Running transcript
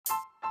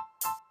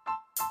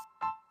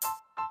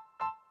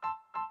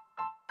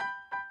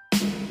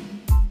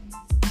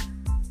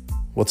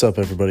What's up,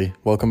 everybody?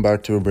 Welcome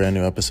back to a brand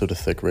new episode of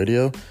Thick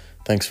Radio.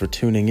 Thanks for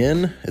tuning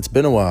in. It's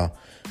been a while.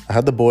 I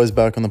had the boys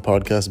back on the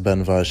podcast,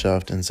 Ben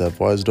Vyfschaft and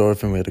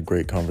Weisdorf, and we had a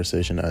great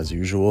conversation as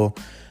usual.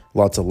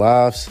 Lots of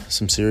laughs,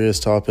 some serious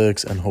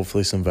topics, and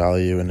hopefully some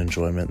value and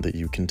enjoyment that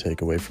you can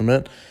take away from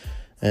it.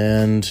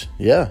 And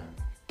yeah,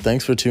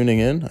 thanks for tuning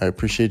in. I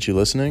appreciate you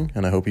listening,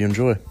 and I hope you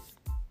enjoy.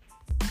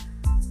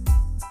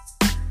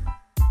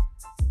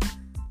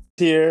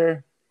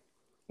 Here,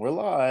 we're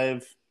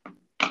live.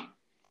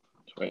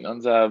 Waiting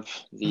on Zev.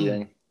 He's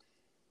eating.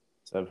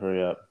 Zev,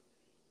 hurry up.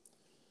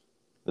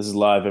 This is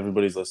live.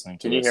 Everybody's listening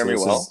to Can you hear me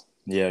well?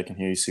 Yeah, I can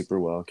hear you super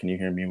well. Can you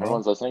hear me well?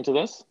 Everyone's listening to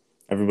this?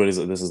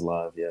 This is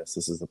live. Yes,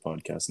 this is the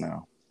podcast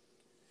now.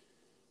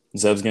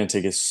 Zev's going to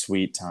take his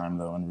sweet time,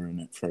 though, and ruin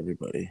it for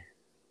everybody.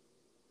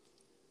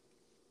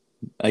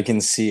 I can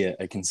see it.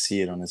 I can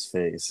see it on his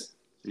face.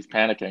 He's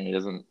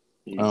panicking.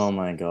 Oh,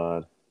 my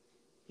God.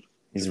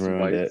 He's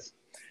ruined it.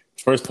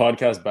 First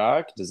podcast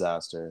back,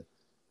 disaster.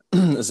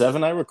 Zev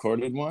and I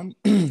recorded one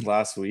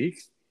last week.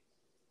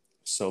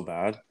 So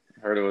bad.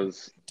 I heard it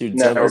was... Dude,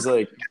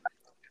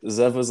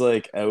 Zev was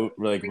out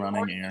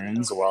running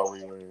errands while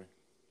we were...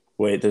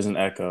 Wait, there's an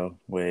echo.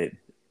 Wait.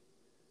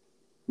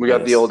 We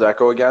got the old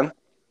echo again?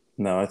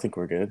 No, I think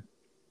we're good.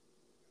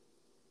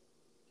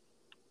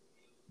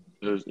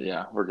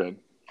 Yeah, we're good.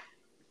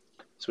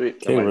 Sweet.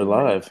 Okay, we're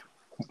live.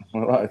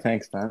 We're live.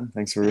 Thanks, man.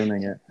 Thanks for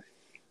ruining it.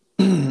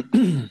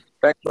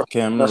 Thanks for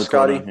okay, I'm going to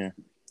record on here.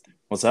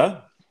 What's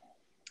that?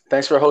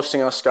 Thanks for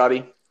hosting us,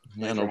 Scotty.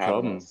 Yeah, no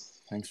problem.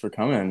 Thanks for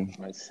coming.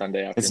 Nice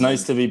Sunday afternoon. It's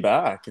nice to be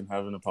back and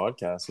having a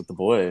podcast with the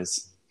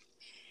boys.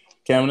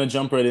 Okay, I'm going to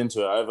jump right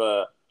into it. I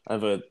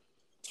have a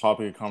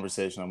topic of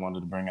conversation I wanted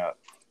to bring up.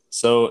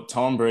 So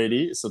Tom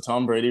Brady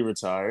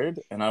retired,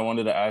 and I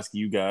wanted to ask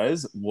you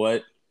guys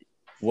what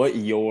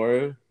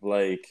your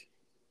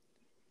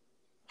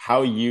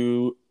how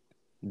you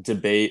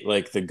debate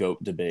the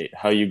GOAT debate,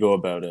 how you go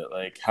about it,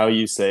 how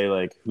you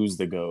say who's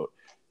the GOAT.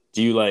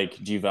 Do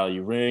you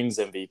value rings,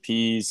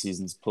 MVPs,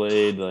 seasons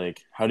played?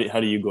 How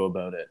do you go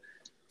about it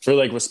for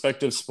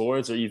respective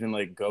sports or even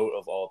GOAT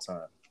of all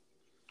time?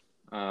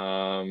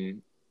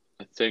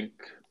 I think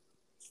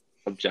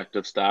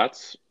objective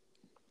stats,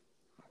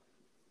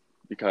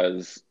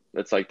 because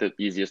it's the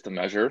easiest to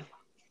measure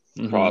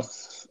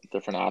across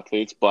different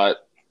athletes.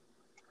 But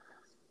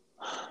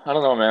I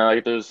don't know, man.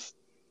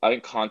 I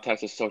think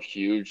context is so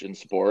huge in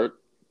sport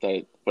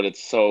but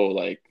it's so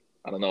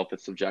I don't know if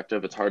it's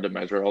subjective. It's hard to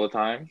measure all the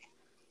time.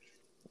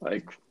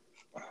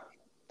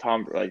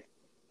 Tom,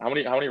 how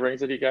many rings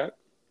did he get?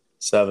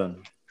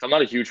 7. I'm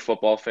not a huge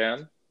football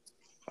fan.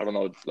 I don't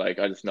know. I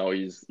just know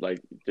he's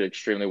did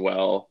extremely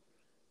well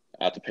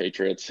at the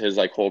Patriots. His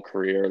whole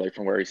career,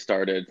 from where he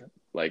started,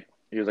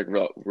 he was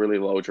really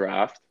low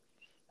draft,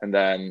 and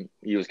then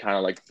he was kind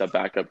of the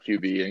backup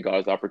QB and got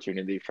his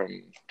opportunity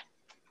from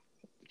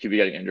QB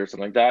getting injured,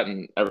 something like that.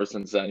 And ever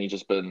since then, he's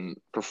just been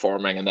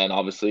performing. And then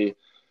obviously,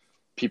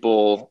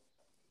 people,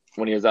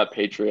 when he was at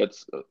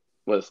Patriots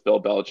with Bill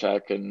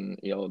Belichick and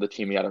the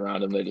team he had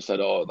around him, they just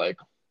said,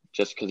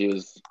 just because he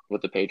was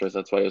with the Patriots,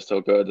 that's why he was so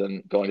good.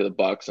 And going to the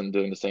Bucs and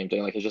doing the same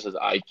thing, it's just his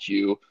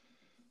IQ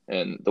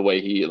and the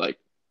way he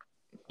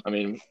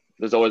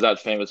there's always that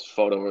famous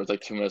photo where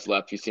it's 2 minutes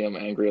left, you see him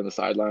angry on the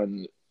sideline,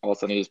 and all of a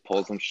sudden he just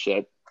pulls some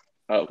shit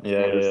out from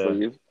his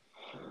sleeve.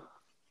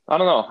 I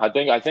don't know.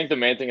 I think the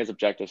main thing is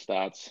objective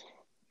stats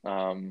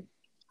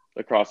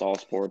across all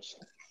sports.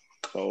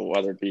 So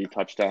whether it be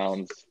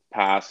touchdowns,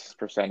 pass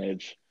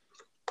percentage,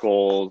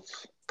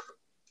 goals,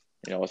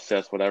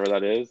 assists, whatever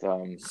that is.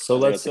 So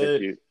let's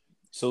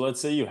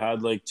say you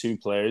had 2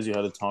 players. You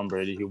had a Tom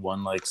Brady who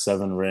won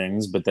 7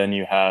 rings, but then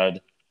you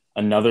had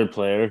another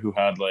player who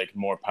had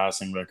more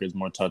passing records,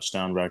 more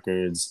touchdown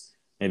records,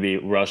 maybe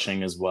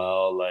rushing as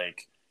well,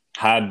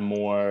 had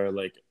more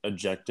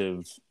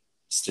objective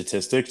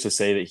statistics to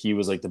say that he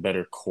was the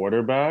better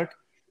quarterback,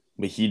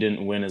 but he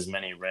didn't win as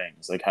many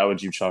rings. How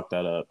would you chalk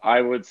that up?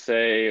 I would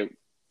say,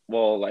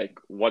 well,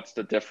 what's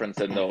the difference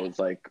in those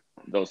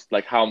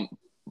how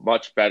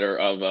much better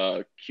of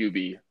a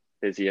QB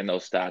is he in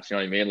those stats? You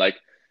know what I mean?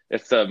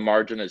 If the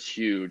margin is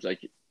huge,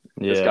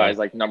 this guy's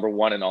number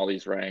 1 in all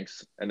these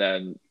ranks, and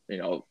then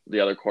the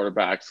other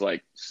quarterback's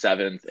 7th,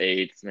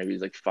 8th, maybe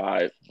he's 5.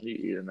 What are you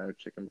eating there?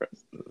 Chicken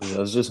breast? I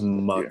was just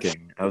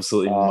mucking,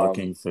 absolutely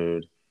mucking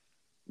food.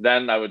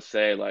 Then I would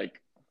say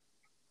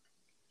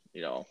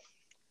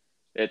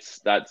it's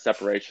that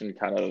separation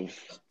kind of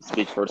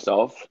speaks for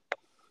itself.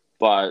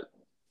 But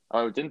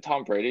didn't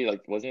Tom Brady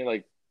wasn't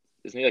he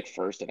isn't he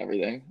first in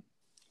everything?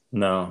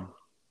 No,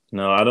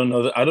 I don't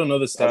know. I don't know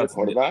the stats. As a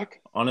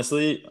quarterback?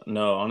 Honestly,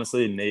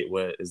 Nate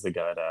Witt is the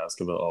guy to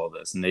ask about all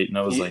this. Nate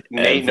knows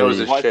Nate knows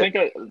his shit.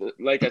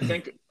 I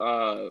think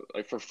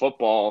for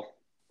football,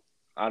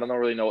 I don't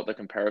really know what the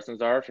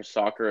comparisons are. For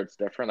soccer, it's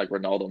different.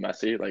 Ronaldo,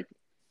 Messi,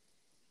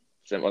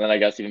 well, then I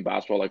guess even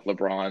basketball,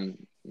 LeBron,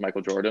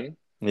 Michael Jordan.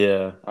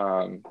 Yeah.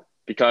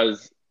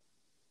 Because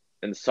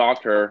in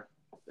soccer,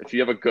 if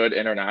you have a good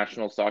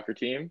international soccer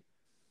team,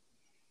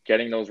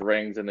 getting those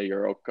rings in the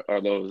Euro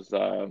or those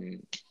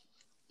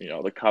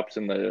the cups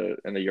in the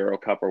Euro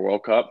Cup or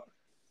World Cup,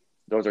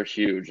 those are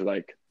huge.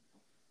 Like,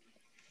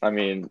 I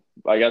mean,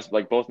 I guess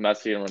like both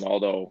Messi and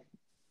Ronaldo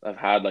have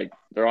had like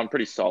they're on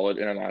pretty solid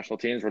international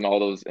teams.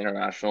 Ronaldo's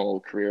international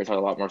careers had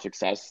a lot more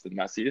success than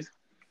Messi's,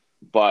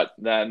 but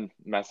then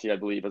Messi, I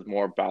believe, has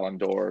more Ballon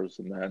d'Ors,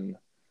 and then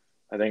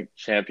I think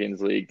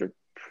Champions League they're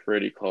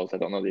pretty close. I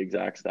don't know the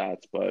exact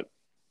stats, but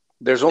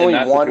there's only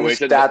one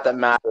stat that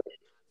matters.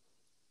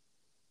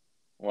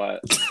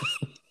 What?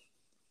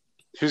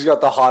 Who's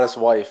got the hottest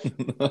wife?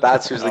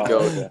 That's who's the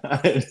GOAT.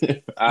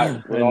 Okay.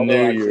 I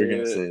knew you were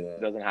gonna say that.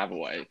 Doesn't have a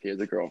wife. He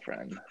has a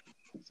girlfriend.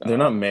 So. They're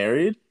not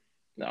married?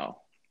 No.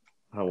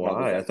 Oh,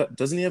 why? I thought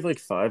doesn't he have like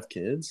 5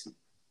 kids?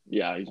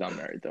 Yeah, he's not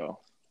married though.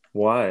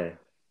 Why?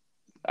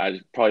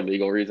 Probably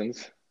legal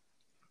reasons.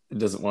 He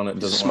doesn't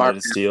want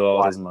to steal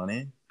all his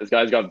money. This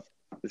guy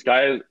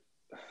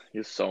he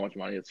has so much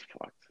money, it's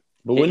fucked.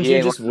 But wouldn't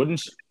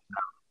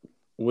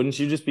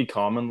you just be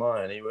common law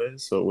anyway,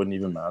 so it wouldn't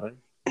even matter?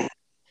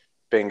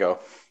 Bingo.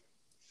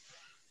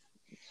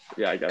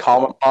 Yeah, I guess.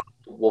 Common law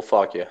will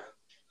fuck you.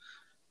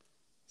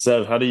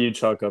 Zev, how do you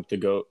chalk up the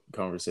GOAT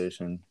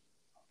conversation?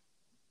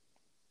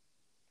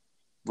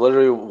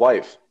 Literally,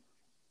 wife.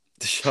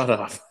 Shut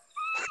up.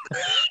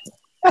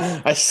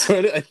 I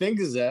think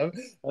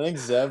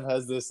Zev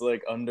has this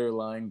like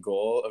underlying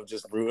goal of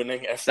just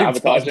ruining every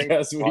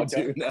podcast we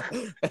do now.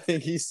 I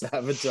think he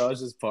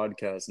sabotages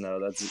podcasts now.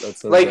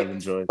 That's what like, Zev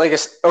enjoys.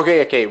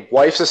 Okay.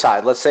 Wives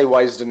aside, let's say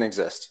wives didn't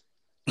exist.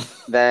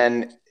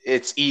 Then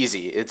it's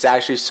easy. It's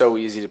actually so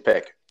easy to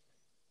pick.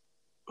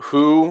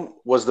 Who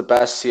was the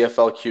best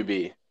CFL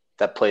QB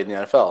that played in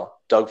the NFL?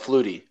 Doug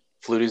Flutie.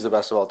 Flutie's the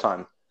best of all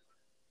time.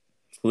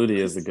 Flutie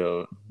is the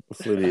GOAT.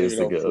 Flutie is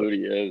the GOAT.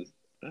 Flutie is.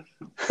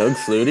 Doug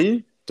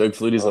Flutie? Doug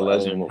Flutie's a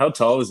legend. How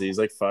tall is he? He's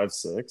like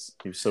 5'6".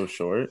 He was so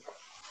short.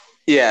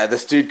 Yeah,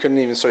 this dude couldn't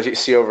even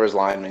see over his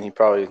lineman. He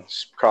probably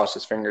just crossed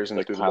his fingers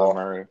and threw the ball.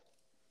 Murray.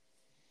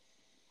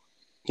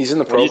 He's in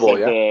the Pro Bowl,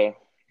 yeah.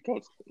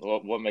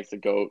 What makes the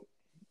GOAT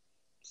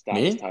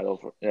Me? title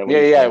for?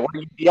 Yeah.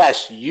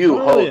 Yes, you.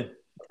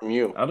 From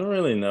you. I don't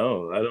really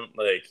know.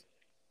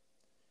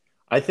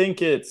 I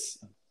think it's.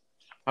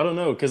 I don't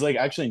know, because like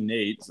actually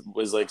Nate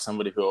was like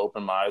somebody who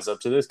opened my eyes up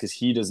to this because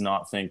he does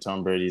not think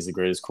Tom Brady is the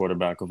greatest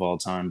quarterback of all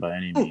time by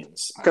any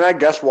means. Can I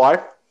guess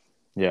why?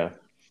 Yeah.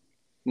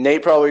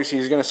 Nate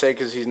he's going to say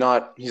because he's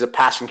a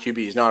passing QB.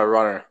 He's not a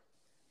runner.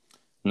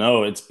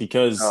 No, it's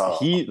because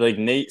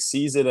Nate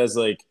sees it as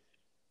like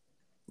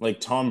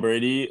Tom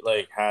Brady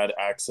like had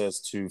access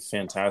to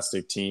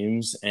fantastic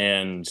teams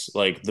and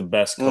like the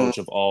best coach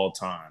of all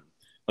time.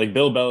 Like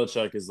Bill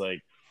Belichick is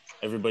like,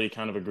 everybody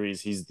kind of agrees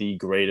he's the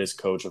greatest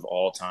coach of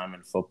all time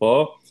in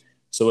football.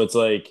 So it's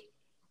like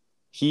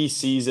he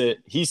sees it.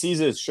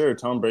 Sure,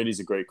 Tom Brady's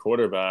a great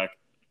quarterback,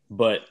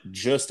 but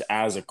just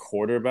as a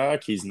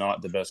quarterback, he's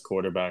not the best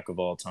quarterback of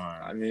all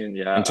time. I mean,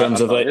 yeah. In terms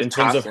of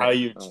how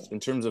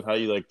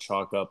you like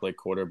chalk up like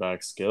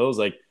quarterback skills,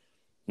 like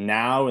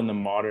now in the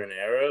modern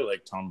era,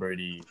 like Tom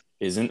Brady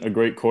isn't a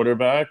great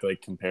quarterback,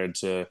 like compared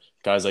to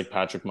guys like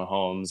Patrick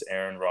Mahomes,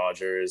 Aaron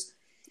Rodgers,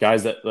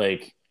 guys that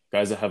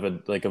have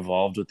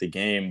evolved with the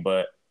game.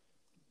 But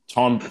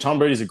Tom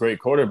Brady's a great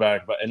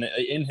quarterback, but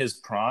in his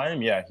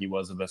prime, yeah, he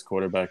was the best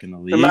quarterback in the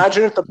league.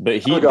 Imagine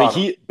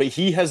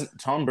if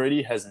Tom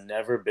Brady has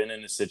never been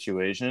in a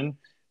situation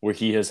where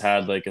he has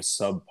had like a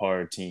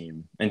subpar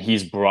team and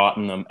he's brought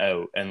them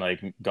out and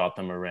like got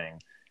them a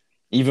ring.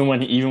 Even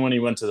when he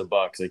went to the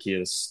Bucs, like he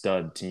had a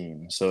stud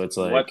team. So it's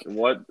like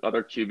what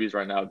other QBs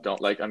right now don't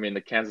like? I mean,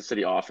 the Kansas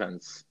City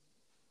offense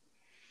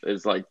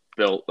is like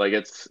built like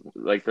it's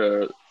like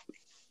the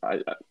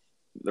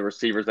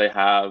receivers they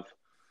have,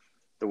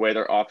 the way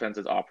their offense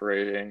is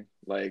operating,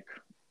 like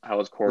how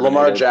it's coordinated.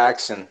 Lamar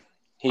Jackson,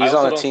 he's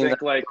on a team.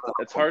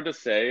 It's hard to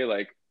say.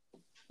 Like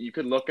you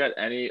could look at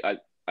any. I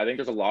think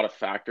there's a lot of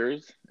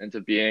factors into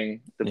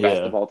being the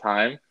best of all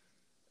time,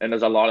 and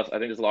there's a lot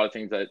of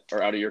things that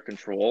are out of your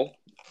control.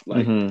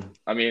 Like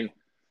I mean,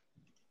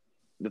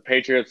 the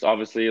Patriots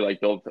obviously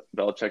like Bill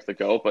Belichick's the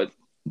GOAT, but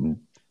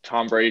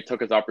Tom Brady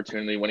took his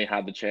opportunity when he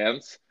had the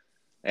chance,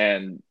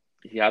 and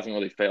he hasn't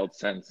really failed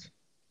since.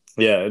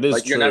 Yeah, it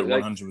is true.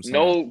 100%.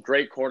 No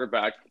great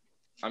quarterback.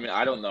 I mean,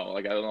 I don't know.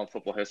 Like, I don't know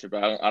football history,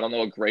 but I don't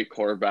know a great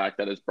quarterback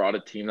that has brought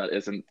a team that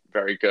isn't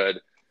very good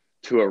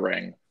to a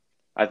ring.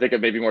 I think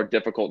it may be more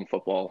difficult in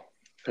football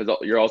because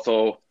you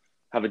also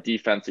have a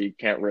defense that you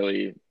can't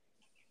really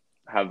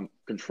have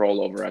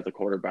control over as a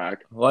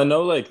quarterback. Well, I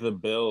know like the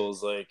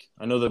Bills. Like,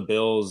 I know the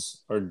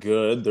Bills are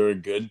good. They're a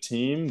good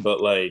team, but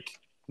like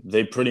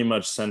they pretty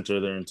much center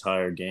their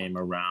entire game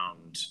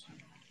around.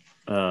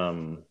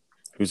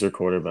 Who's their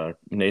quarterback?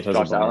 Nate has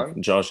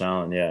Josh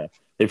Allen, yeah.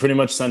 They pretty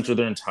much center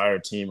their entire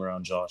team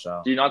around Josh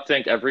Allen. Do you not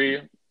think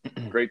every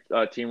great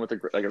team with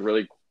a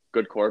really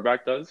good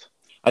quarterback does?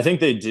 I think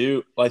they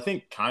do. Well, I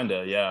think kind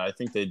of, yeah. I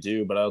think they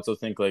do, but I also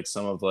think like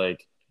some of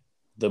like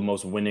the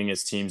most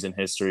winningest teams in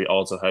history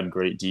also had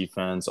great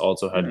defense,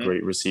 also had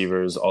great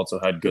receivers, also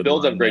had good. The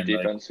Bills have great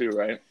defense too,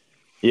 right?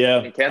 Yeah,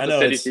 and Kansas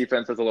City's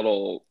defense is a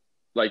little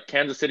like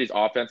Kansas City's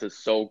offense is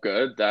so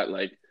good that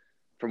like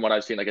from what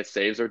I've seen, like it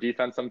saves their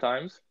defense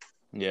sometimes.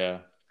 Yeah.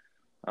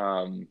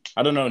 Um,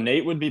 I don't know.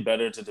 Nate would be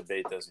better to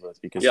debate this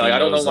with because yeah, he like I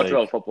don't know knows much like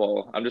about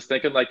football. I'm just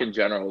thinking like in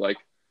general, like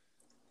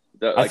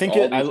I like think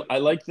all these. I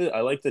like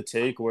the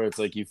take where it's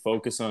like you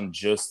focus on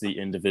just the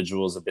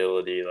individual's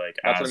ability like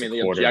That's what I as a mean. The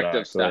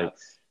objective quarterback. Like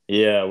stats.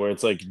 yeah, where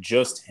it's like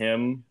just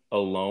him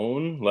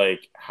alone,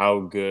 like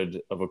how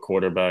good of a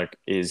quarterback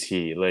is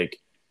he? Like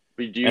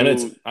We and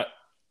it's do.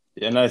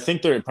 and I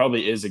think there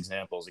probably is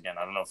examples again.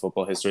 I don't know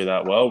football history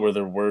that well where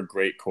there were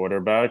great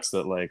quarterbacks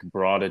that like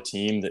brought a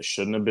team that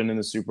shouldn't have been in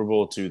the Super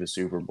Bowl to the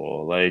Super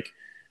Bowl. Like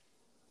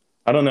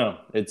I don't know.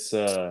 It's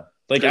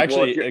like Well, if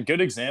actually you're a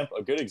good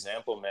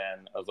example,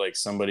 man, of like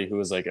somebody who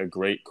was like a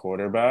great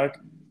quarterback,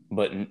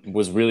 but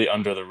was really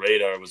under the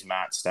radar was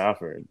Matt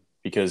Stafford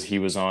because he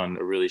was on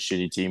a really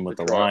shitty team with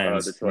the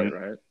Lions. Detroit,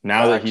 right? Facts.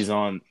 Now that he's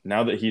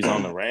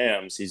on the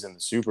Rams, he's in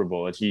the Super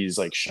Bowl and he's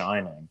like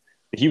shining.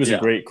 But he was a Yeah,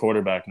 great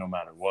quarterback no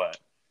matter what.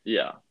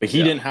 yeah, But yeah.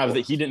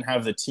 he didn't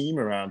have the team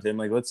around him.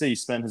 Like let's say he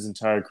spent his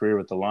entire career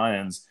with the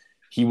Lions,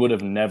 he would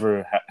have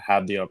never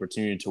had the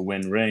opportunity to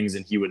win rings,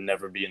 and he would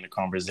never be in the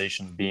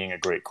conversation of being a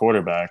great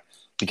quarterback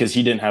because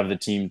he didn't have the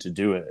team to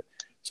do it.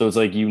 So it's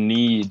like you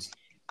need.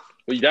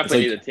 Well, you It's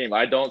definitely like need a team.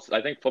 I don't.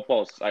 I think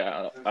football's.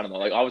 I don't know.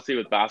 Like obviously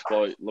with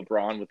basketball,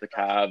 LeBron with the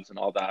Cavs and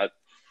all that.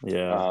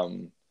 yeah,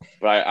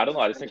 But I don't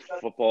know. I just think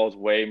football is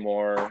way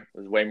more.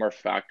 There's way more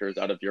factors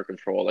out of your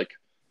control. Like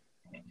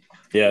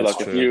yeah, it's look,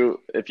 true.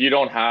 if you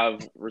don't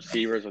have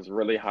receivers with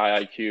really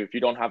high IQ, if you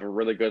don't have a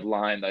really good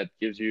line that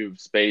gives you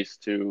space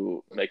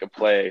to make a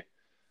play,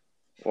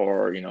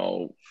 or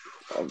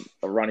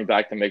a running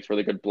back that makes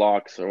really good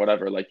blocks or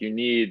whatever, like you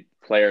need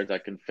players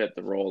that can fit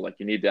the role. Like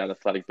you need that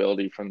athletic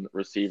ability from the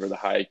receiver, the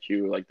high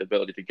IQ, like the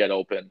ability to get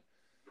open.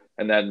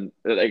 And then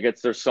like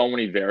there's so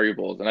many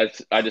variables, and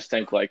I just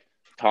think like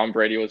Tom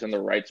Brady was in the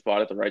right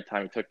spot at the right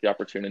time. He took the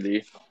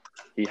opportunity.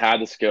 He had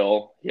the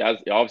skill. He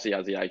obviously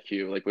has the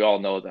IQ. Like we all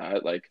know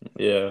that.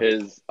 Yeah,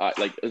 His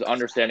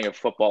understanding of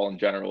football in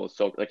general is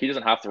so like he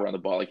doesn't have to run the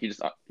ball. Like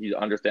he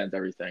understands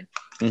everything,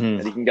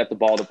 and he hmm can get the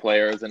ball to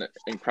players. And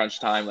in crunch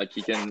time, like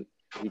he can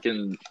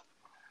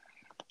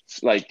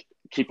like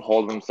keep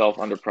hold of himself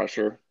under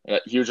pressure.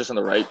 He was just in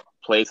the right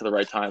place at the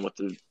right time with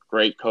a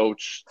great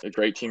coach, a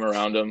great team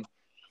around him,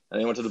 and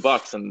he went to the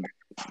Bucks, and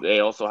they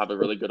also have a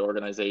really good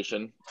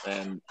organization,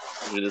 and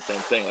he did the same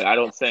thing. Like I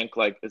don't think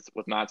like it's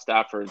with Matt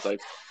Stafford. It's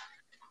like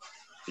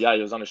yeah,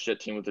 he was on a shit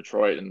team with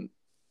Detroit, and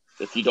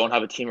if you don't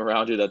have a team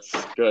around you that's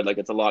good, like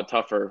it's a lot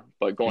tougher.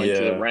 But going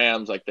to the yeah,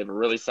 Rams, like they have a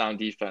really sound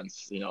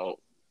defense.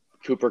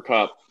 Cooper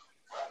Cup,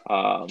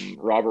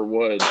 Robert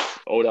Woods,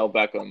 Odell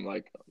Beckham.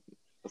 Like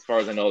as far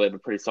as I know, they have a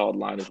pretty solid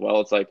line as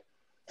well. It's like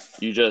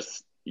you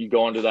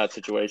go into that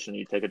situation,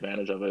 you take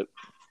advantage of it.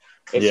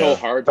 It's so yeah.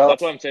 hard. Fel-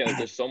 That's what I'm saying. Like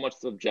there's so much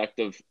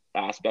subjective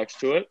aspects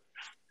to it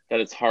that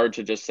it's hard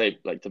to just say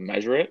like to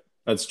measure it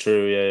That's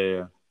true. Yeah,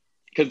 yeah,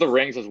 because the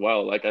rings as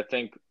well. Like I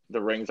think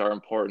the rings are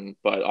important,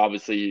 but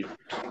obviously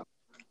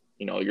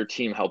your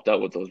team helped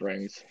out with those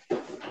rings.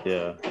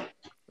 yeah.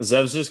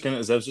 Zev's just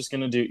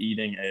gonna do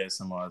eating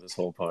ASMR this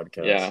whole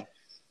podcast. Yeah, I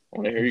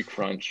want to hear you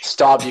crunch.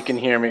 Stop. You can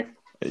hear me.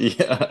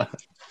 Yeah,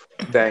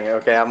 Dang.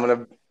 Okay. I'm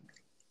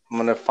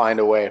gonna find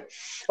a way.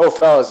 Oh,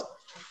 fellas,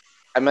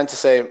 I meant to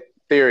say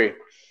theory.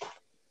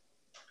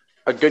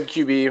 A good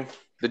QB,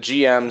 the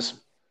GMs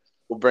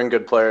will bring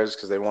good players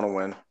because they want to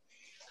win.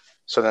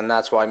 So then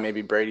that's why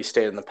maybe Brady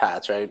stayed in the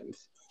Pats, right?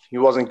 He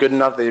wasn't good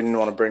enough. They didn't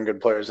want to bring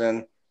good players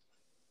in.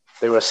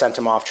 They would have sent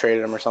him off,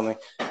 traded him or something.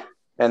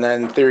 And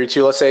then theory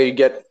two, let's say you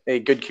get a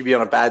good QB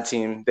on a bad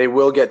team. They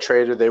will get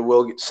traded.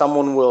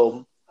 Someone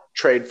will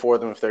trade for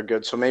them if they're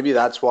good. So maybe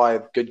that's why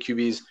good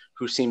QBs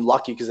who seem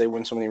lucky because they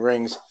win so many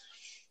rings.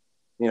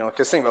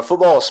 Because think about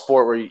football is a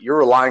sport where you're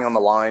relying on the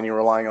line, you're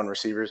relying on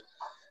receivers.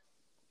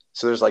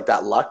 So there's like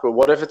that luck. But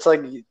what if it's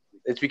like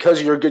it's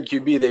because you're a good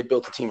QB, they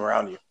built a team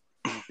around you.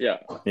 Yeah,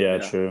 yeah. yeah.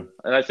 True.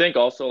 And I think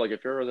also like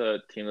if you're the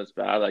team that's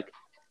bad, like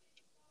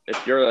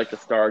if you're like the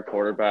star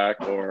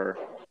quarterback or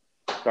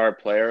star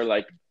player,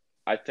 like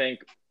I think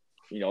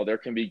there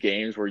can be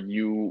games where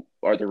you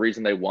are the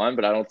reason they won,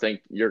 but I don't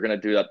think you're gonna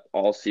do that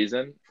all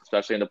season,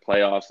 especially in the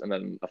playoffs and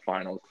then the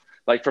finals.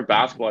 Like for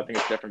basketball, I think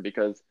it's different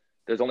because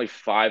there's only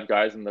 5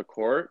 guys in the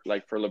court.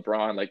 Like for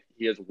LeBron, like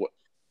he has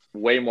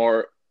way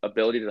more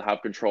ability to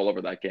have control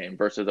over that game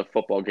versus a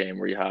football game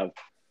where you have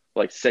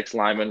like 6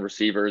 linemen,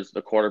 receivers,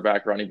 the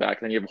quarterback, running back,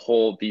 and then you have a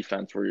whole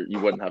defense where you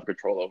wouldn't have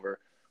control over.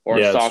 Or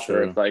in Yeah, it's soccer,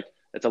 true. it's like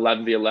it's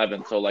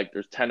 11v11, so like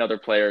there's 10 other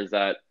players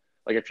that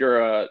like if you're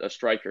a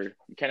striker,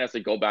 you can't actually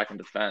go back and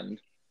defend.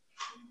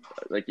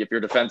 Like if your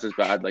defense is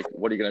bad, like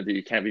what are you gonna do?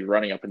 You can't be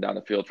running up and down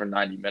the field for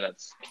 90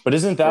 minutes. But For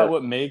isn't that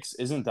what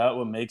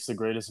makes the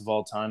greatest of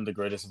all time the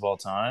greatest of all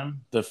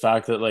time? The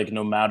fact that like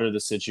no matter the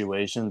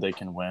situation, they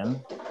can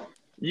win.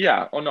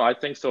 Yeah, oh no, I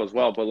think so as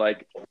well. But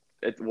like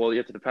you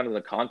have to depend on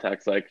the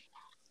context. Like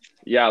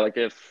yeah, like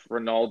if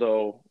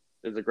Ronaldo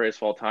is the greatest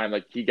of all time,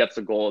 like he gets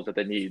the goals that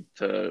they need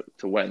to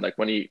win. Like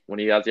when he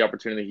has the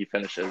opportunity, he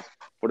finishes.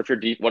 What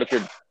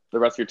if the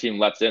rest of your team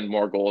lets in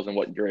more goals than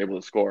what you're able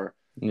to score?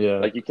 Yeah.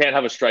 Like you can't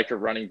have a striker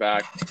running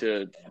back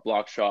to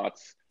block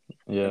shots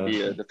and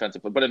be a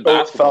defensive player. But in Oh,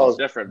 basketball, it's fellas.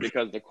 different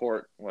because the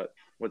court.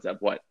 What's that?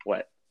 What?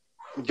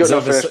 Go, no,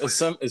 Zeb,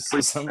 finish.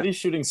 is somebody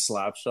shooting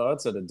slap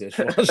shots at a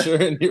dishwasher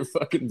in your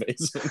fucking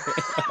basement?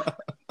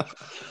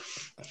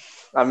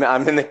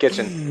 I'm in the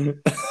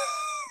kitchen.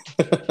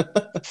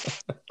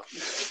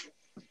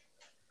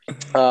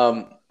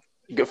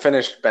 Go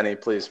finish, Benny,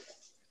 please.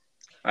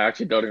 I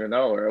actually don't even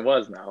know where it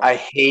was now. I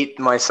hate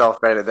myself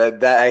right now.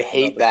 That I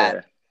hate that.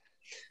 Okay.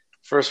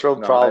 First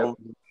world problem.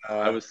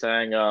 I was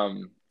saying,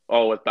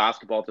 with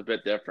basketball, it's a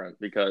bit different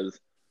because,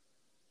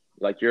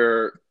 like,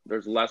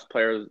 there's less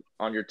players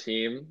on your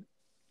team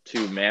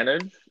to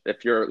manage.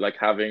 If you're like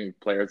having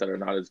players that are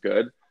not as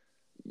good,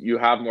 you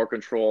have more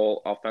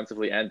control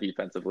offensively and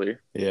defensively.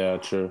 Yeah,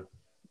 true.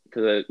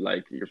 Because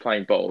like you're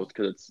playing both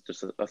because it's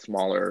just a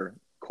smaller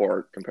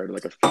court compared to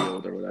like a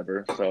field or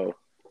whatever. So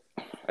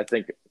I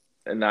think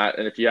and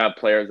if you have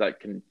players that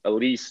can at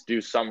least do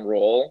some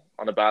role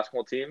on a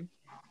basketball team,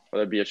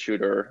 whether it be a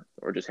shooter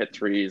or just hit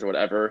threes or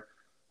whatever.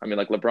 I mean,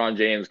 like LeBron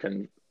James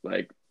can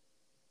like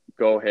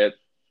go hit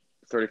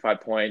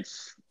 35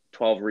 points,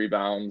 12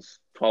 rebounds,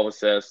 12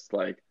 assists,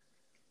 like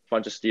a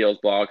bunch of steals,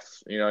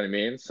 blocks, you know what I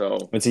mean?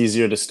 So it's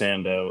easier to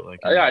stand out. Like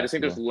I just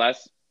think there's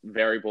less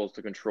variables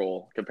to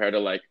control compared to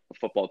like a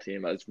football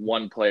team as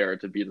one player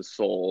to be the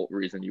sole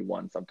reason you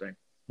won something.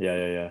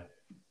 Yeah.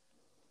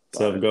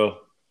 So go.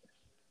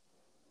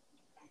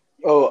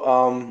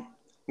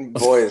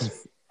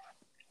 Boys.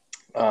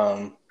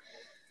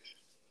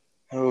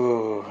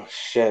 Oh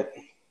shit!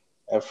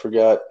 I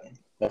forgot.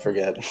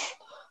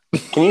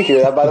 Can you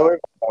hear that? By the way,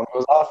 phone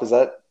goes off. Is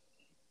that?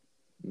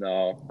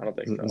 No, I don't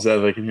think so.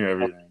 Zeb, I can hear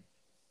everything.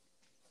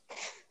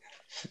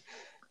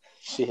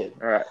 Shit.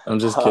 All right. I'm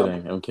just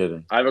kidding. I'm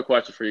kidding. I have a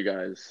question for you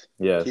guys.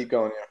 Yes. Keep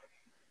going.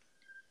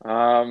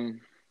 Yeah.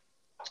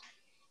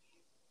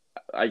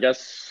 I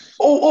guess.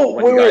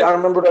 Wait! I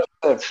remember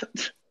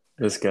that.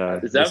 This guy.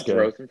 Is that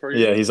frozen for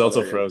you? Yeah, he's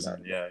also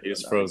frozen. Yeah, he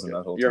was frozen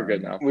that whole time. You're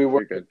good now.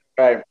 You're good.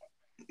 All right.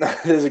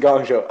 This is a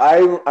gong show. I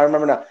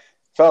remember now.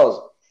 Fellas,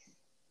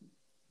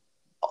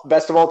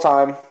 best of all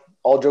time,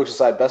 all jokes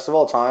aside, best of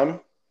all time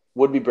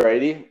would be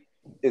Brady.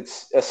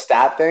 It's a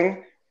stat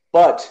thing,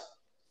 but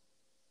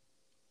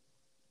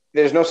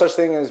there's no such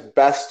thing as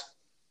best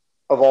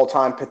of all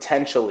time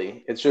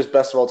potentially. It's just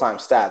best of all time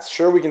stats.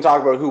 Sure, we can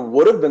talk about who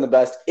would have been the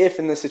best if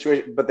in this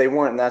situation, but they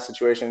weren't in that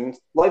situation.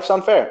 Life's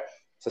unfair.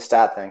 It's a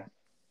stat thing.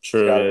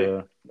 True.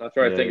 Yeah. That's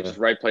where I think it's just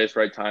right place,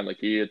 right time. Like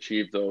he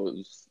achieved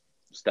those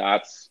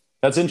stats.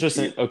 That's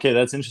interesting. Okay,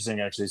 that's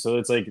interesting actually. So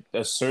it's like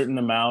a certain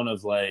amount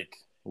of like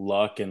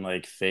luck and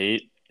like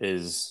fate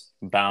is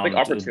bound.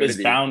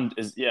 Opportunity.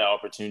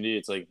 Opportunity.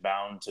 It's like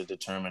bound to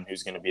determine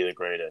who's going to be the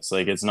greatest.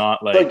 Like it's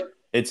not like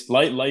it's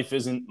like life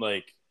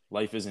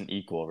isn't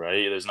equal,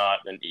 right? There's not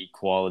an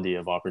equality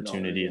of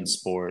opportunity in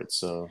sports.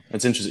 So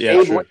it's interesting.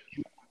 Yeah,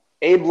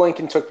 Abe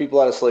Lincoln took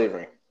people out of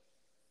slavery.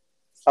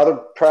 Other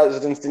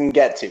presidents didn't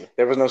get to.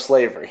 There was no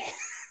slavery.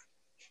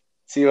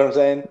 See what I'm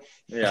saying?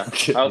 Yeah.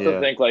 I also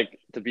think like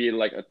to be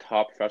like a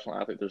top professional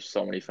athlete, there's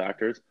so many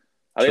factors.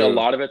 I think a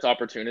lot of it's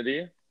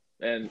opportunity,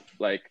 and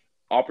like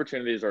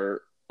opportunities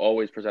are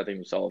always presenting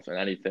themselves in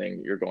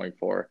anything you're going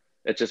for.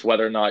 It's just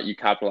whether or not you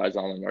capitalize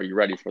on them. Are you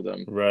ready for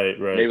them? Right.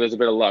 Maybe there's a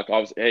bit of luck.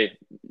 Obviously, hey,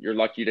 you're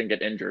lucky you didn't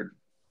get injured.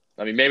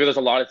 I mean, maybe there's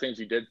a lot of things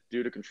you did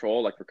do to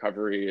control, like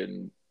recovery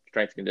and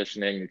strength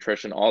conditioning,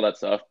 nutrition, all that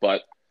stuff.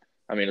 But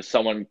I mean, if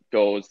someone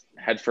goes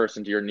headfirst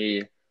into your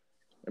knee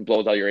and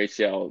blows out your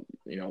ACL,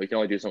 you can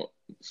only do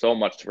so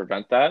much to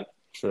prevent that.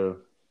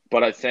 True.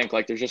 But I think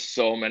like there's just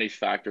so many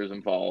factors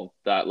involved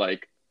that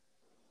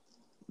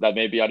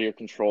may be out of your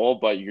control,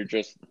 but you're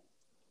just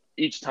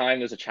each time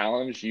there's a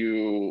challenge,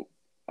 you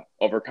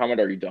overcome it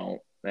or you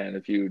don't. And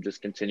if you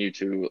just continue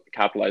to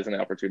capitalize on the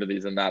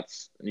opportunities and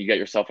you get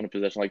yourself in a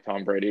position like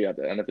Tom Brady at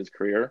the end of his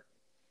career,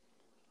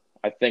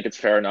 I think it's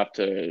fair enough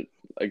to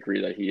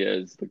agree that he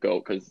is the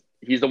GOAT because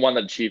he's the one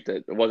that achieved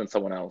it. It wasn't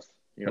someone else.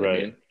 You know what I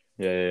mean?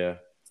 Yeah.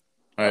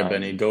 All right,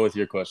 Benny, go with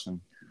your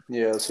question.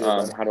 Yeah.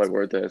 How do I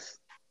word this?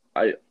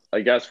 I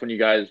guess when you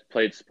guys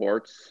played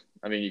sports,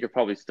 I mean, you could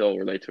probably still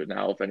relate to it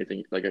now, if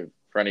anything, like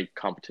for any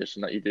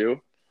competition that you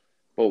do.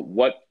 But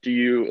what do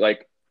you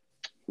like?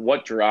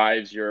 What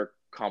drives your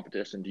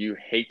competition? Do you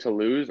hate to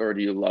lose or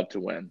do you love to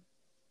win?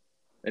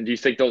 And do you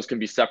think those can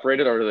be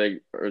separated,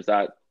 or is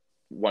that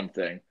one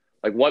thing?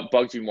 Like, what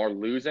bugs you more,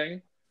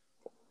 losing,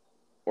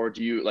 or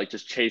do you like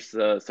just chase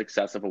the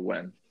success of a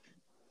win?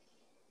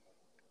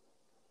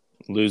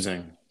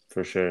 Losing,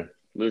 for sure.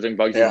 Losing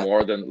bugs you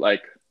more than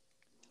like.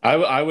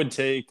 I would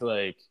take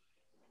like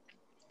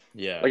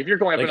if you're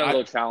going up in a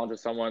little challenge with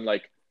someone,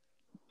 like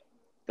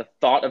the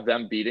thought of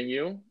them beating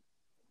you.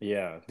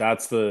 Yeah,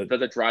 does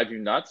it drive you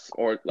nuts,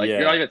 or like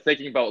you're not even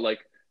thinking about like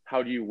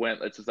how do you win?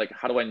 It's just like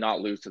how do I not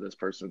lose to this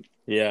person?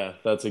 Yeah,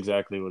 that's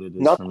exactly what it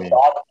is for me.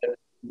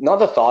 Not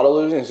the thought of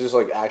losing; it's just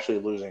like actually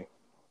losing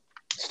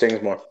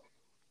stings more.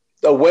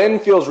 A win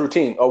feels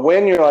routine. A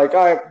win, you're like,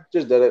 all right,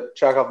 just did it.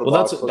 Check off the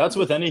box. That's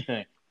with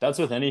anything. That's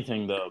with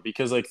anything though,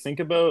 because like think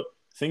about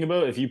think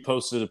about if you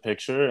posted a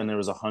picture and there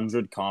was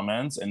 100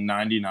 comments and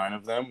 99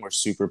 of them were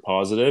super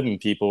positive and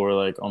people were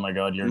like, "Oh my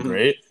god, you're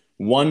great."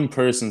 One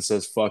person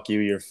says, "Fuck you,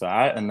 you're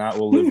fat," and that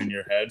will live in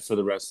your head for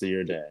the rest of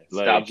your day.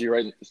 Stabs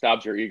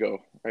your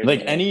ego. Right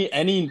Like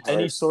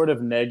any sort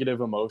of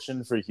negative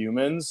emotion for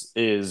humans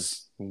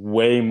is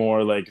way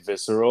more like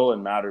visceral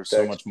and matters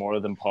so much more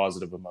than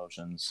positive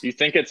emotions. Do you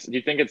think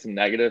it's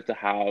negative to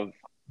have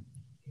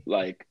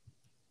like?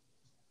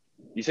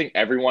 Do you think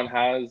everyone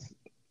has?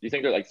 Do you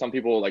think that like some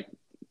people like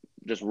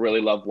just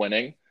really love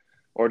winning,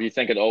 or do you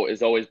think it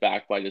is always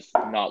backed by just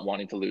not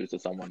wanting to lose to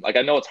someone? Like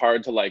I know it's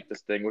hard to like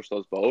distinguish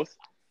those both,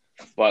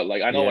 but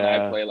like I know when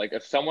I play, like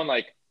if someone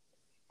like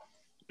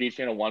beats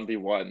me in a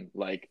 1v1,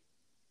 like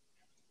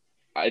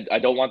I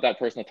don't want that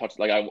person to touch.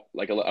 I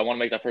want to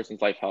make that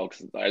person's life hell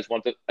because I just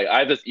want to. Like I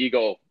have this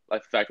ego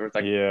effect where it's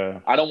like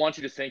I don't want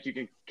you to think you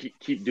can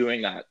keep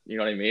doing that. You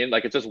know what I mean?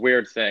 Like it's just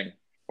weird thing.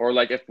 Or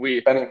like if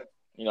we, if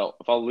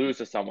I'll lose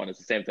to someone, it's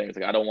the same thing. It's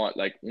like I don't want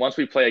like once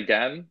we play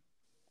again,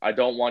 I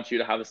don't want you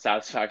to have the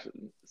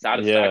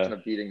satisfaction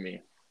of beating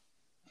me.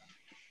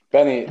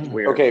 Benny,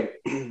 okay,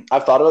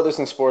 I've thought about this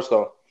in sports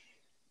though.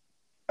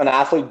 An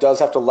athlete does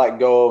have to let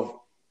go of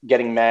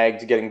getting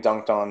magged, getting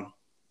dunked on,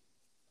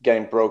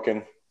 getting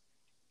broken.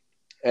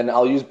 And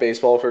I'll use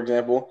baseball, for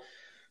example.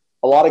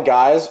 A lot of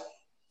guys,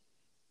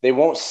 they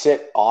won't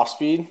sit off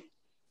speed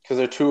because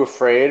they're too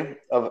afraid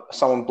of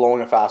someone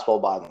blowing a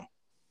fastball by them.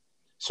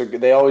 So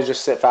they always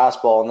just sit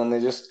fastball, and then they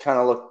just kind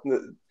of look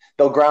 –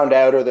 they'll ground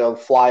out or they'll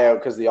fly out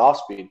because of the off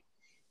speed.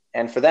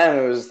 And for them,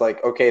 it was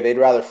like, okay, they'd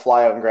rather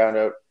fly out and ground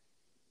out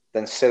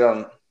than sit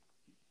on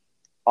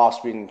off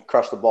speed and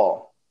crush the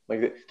ball.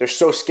 Like they're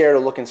so scared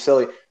of looking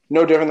silly.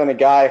 No different than a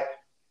guy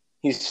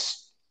 –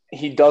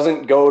 he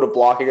doesn't go to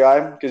block a guy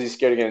because he's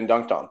scared of getting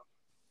dunked on.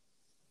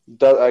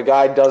 A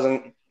guy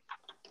doesn't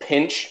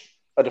pinch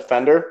a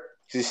defender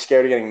because he's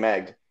scared of getting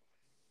megged.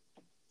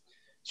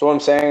 So what I'm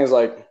saying is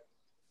like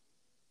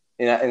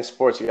in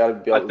sports you got to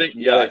be able. I think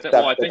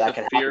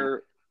the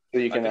fear so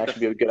you can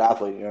actually be a good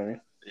athlete. You know what I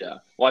mean? Yeah.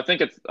 Well, I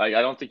think it's like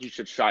I don't think you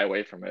should shy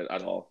away from it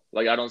at all.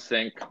 Like I don't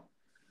think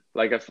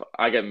like if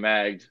I get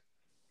megged,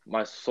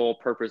 my sole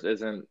purpose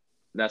isn't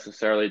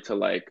necessarily to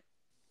like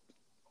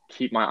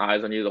keep my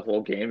eyes on you the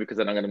whole game because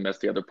then I'm gonna miss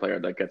the other player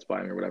that gets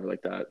by me or whatever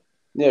like that.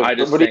 Yeah, I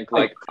just think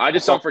like I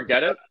just don't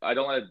forget it. I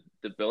don't let it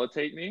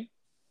debilitate me.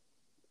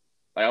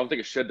 I don't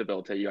think it should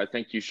debilitate you. I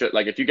think you should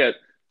like if you get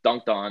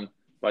dunked on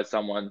by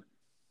someone,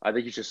 I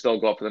think you should still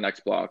go up for the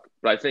next block.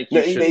 But I think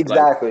you should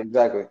exactly.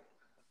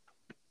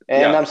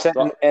 And I'm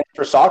saying, and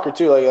for soccer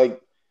too, like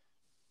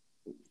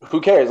who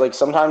cares? Like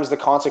sometimes the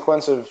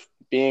consequence of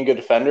being a good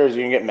defender is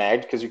you can get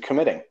magged because you're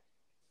committing.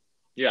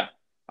 Yeah,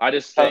 I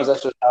just think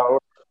that's just how it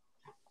works.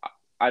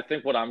 I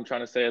think what I'm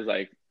trying to say is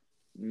like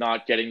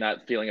not getting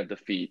that feeling of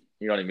defeat.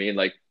 You know what I mean?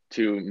 Like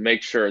to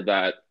make sure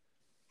that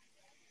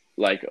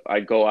like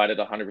I go at it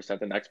 100%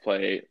 the next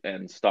play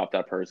and stop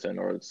that person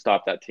or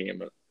stop that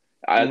team.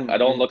 I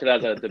don't look at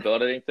it as a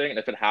debilitating thing. And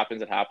if it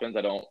happens, it happens.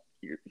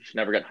 You should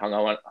never get hung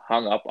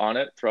up on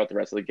it throughout the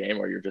rest of the game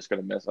or you're just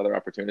going to miss other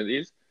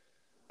opportunities.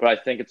 But I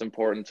think it's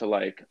important to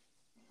like,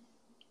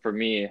 for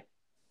me,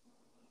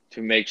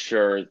 to make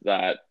sure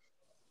that,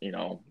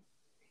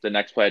 the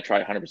next play I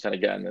try 100%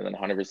 again and then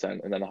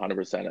 100% and then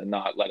 100% and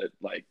not let it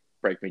like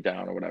break me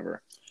down or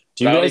whatever.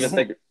 Do you guys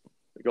think?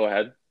 Go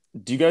ahead.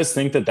 Do you guys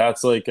think that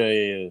that's like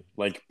a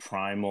like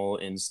primal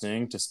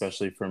instinct,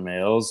 especially for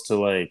males, to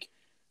like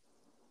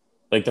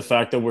the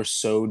fact that we're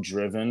so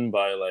driven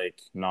by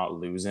like not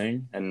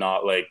losing and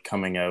not like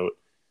coming out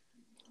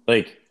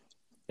like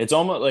it's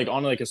almost like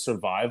on like a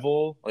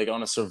survival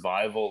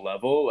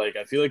level. Like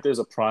I feel like there's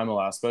a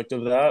primal aspect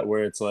of that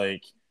where it's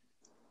like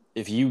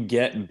if you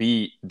get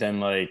beat, then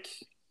like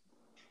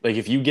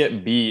if you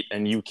get beat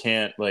and you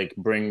can't like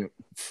bring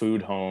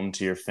food home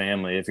to your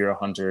family if you're a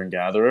hunter and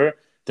gatherer,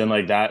 then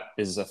like that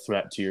is a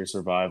threat to your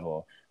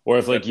survival. Or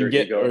if like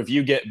if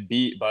you get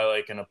beat by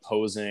like an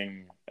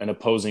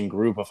opposing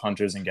group of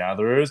hunters and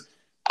gatherers,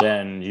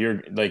 then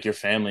you're like your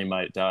family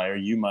might die or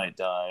you might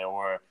die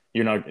or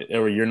you're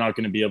not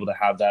going to be able to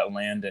have that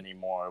land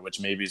anymore, which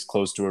maybe is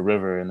close to a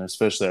river and there's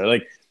fish there.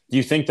 Like, do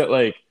you think that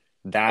like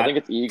that I think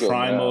it's ego,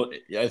 primal?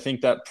 Yeah. I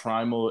think that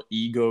primal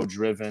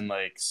ego-driven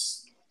like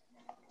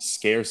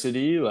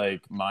scarcity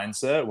like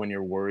mindset when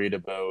you're worried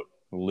about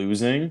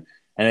losing,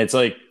 and it's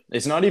like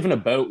it's not even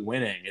about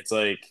winning. It's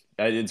like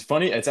it's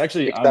funny. It's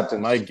actually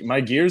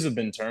my gears have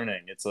been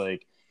turning. It's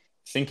like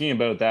thinking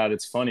about that.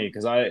 It's funny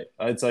because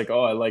it's like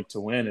I like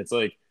to win. It's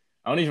like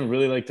I don't even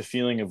really like the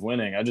feeling of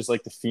winning. I just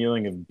like the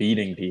feeling of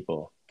beating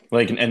people.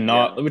 Like and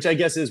not which I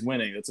guess is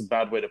winning. That's a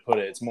bad way to put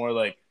it. It's more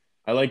like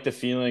I like the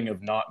feeling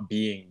of not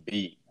being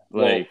beat.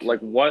 Like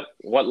what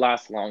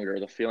lasts longer,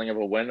 the feeling of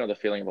a win or the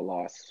feeling of a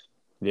loss?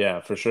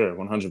 Yeah, for sure,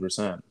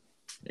 100%.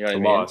 You know what I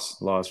mean?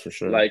 Loss for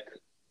sure. Like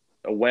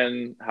a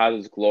win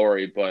has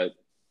glory, but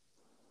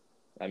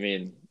I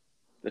mean,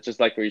 it's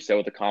just like what you said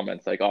with the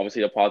comments. Like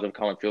obviously, a positive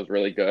comment feels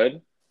really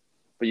good,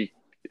 but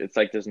it's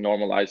like this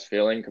normalized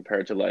feeling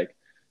compared to like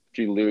if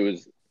you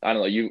lose. I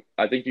don't know.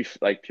 I think you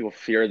like people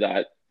fear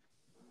that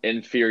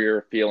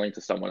inferior feeling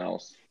to someone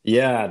else.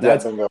 Yeah, Yeah,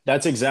 that's bingo.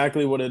 that's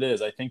exactly what it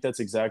is. I think that's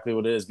exactly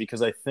what it is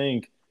because I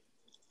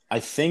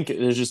think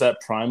there's just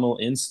that primal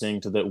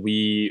instinct that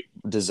we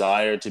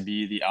desire to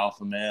be the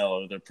alpha male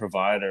or the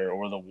provider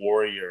or the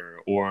warrior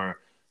or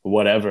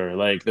whatever.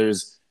 Like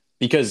there's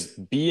because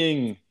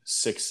being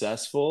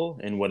successful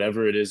in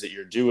whatever it is that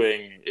you're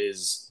doing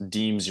is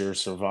deems your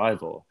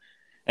survival.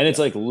 And it's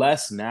Yeah. like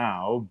less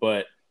now,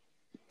 but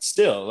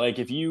still like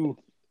if you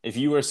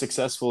are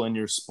successful in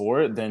your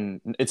sport, then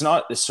it's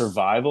not a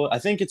survival. I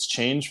think it's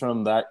changed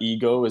from that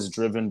ego is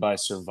driven by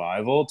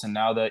survival to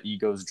now that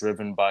ego is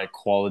driven by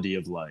quality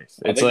of life.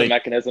 I It's think the like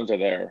mechanisms are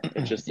there.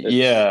 It's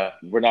yeah,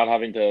 we're not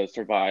having to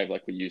survive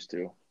like we used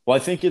to. well I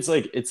think it's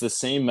like it's the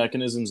same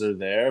mechanisms are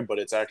there, but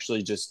it's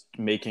actually just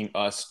making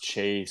us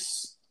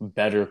chase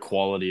better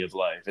quality of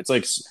life. It's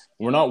like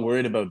we're not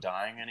worried about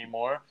dying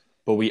anymore,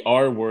 but we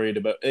are worried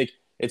about like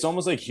it's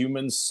almost like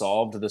humans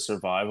solved the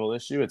survival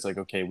issue. It's like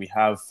okay, we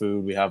have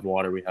food, we have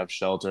water, we have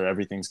shelter,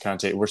 everything's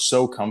kind of we're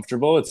so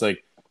comfortable. It's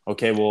like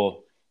okay,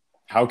 well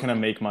how can I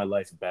make my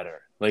life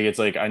better? Like it's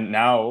like I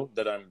now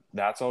that I'm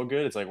that's all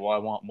good. It's like well I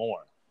want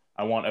more.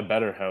 I want a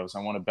better house. I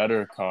want a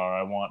better car.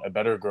 I want a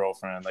better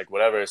girlfriend. Like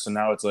whatever. So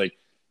now it's like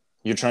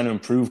you're trying to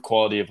improve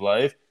quality of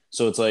life.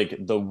 So it's like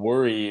the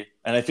worry,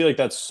 and I feel like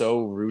that's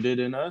so rooted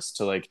in us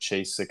to like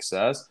chase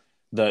success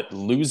that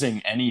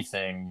losing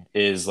anything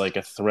is like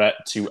a threat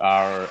to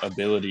our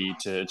ability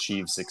to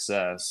achieve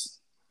success.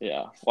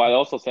 Yeah. Well, I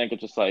also think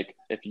it's just like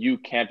if you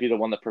can't be the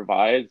one that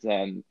provides,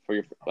 then for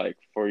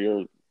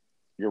your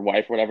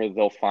wife or whatever,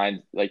 they'll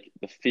find like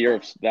the fear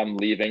of them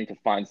leaving to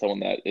find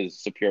someone that is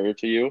superior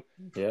to you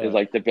is Yeah.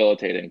 like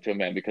debilitating to a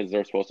man because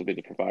they're supposed to be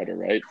the provider,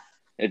 right?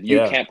 If you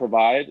Yeah. can't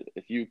provide,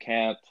 if you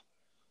can't,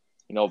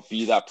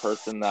 be that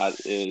person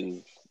that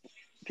is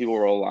people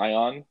rely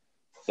on,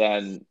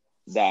 then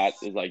that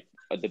is like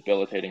a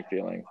debilitating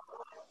feeling.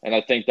 And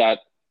I think that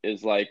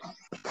is like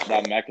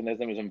that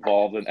mechanism is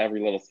involved in every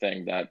little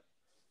thing that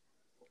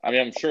I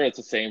mean, I'm sure it's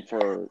the same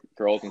for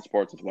girls in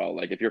sports as well.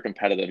 Like if you're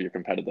competitive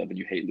and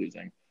you hate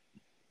losing.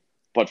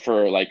 But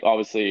for like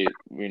obviously,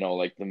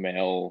 like the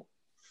male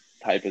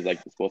type is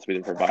like supposed to be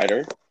the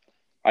provider.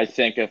 I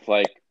think if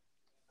like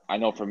I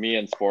know for me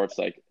in sports,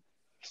 like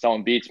if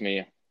someone beats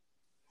me,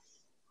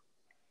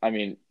 I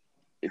mean,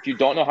 if you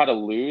don't know how to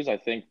lose, I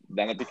think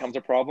then it becomes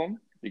a problem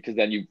because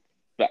then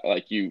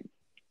you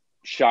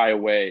shy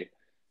away,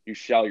 you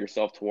shell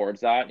yourself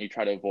towards that and you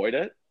try to avoid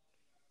it.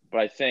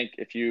 But I think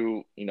if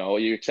you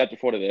accept it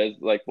for what it is,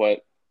 like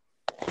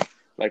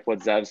what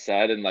Zev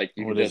said, and like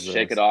you can What just is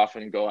shake it this? off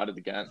and go at it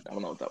again. I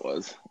don't know what that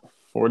was.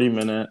 40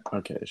 minute.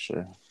 Okay,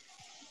 sure.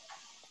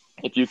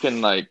 If you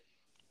can like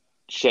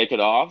shake it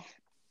off,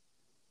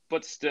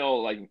 but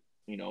still like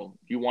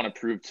you want to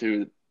prove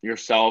to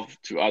yourself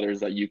to others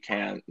that you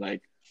can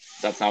like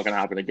that's not going to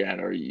happen again,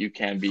 or you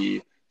can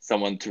be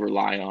someone to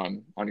rely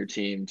on your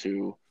team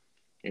to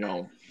you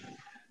know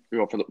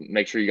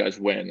make sure you guys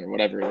win or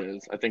whatever it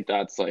is. I think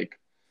that's like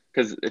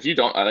because if you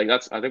don't,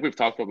 I think we've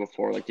talked about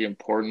before like the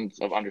importance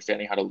of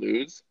understanding how to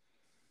lose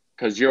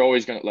because you're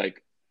always gonna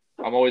like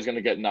I'm always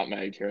gonna get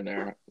nutmegged here and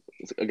there.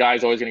 A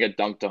guy's always gonna get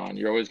dunked on.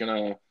 You're always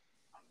gonna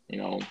you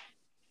know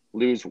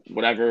lose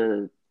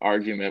whatever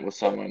argument with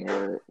someone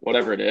or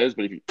whatever it is.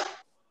 But if you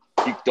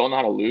don't know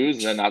how to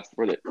lose, then that's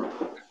where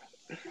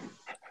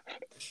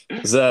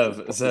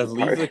Zev, the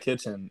leave part the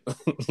kitchen.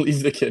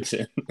 Leave the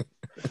kitchen.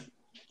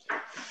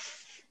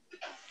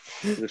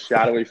 the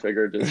shadowy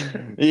figure just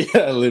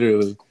Yeah,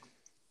 literally.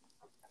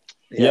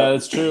 Yeah. Yeah,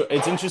 that's true.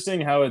 It's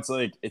interesting how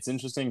it's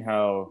interesting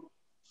how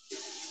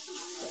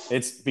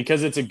it's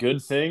because it's a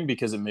good thing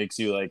because it makes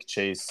you like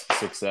chase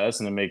success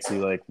and it makes you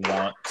like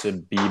want to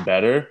be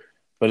better.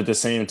 But at the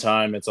same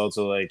time, it's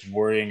also like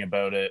worrying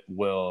about it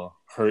will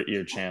hurt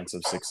your chance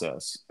of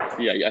success.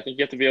 yeah. I think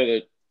you have to be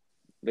able to.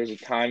 There's a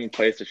time and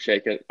place to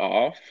shake it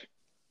off,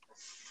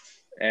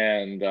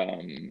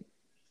 and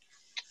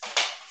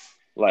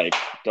like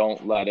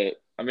don't let it.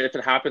 I mean, if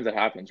it happens, it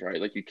happens, right?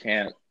 Like you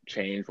can't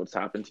change what's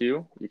happened to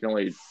you. You can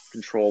only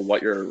control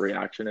what your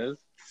reaction is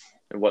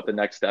and what the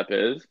next step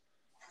is.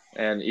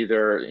 And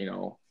either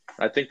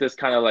I think this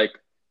kind of like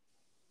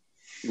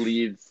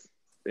leads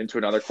into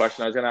another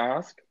question I was going to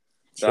ask.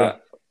 Sure.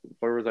 That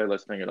where was I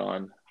listening it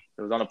on?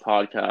 It was on a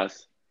podcast.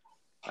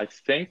 I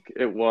think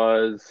it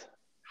was.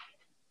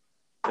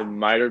 It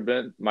might have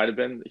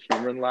been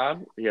Human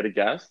Lab. He had a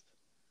guest.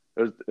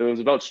 It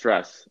was about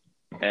stress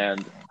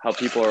and how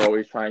people are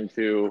always trying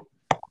to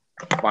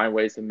find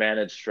ways to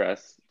manage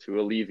stress, to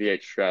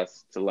alleviate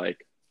stress, to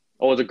like,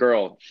 oh, it was a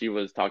girl. She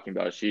was talking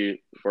about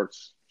she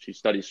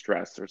studies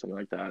stress or something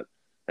like that.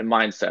 And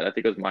mindset. I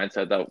think it was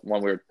mindset that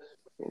one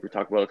we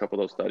talked about a couple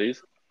of those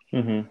studies.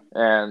 Mm-hmm.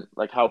 And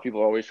like how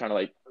people are always trying to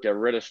like get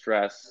rid of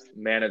stress,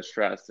 manage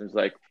stress. And it's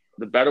like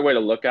the better way to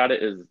look at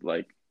it is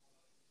like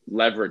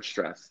leverage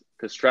stress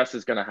because stress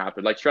is going to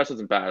happen. Like stress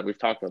isn't bad. We've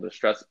talked about this.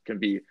 Stress can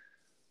be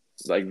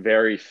like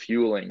very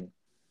fueling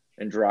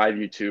and drive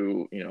you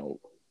to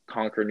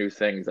conquer new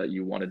things that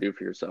you want to do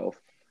for yourself.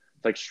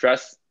 Like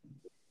stress,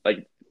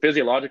 like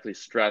physiologically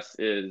stress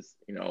is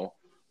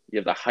you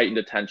have the heightened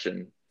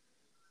attention,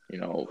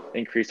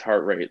 increased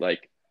heart rate,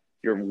 like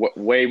you're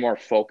way more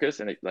focused,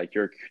 and like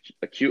your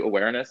acute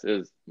awareness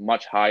is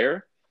much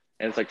higher,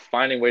 and it's like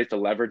finding ways to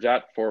leverage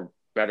that for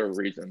better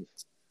reasons.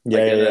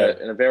 Like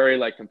in a very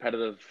like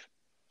competitive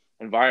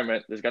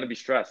environment, there's going to be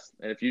stress,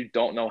 and if you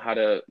don't know how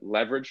to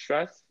leverage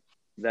stress,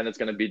 then it's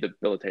going to be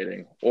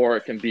debilitating, or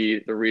it can be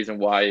the reason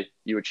why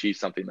you achieve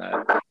something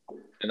that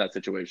in that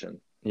situation.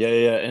 Yeah,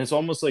 and it's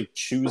almost like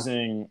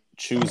choosing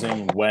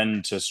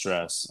when to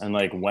stress and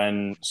like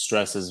when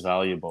stress is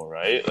valuable,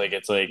 right? Like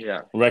it's like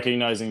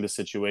recognizing the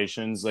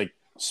situations. Like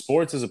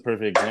sports is a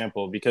perfect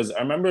example because I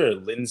remember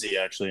Lindsay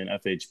actually in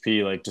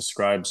FHP like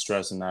described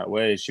stress in that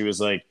way. She was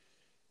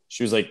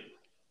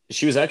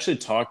actually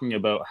talking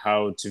about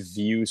how to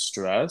view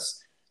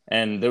stress.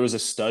 And there was a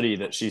study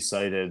that she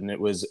cited, and it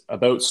was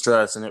about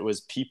stress, and it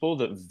was people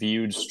that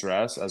viewed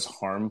stress as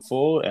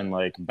harmful and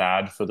like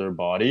bad for their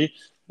body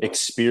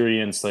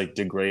experienced like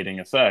degrading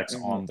effects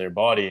on their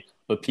body.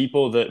 But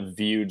people that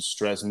viewed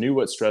stress, knew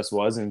what stress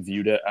was, and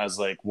viewed it as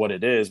like what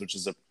it is, which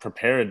is a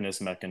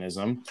preparedness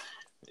mechanism,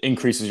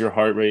 increases your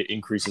heart rate,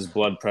 increases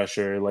blood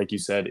pressure, like you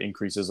said,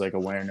 increases like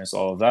awareness,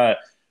 all of that.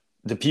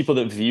 The people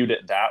that viewed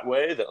it that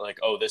way, that like,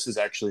 oh, this is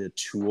actually a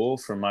tool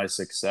for my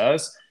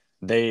success,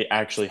 they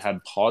actually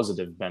had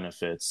positive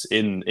benefits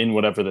in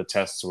whatever the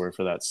tests were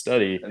for that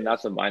study. And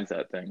that's a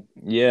mindset thing.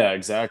 Yeah,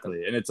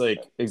 exactly. And it's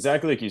like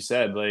exactly like you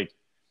said, like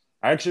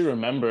I actually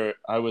remember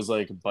I was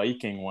like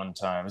biking one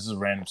time. This is a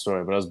random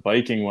story, but I was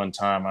biking one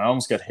time. I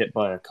almost got hit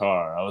by a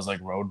car. I was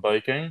like road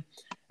biking,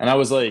 and I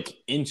was like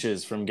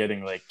inches from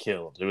getting like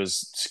killed. It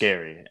was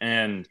scary.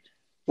 And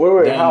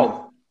wait, then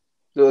how?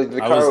 The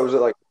car was it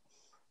like?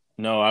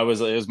 No, it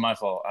was my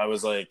fault. I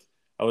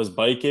was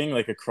biking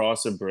like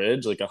across a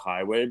bridge, like a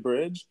highway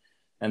bridge,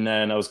 and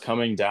then I was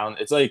coming down.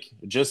 It's like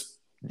just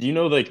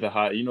like the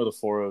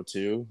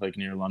 402 like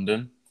near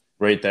London,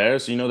 right there.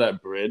 So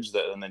that bridge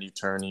and then you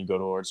turn and you go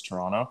towards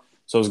Toronto.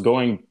 So I was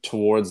going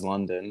towards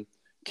London,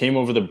 came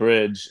over the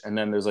bridge, and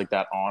then there's like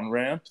that on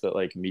ramp that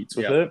like meets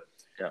with it.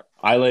 Yeah.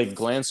 I like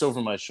glanced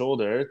over my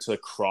shoulder to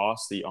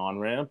cross the on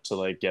ramp to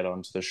like get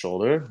onto the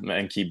shoulder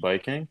and keep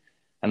biking.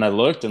 And I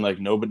looked and like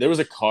nobody, there was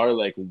a car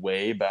like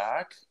way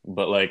back,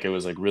 but like it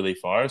was like really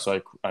far.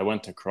 So I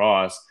went to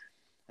cross,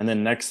 and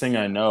then next thing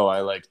I know,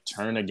 I like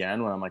turn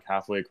again when I'm like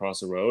halfway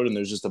across the road, and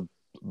there's just a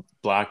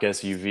black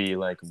SUV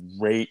like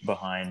right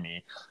behind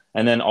me.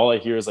 And then all I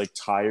hear is like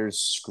tires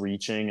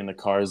screeching and the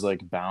car's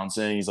like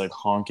bouncing. He's like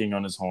honking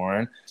on his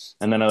horn.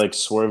 And then I like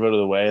swerve out of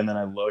the way, and then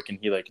I look and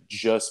he like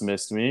just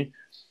missed me.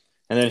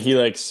 And then he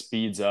like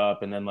speeds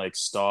up and then like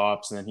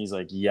stops, and then he's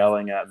like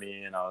yelling at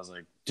me, and I was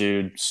like,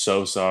 dude,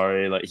 so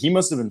sorry. Like he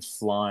must have been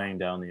flying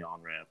down the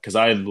on ramp because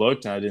I had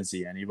looked and I didn't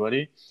see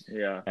anybody.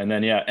 Yeah. And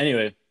then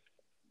anyway,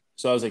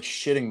 so I was like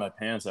shitting my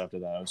pants after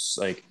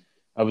that.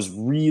 I was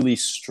really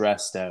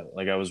stressed out.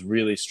 Like I was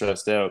really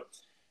stressed out.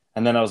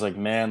 And then I was like,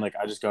 man, like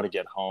I just got to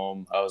get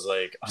home. I was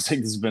like, this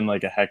has been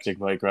like a hectic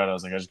bike ride. I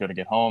was like, I just got to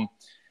get home.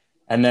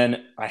 And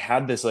then I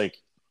had this like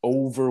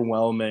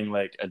overwhelming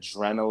like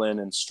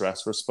adrenaline and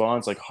stress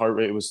response. Like heart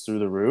rate was through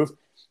the roof.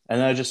 And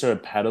then I just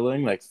started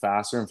pedaling like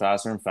faster and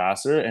faster and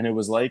faster. And it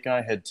was like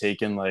I had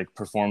taken like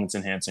performance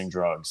enhancing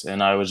drugs.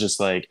 And I was just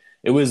like,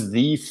 it was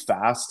the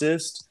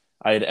fastest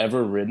I had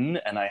ever ridden.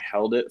 And I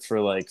held it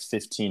for like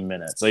 15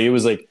 minutes. Like it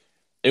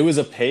was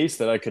a pace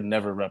that I could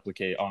never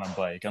replicate on a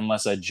bike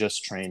unless I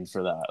just trained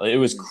for that. Like, it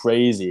was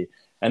crazy.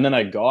 And then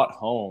I got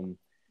home,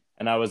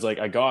 and I was like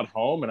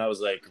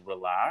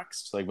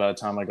relaxed. Like by the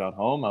time I got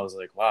home, I was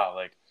like, wow,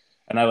 like,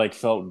 and I like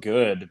felt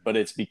good, but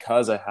it's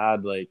because I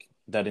had like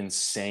that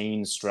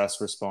insane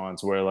stress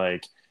response where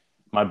like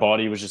my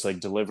body was just like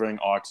delivering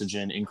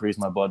oxygen, increase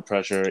my blood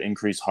pressure,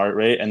 increase heart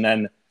rate. And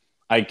then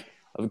I,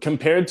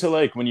 compared to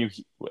like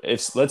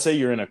if let's say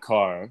you're in a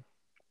car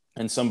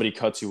and somebody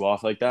cuts you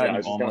off like that,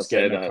 and you almost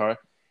get in a car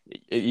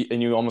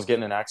and you almost get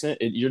in an accident,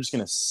 you're just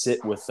going to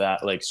sit with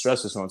that like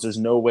stress response. There's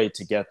no way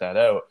to get that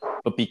out.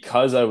 But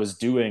because I was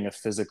doing a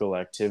physical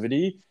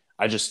activity,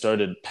 I just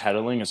started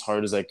pedaling as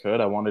hard as I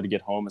could. I wanted to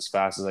get home as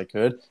fast as I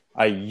could.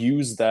 I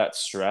used that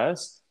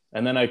stress,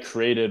 and then I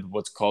created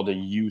what's called a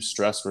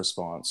eustress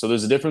response. So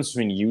there's a difference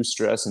between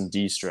eustress and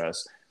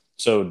de-stress.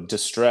 So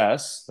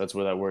distress, that's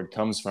where that word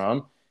comes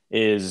from,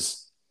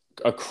 is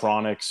a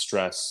chronic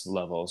stress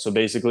level. So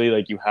basically,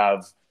 like you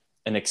have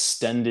an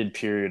extended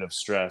period of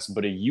stress,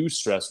 but a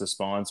eustress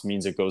response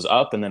means it goes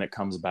up and then it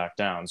comes back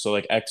down. So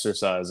like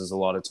exercise is a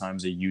lot of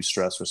times a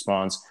eustress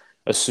response,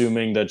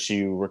 assuming that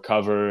you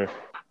recover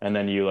and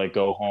then you like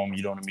go home,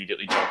 you don't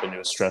immediately jump into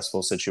a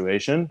stressful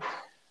situation.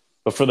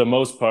 But for the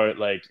most part,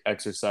 like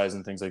exercise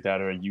and things like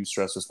that are a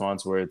eustress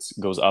response where it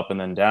goes up and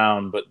then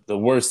down. But the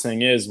worst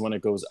thing is when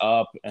it goes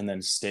up and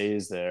then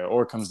stays there,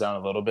 or comes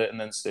down a little bit and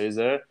then stays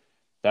there.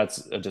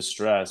 That's a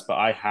distress. But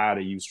I had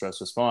a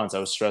eustress response. I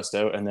was stressed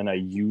out, and then I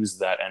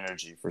used that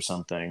energy for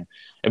something.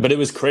 But it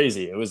was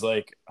crazy. It was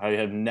like I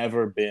had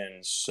never been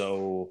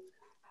so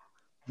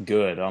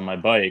good on my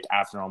bike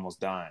after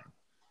almost dying.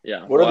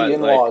 Yeah. What are the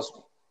in-laws?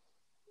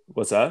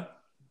 What's that?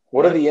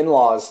 What are the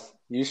in-laws?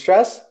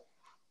 Eustress?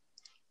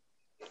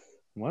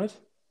 What?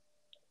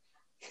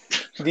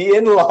 The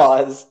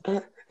in-laws.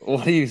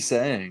 What are you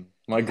saying?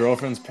 My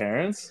girlfriend's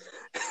parents?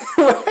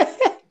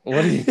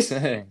 What are you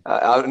saying?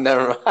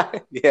 Never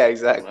mind. Yeah,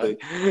 exactly.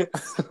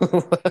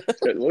 Look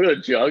at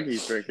the jug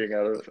he's drinking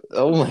out of.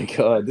 Oh my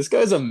god, this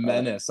guy's a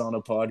menace on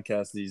a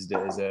podcast these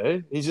days,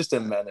 eh? He's just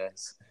a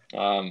menace.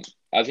 I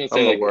was gonna say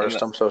I'm the like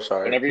worst. I'm so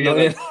sorry. whenever you No,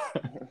 like,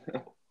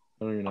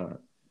 no, you're not.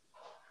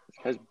 this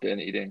guy's been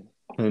eating.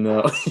 I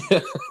know.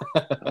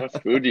 How much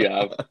food do you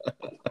have?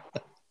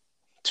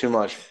 Too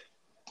much.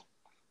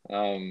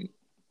 When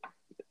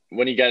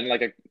you get in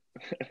like a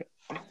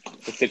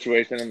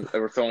situation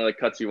where someone like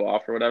cuts you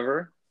off or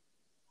whatever,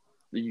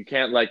 you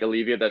can't like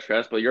alleviate that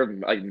stress, but your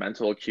like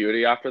mental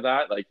acuity after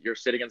that, like you're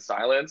sitting in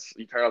silence,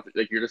 you turn off,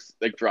 like you're just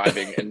like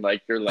driving and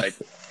like you're like,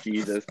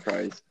 Jesus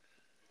Christ,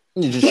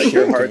 You're just like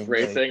your heart's shaking,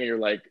 racing and you're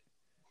like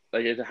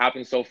it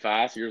happens so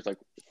fast, you're just like,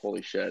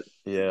 holy shit.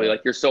 Yeah. But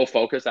like you're so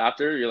focused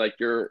after, you're like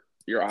your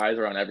eyes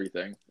are on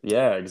everything.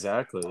 Yeah,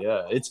 exactly.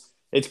 Yeah,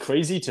 it's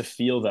crazy to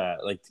feel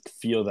that, like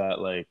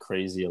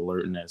crazy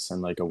alertness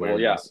and like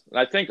awareness. Well, yeah, and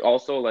I think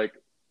also like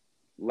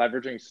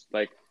leveraging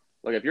like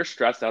if you're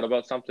stressed out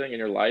about something in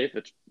your life,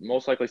 it's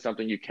most likely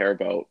something you care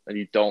about and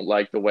you don't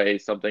like the way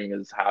something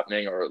is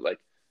happening, or like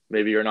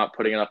maybe you're not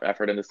putting enough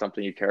effort into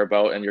something you care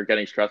about and you're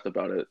getting stressed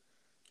about it.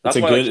 That's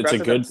why like it's a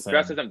good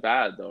stress thing. isn't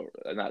bad though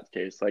in that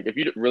case. Like if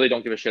you really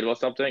don't give a shit about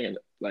something and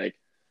like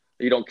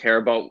you don't care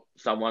about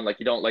someone, like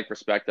you don't like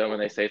respect them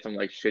and they say some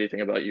like shitty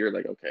thing about you, you're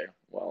like, okay,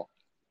 well,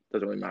 it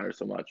doesn't really matter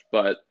so much.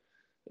 But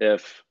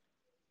if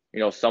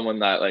someone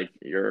that like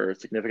your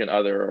significant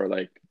other or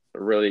like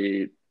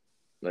really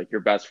like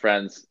your best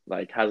friends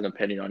like has an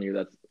opinion on you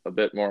that's a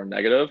bit more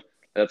negative,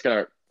 that's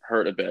gonna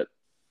hurt a bit,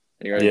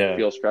 and you're gonna Yeah.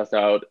 feel stressed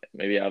out,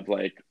 maybe have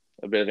like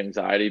a bit of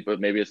anxiety, but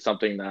maybe it's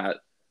something that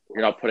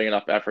you're not putting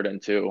enough effort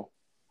into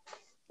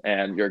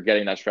and you're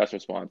getting that stress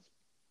response.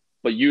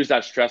 But use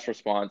that stress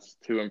response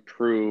to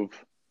improve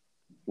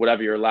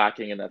whatever you're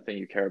lacking in that thing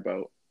you care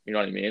about. You know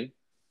what I mean?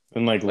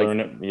 And like Like, learn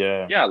it.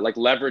 Yeah. yeah, like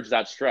leverage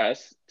that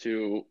stress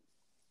to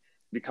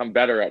become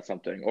better at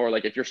something. Or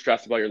like if you're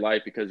stressed about your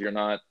life because you're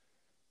not,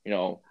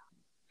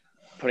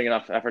 putting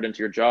enough effort into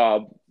your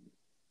job,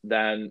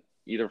 then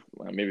either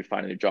maybe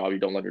find a new job, you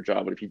don't love your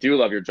job, but if you do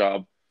love your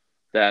job,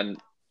 then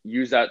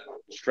use that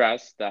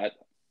stress, that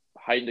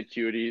heightened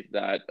acuity,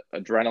 that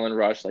adrenaline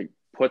rush, like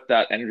put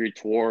that energy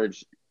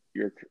towards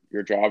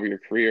your job or your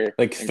career,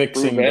 Like improve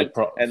fixing it,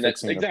 and then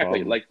fixing the exactly,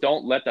 problem. like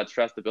don't let that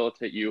stress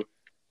debilitate you,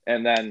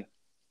 and then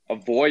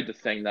avoid the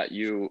thing that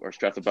you are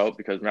stressed about,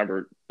 because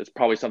remember, it's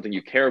probably something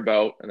you care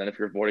about, and then if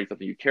you're avoiding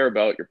something you care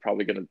about, you're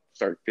probably going to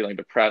start feeling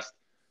depressed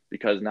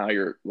because now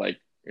you're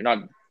not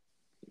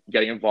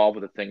getting involved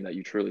with a thing that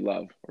you truly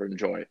love or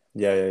enjoy.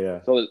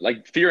 Yeah. So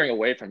like fearing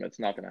away from it's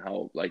not going to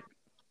help. Like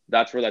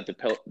that's where that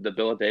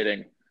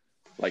debilitating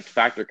like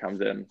factor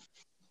comes in.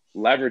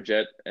 Leverage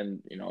it,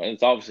 and and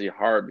it's obviously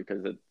hard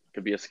because it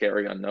could be a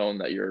scary unknown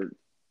that you're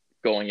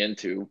going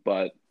into,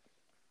 but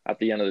at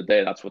the end of the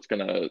day, that's what's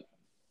going to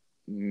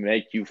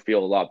make you feel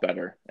a lot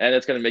better, and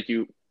it's going to make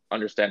you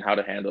understand how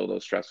to handle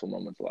those stressful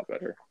moments a lot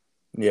better.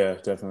 Yeah,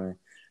 definitely.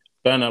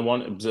 Ben,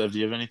 do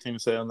you have anything to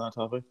say on that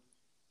topic?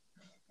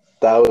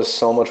 That was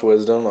so much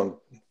wisdom.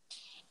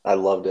 I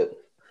loved it.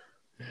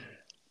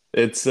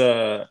 It's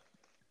yeah.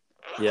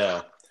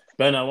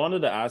 Ben, I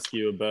wanted to ask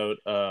you about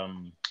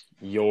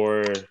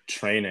your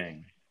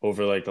training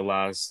over like the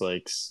last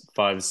like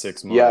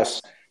 5-6 months.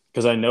 Yes.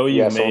 Because I know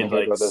you've made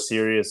like this.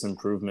 serious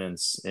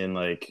improvements in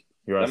like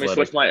your Let athletic.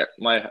 me switch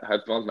my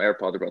headphones. My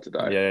AirPods are about to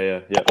die.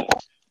 Yeah.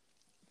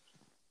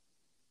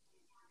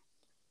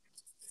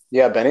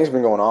 Yeah, Benny's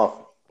been going off.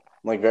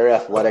 Like very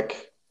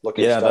athletic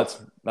looking stuff.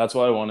 Yeah, that's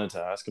why I wanted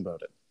to ask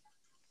about it.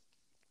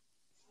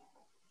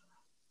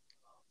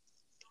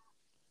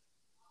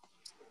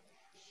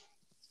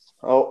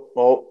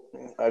 Oh,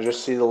 I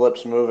just see the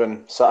lips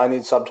moving. So I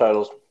need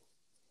subtitles.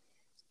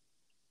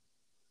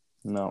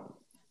 No.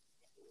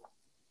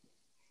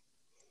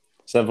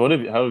 Sev,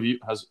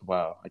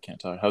 wow, I can't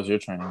talk. How's your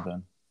training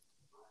been?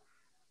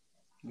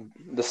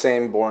 The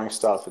same boring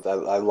stuff. I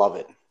love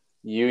it.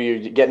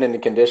 You're getting into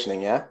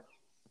conditioning, yeah?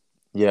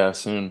 Yeah,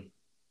 soon.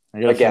 I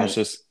gotta Again. finish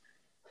this.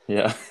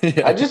 Yeah.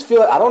 I just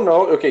feel I don't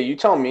know. Okay, you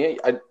tell me.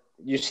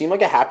 You seem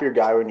like a happier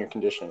guy when you're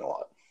conditioning a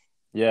lot.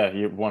 Yeah,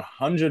 you're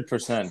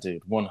 100%,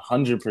 dude.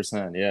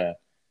 100%. Yeah.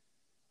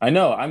 I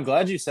know. I'm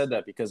glad you said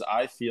that because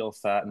I feel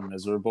fat and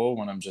miserable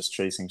when I'm just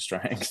chasing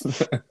strength.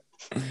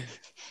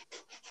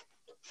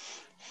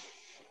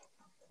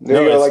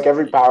 There you go, like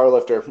every power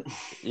lifter.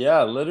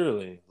 Yeah,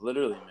 literally,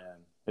 man.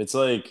 It's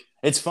like,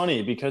 it's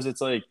funny because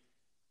it's like,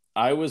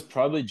 I was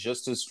probably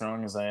just as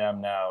strong as I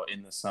am now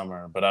in the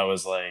summer, but I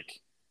was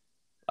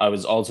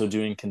also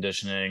doing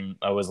conditioning.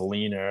 I was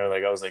leaner.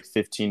 Like I was like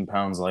 15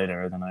 pounds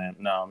lighter than I am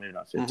now. Maybe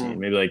not 15,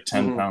 maybe like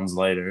 10 pounds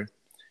lighter.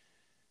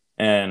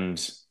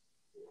 And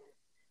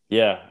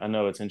yeah, I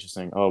know it's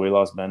interesting. Oh, we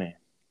lost Benny.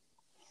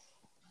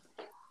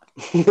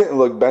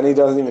 Look, Benny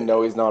doesn't even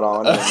know he's not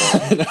on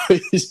anymore. No,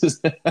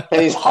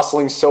 And he's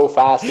hustling so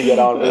fast to get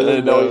on, but he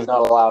doesn't know he's not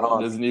allowed He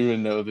on. doesn't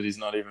even know that he's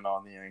not even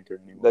on the anchor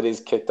anymore. That he's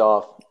kicked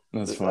off.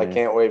 That's funny. I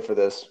can't wait for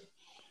this.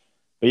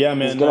 But yeah,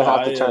 man, he's gonna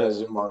have to turn his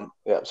Zoom on.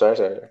 Yeah,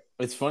 sorry.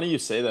 It's funny you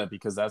say that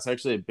because that's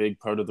actually a big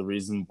part of the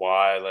reason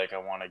why like I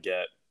want to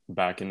get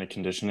back into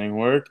conditioning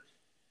work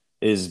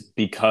is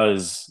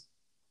because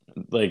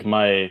like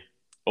my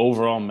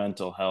overall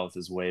mental health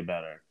is way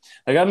better.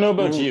 Like I don't know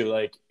about you,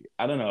 like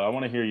I don't know, I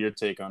want to hear your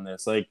take on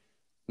this.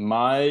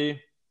 My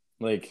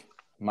like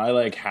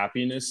my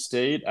happiness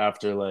state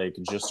after like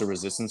just a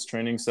resistance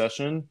training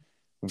session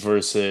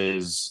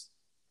versus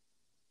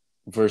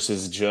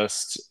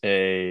just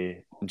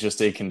a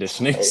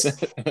conditioning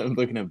set. I'm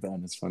looking at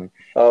Ben, it's funny.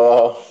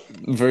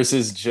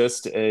 Versus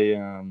just a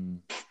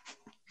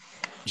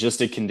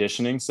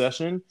conditioning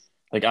session.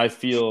 Like I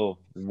feel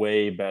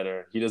way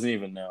better. He doesn't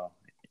even know.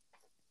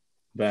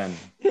 Ben.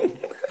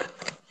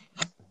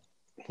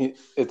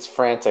 It's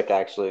frantic,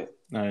 actually.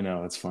 I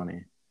know, it's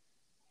funny.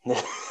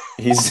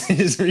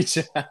 He's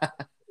reaching.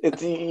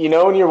 It's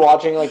when you're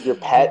watching like your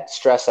pet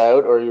stress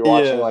out, or you're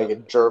watching like a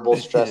gerbil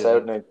stress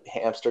out in a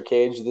hamster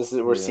cage.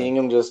 We're seeing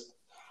him just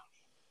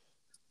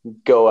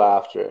go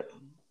after it.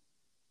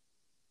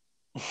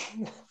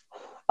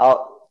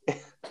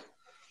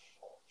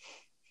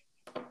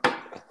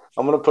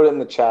 I'm gonna put it in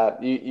the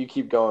chat. You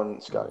keep going,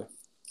 Scotty.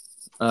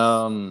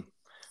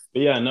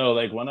 But yeah, no,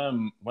 like when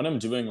I'm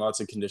doing lots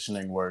of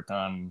conditioning work,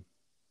 I'm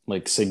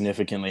like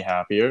significantly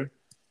happier.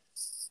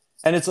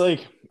 And it's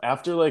like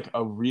after like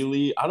a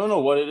really, I don't know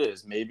what it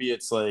is. Maybe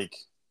it's like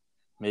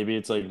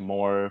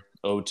more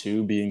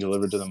O2 being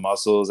delivered to the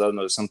muscles. I don't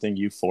know, there's something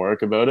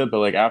euphoric about it. But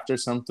like after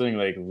something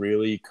like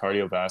really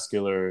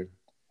cardiovascular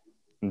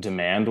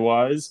demand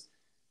wise,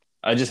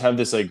 I just have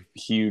this like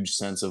huge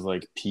sense of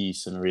like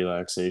peace and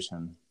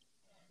relaxation.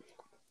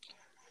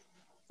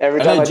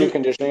 Every time I do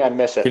conditioning, I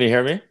miss it. Can you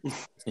hear me?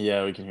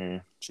 Yeah, we can hear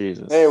you.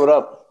 Jesus. Hey, what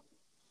up?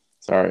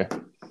 Sorry.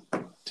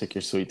 Take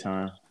your sweet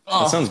time.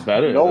 That sounds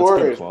better. No That's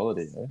worries. good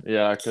quality. Right?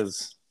 Yeah,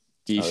 because.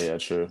 Oh yeah,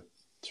 true.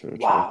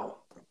 Wow.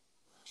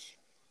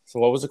 So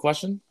what was the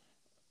question?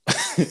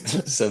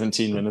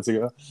 17 minutes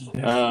ago.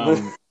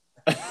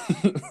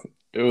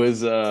 It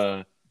was.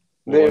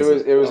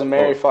 It was a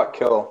Mary fuck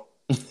kill.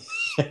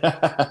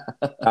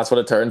 That's what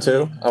it turned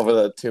to over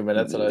the 2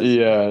 minutes.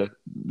 Yeah,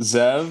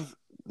 Zev,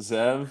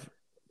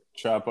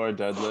 trap bar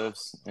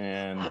deadlifts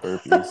and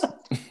burpees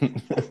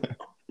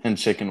and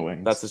chicken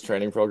wings. That's his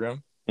training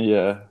program.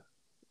 Yeah.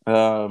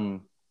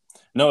 No,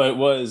 it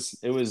was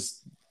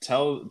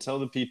tell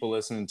the people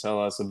listening,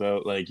 tell us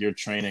about like your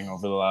training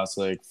over the last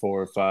like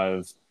 4 or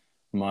 5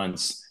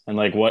 months and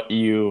like what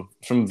you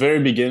from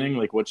very beginning,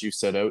 like what you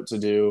set out to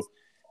do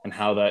and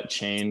how that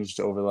changed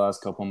over the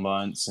last couple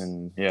months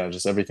and yeah,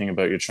 just everything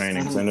about your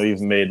training. 'Cause I know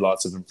you've made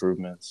lots of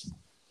improvements.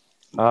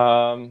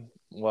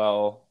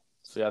 Well,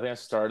 so yeah, I think I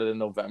started in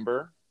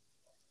November.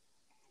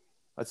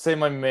 I'd say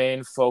my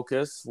main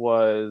focus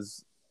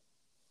was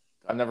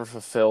I've never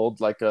fulfilled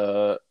like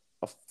a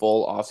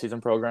full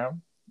off-season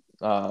program,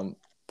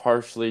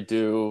 partially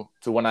due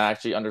to when I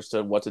actually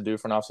understood what to do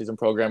for an off-season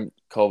program.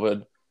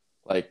 COVID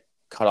like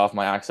cut off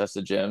my access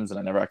to gyms and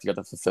I never actually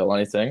got to fulfill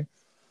anything.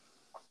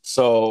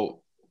 So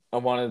I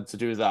wanted to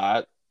do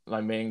that. My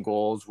main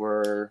goals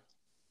were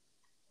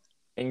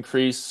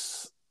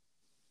increase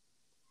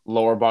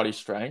lower body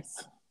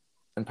strength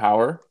and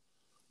power,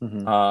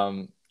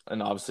 and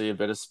obviously a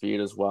bit of speed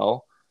as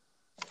well.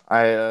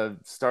 I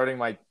starting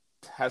my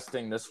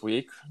testing this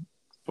week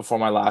before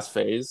my last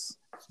phase.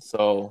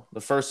 So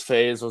the first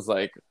phase was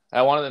like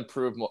I wanted to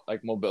improve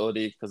like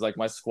mobility because like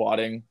my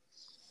squatting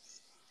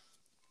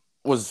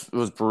was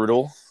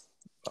brutal.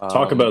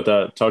 Talk about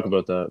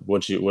that.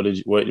 What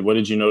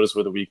did you notice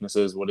were the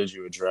weaknesses? What did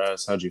you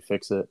address? How'd you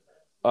fix it?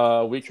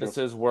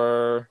 Weaknesses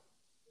were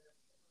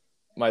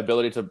my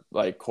ability to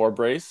like core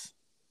brace.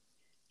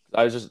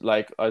 I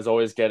was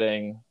always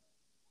getting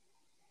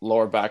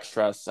lower back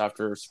stress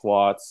after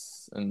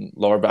squats and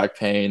lower back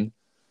pain.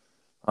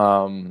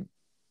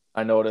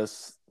 I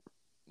noticed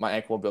my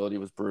ankle mobility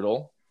was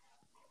brutal.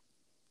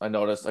 I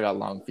noticed I got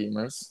long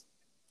femurs.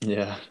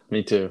 Yeah,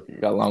 me too. You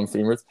got long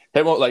femurs.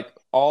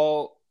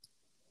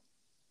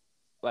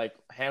 Like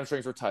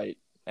hamstrings were tight.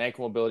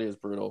 Ankle mobility was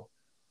brutal.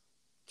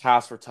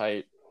 Calves were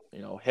tight.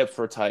 Hips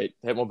were tight.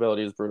 Hip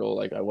mobility was brutal.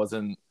 Like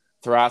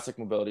thoracic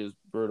mobility was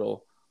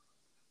brutal.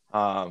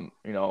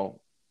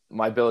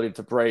 My ability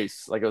to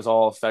brace, like it was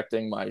all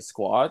affecting my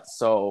squat.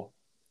 So,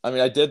 I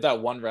mean, I did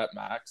that 1 rep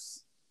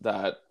max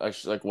that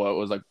actually like what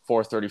was like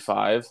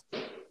 435.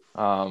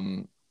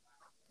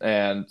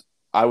 And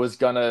I was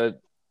gonna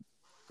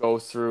go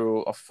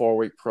through a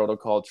 4-week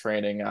protocol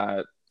training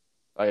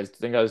I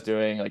think I was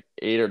doing like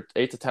 8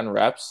 to 10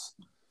 reps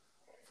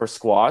for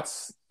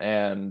squats.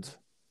 And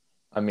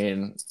I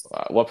mean,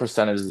 what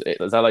percentage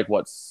is that like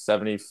what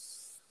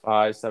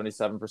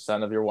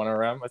 77% of your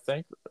 1RM, I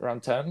think,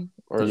 around 10,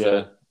 or is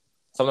it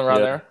something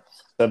around there?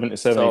 75,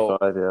 so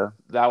yeah.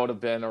 That would have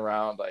been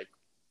around like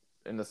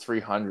in the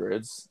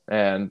 300s.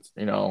 And,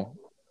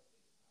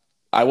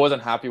 I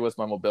wasn't happy with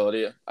my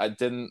mobility. I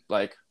didn't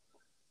my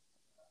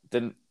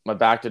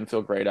back didn't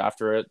feel great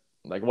after it.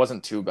 Like it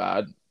wasn't too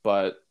bad,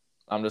 but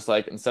I'm just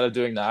like instead of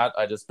doing that,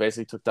 I just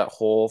basically took that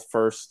whole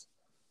first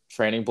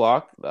training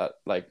block, that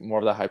like more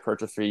of the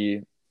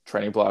hypertrophy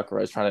training block where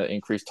I was trying to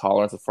increase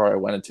tolerance before I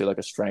went into like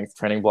a strength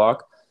training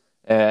block,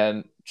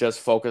 and just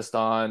focused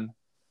on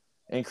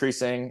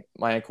increasing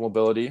my ankle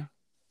mobility,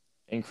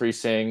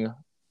 increasing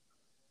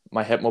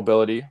my hip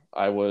mobility.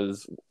 I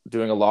was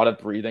doing a lot of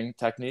breathing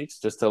techniques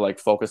just to like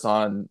focus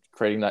on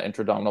creating that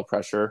intra-abdominal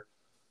pressure,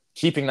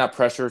 keeping that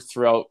pressure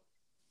throughout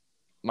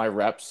my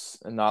reps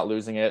and not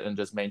losing it and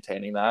just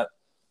maintaining that,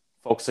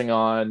 focusing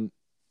on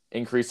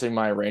increasing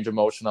my range of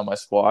motion on my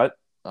squat.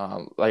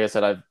 Like I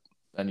said,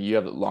 and you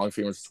have long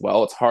femurs as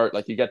well. It's hard.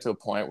 Like you get to a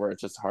point where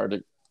it's just hard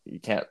to,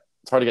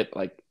 it's hard to get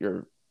like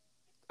your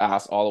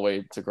ass all the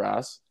way to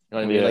grass. You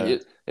know what I mean? Yeah.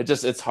 Like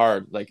it's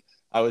hard. Like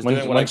I was when,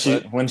 doing what when I she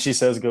could. when she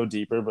says go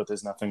deeper, but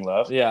there's nothing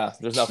left. Yeah,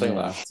 there's nothing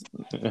Yeah. left.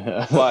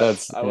 Yeah,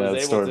 But I was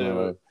that's able story of my to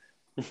life.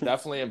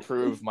 definitely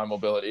improve my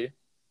mobility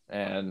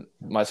and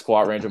my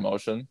squat range of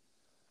motion.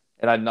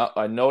 And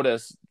I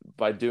noticed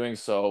by doing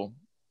so,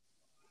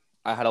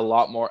 I had a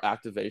lot more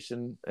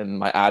activation in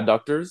my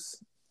adductors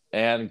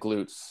and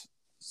glutes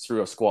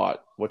through a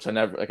squat, which I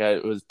never like.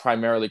 It was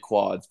primarily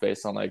quads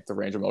based on like the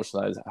range of motion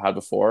that I had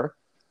before.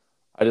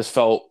 I just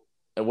felt,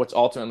 which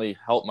ultimately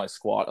helped my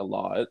squat a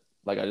lot.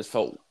 Like I just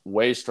felt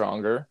way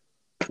stronger,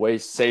 way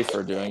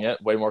safer doing it,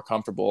 way more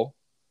comfortable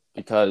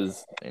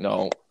because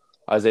I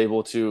was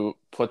able to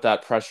put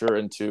that pressure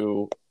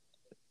into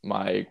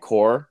my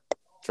core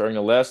during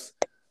the lifts.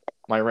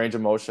 My range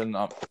of motion,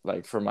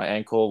 like for my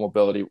ankle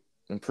mobility,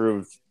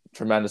 improved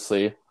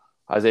tremendously.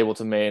 I was able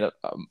to maintain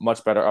a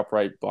much better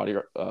upright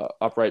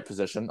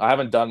position. I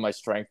haven't done my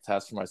strength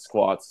test for my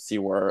squats to see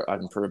where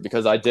I've improved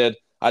because I didn't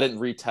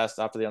retest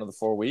after the end of the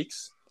 4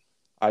 weeks.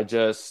 I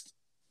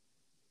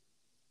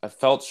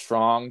felt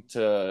strong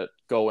to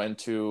go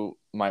into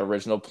my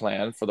original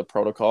plan for the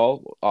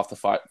protocol off the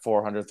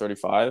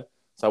 435.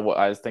 So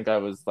I think I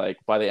was like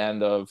by the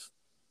end of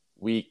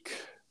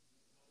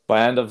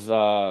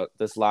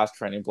this last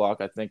training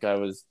block, I think I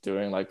was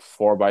doing like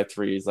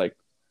 4x3s, like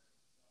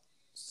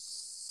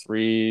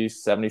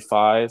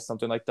 375,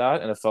 something like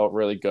that. And it felt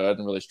really good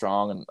and really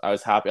strong. And I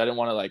was happy. I didn't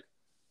want to like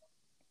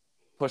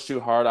push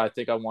too hard. I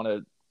think I want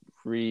to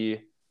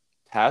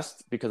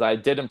retest because I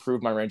did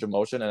improve my range of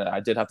motion and I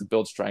did have to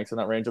build strength in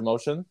that range of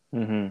motion.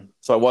 Mm-hmm.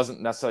 So I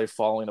wasn't necessarily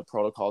following the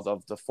protocols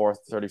of the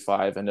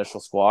 435 initial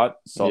squat.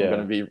 So I'm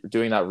going to be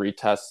doing that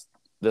retest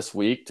this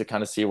week to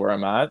kind of see where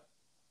I'm at.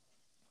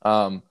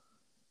 And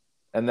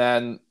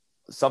then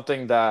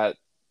something that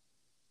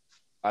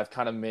I've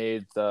kind of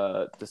made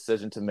the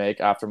decision to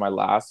make after my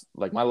last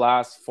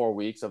 4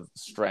 weeks of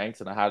strength,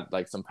 and I had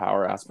like some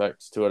power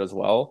aspects to it as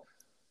well.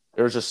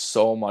 There was just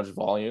so much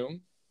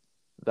volume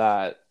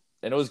and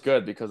it was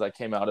good because I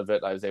came out of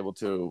it. I was able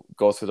to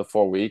go through the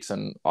 4 weeks,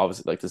 and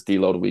obviously like this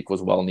deload week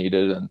was well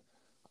needed. And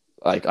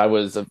like I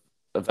was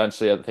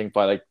eventually, I think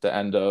by like the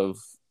end of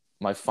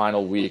my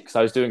final week, because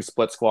I was doing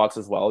split squats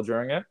as well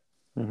during it.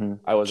 Mm-hmm.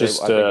 I was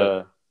just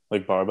able,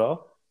 like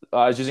barbell.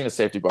 I was using a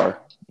safety bar.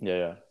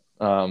 Yeah.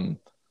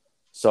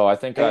 So I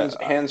think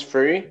hands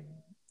free.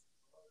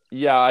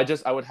 Yeah,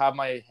 I would have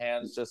my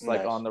hands just like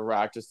Nice. on the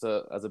rack just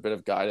as a bit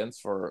of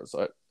guidance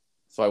so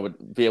I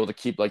would be able to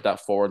keep like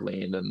that forward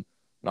lean and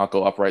not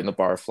go upright in the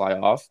bar, fly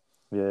off.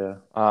 Yeah.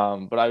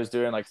 But I was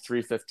doing like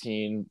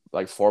 315,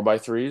 like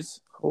 4x3s.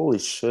 Holy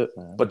shit,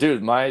 man. But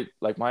dude,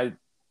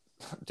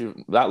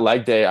 that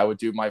leg day, I would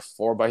do my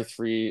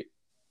 4x3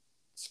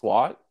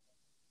 squat.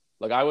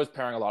 Like I was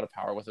pairing a lot of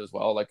power with it as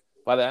well. Like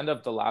by the end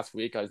of the last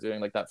week, I was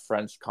doing like that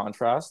French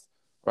contrast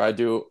where I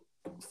do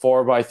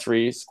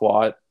 4x3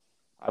 squat.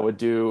 I would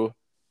do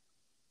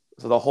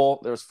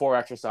there's 4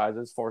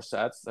 exercises, 4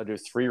 sets. I do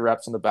 3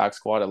 reps in the back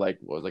squat at like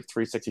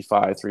 365,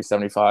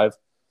 375.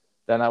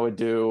 Then I would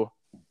do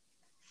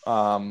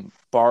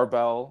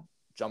barbell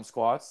jump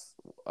squats,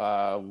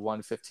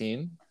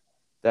 115.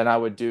 Then I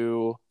would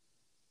do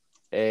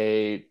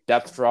a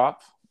depth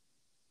drop,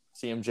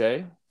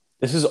 CMJ.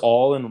 This is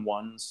all in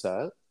one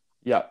set?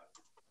 Yeah.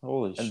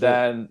 Holy shit. And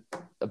then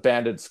a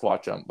banded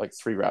squat jump, like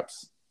 3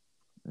 reps.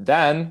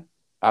 Then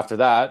after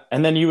that,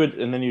 and then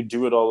you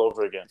do it all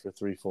over again for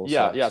 3 full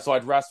sets. Yeah. So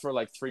I'd rest for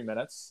like 3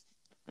 minutes,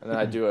 and then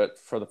I'd do it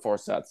for the 4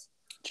 sets.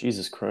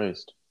 Jesus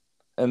Christ.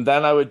 And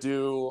then I would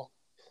do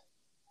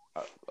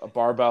a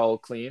barbell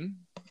clean.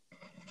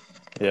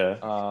 Yeah.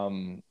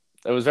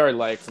 It was very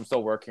light. I'm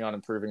still working on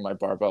improving my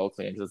barbell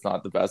clean because it's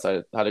not the best.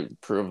 I had to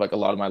improve like a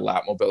lot of my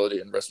lat mobility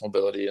and wrist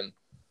mobility and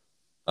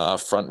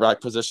front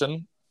rack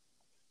position.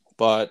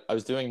 But I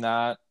was doing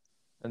that,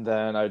 and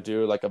then I would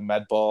do like a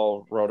med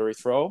ball rotary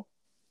throw.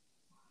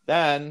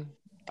 Then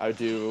I would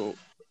do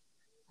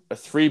a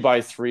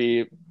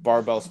 3x3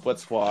 barbell split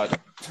squat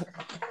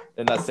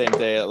in that same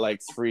day at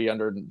like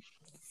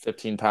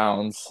 315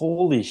 pounds.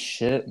 Holy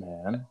shit,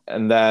 man.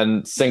 And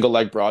then single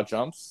leg broad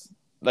jumps.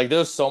 Like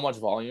there's so much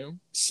volume.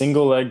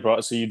 Single leg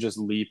broad, so you just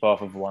leap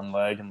off of one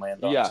leg and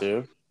land on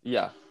 2?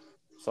 Yeah.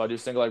 So I do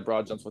single leg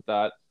broad jumps with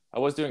that. I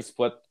was doing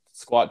split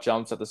squat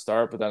jumps at the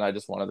start, but then I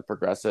just wanted to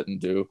progress it and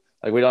do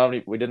like we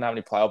didn't have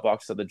any plyo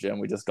boxes at the gym.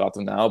 We just got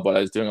them now, but I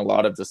was doing a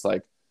lot of just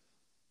like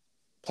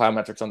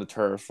plyometrics on the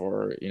turf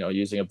or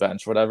using a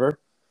bench, whatever.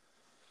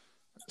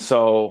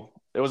 So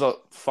it was a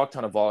fuck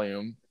ton of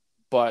volume,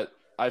 but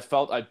I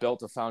felt I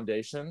built a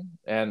foundation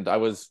and I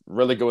was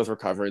really good with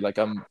recovery. Like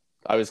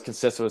I was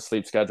consistent with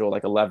sleep schedule,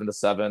 like 11 to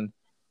 7.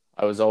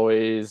 I was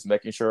always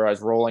making sure I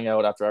was rolling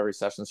out after every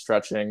session,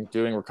 stretching,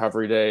 doing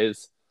recovery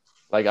days.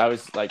 Like I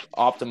was like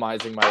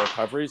optimizing my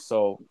recovery.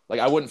 So like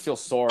I wouldn't feel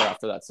sore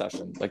after that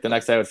session. Like the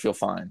next day I would feel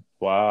fine.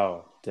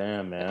 Wow.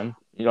 Damn, man.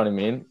 You know what I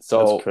mean? That's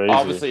So crazy.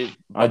 obviously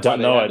I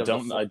don't know.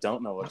 I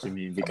don't know what you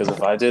mean, because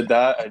if I did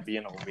that, I'd be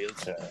in a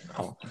wheelchair.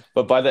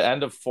 But by the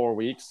end of 4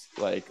 weeks,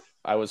 like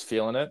I was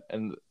feeling it.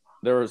 And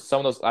there were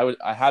some of those,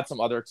 I had some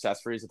other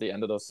accessories at the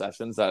end of those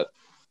sessions that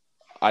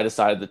I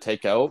decided to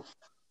take out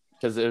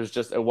because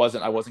I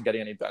wasn't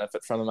getting any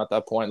benefit from them at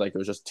that point. Like it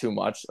was just too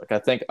much. Like I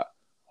think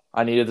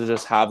I needed to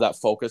just have that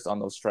focus on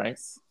those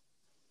strength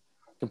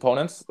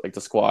components, like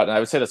the squat. And I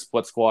would say the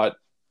split squat,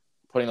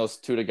 putting those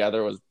two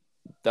together was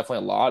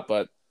definitely a lot,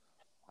 but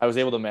I was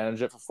able to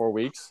manage it for 4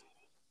 weeks.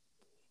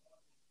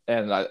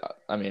 And I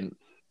mean,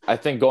 I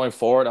think going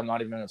forward, I'm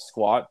not even going to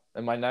squat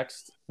in my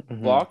next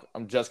block.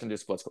 I'm just going to do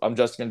split squat. I'm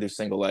just going to do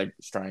single leg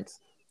strength.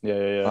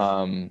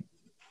 Yeah.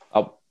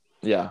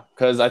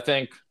 Because I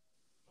think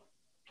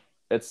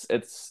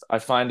I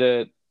find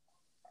it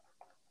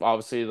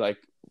obviously like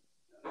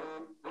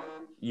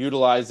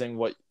utilizing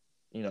what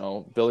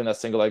building that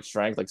single leg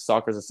strength. Like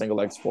soccer is a single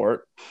leg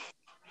sport,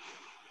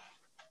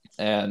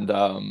 and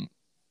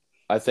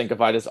I think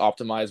if I just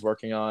optimize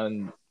working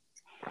on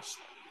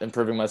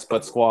improving my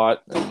split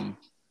squat and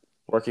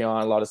working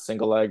on a lot of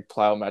single leg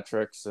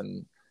plyometrics,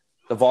 and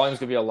the volume's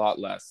gonna be a lot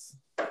less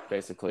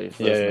basically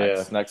for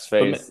this next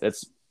phase.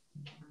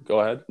 Go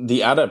ahead.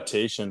 The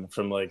adaptation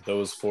from like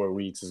those 4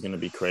 weeks is gonna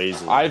be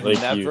crazy. I've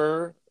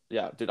never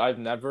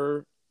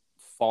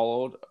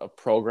followed a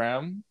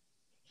program.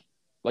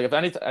 Like if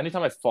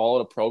anytime I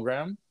followed a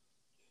program,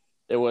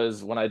 it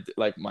was when I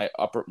like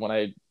when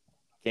I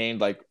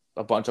gained like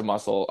a bunch of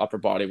muscle upper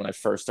body when I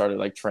first started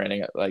like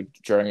training like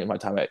during my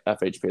time at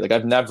FHP. Like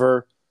I've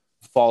never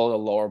followed a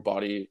lower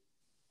body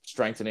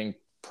strengthening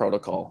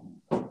protocol.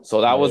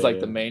 So that was like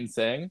the main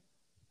thing.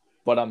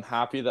 But I'm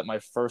happy that my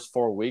first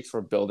 4 weeks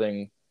were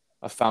building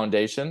a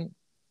foundation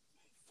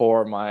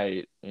for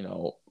my,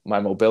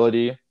 my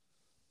mobility,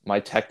 my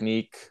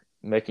technique,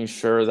 making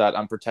sure that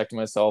I'm protecting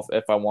myself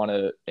if I want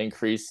to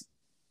increase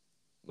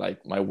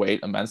like my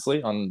weight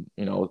immensely on,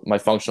 my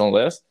functional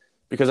list.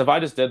 Because if I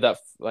just did that,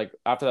 like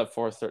after that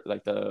fourth,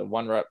 like the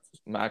 1 rep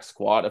max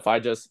squat, if I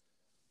just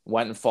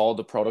went and followed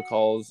the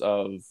protocols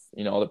of,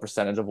 the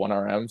percentage of 1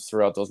 RMs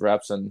throughout those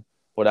reps and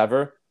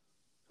whatever,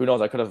 who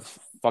knows, I could have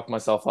fucked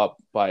myself up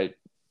by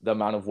the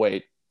amount of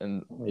weight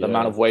and the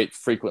amount of weight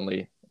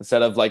frequently,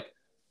 instead of like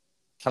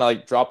kind of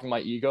like dropping my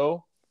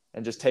ego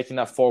and just taking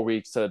that 4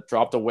 weeks to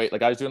drop the weight.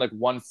 Like I was doing like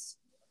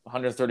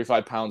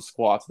 135-pound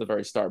squats at the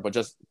very start, but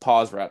just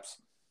pause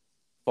reps,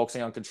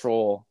 focusing on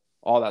control,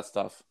 all that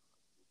stuff.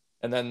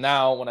 And then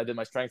now when I did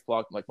my strength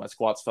block, like my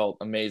squats felt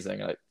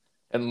amazing.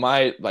 And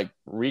my like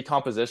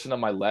recomposition of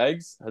my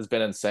legs has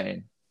been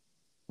insane.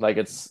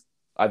 Like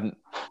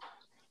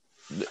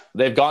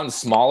they've gotten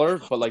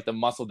smaller, but like the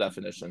muscle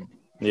definition,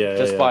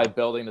 by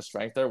building the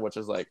strength there, which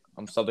is like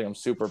something I'm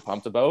super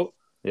pumped about.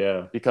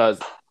 Yeah, because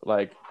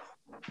like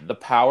the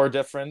power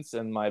difference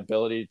and my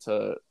ability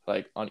to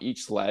like on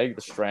each leg,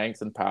 the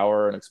strength and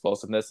power and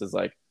explosiveness is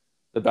like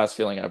the best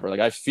feeling ever. Like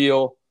I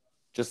feel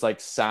just like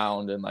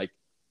sound, and like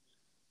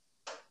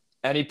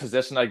any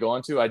position I go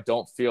into, I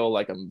don't feel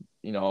like I'm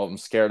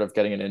scared of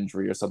getting an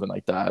injury or something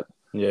like that.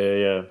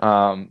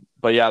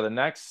 But yeah, the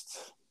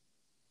next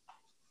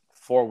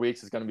 4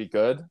 weeks is going to be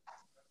good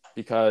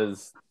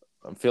because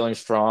I'm feeling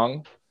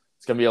strong.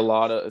 It's going to be it's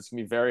going to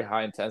be very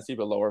high intensity,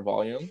 but lower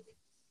volume.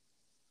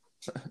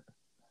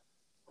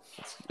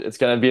 It's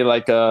going to be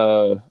like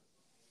a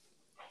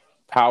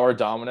power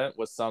dominant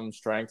with some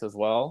strength as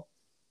well.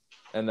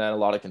 And then a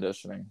lot of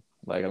conditioning.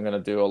 Like I'm going to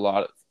do a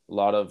lot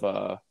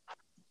of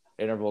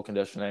interval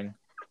conditioning.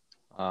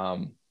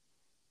 And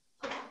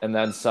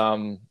then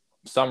some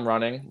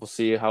running. We'll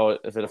see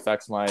if it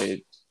affects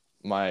my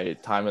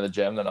time in the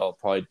gym, then I'll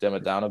probably dim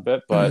it down a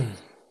bit, but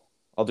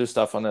I'll do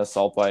stuff on the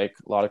assault bike,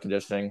 a lot of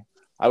conditioning.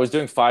 I was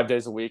doing 5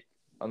 days a week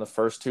on the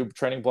first 2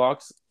 training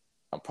blocks.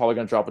 I'm probably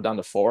going to drop it down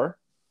to 4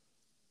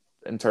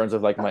 in terms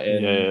of like my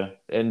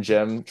in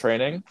gym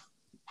training,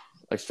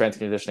 like strength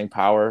conditioning,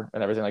 power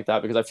and everything like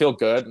that, because I feel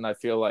good and I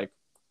feel like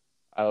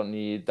I don't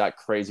need that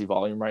crazy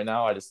volume right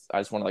now. I just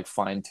want to like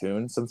fine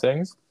tune some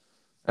things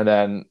and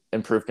then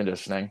improve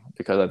conditioning,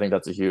 because I think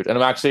that's a huge, and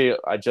I'm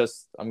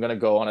going to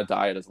go on a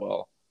diet as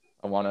well.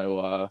 I want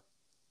to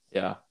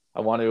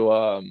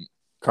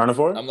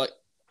carnivore. I'm like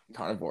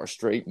carnivore,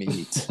 straight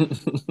meat.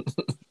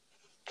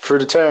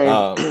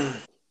 Fruitarian.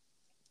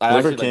 I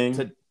Liver actually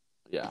king.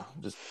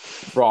 Just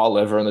raw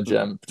liver in the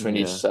gym between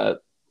each set.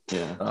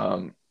 Yeah.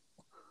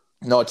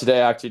 No,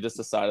 today I actually just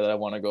decided that I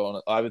want to go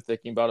on. I've been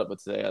thinking about it, but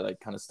today I like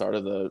kind of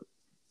started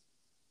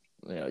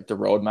like the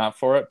roadmap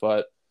for it.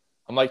 But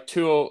I'm like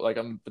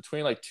I'm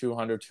between like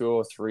 200,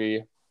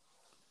 203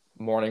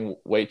 morning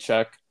weight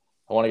check.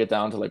 I want to get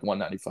down to like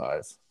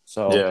 195.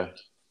 Yeah.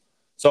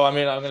 So I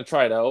mean, I'm gonna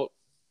try it out.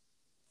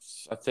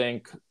 I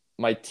think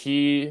my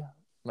TD,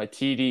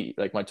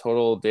 like my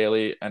total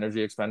daily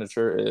energy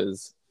expenditure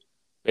is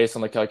based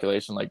on the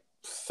calculation like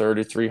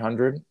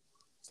 3,300,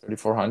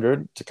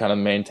 3,400 to kind of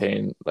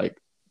maintain like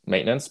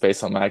maintenance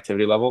based on my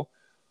activity level.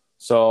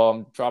 So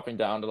I'm dropping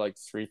down to like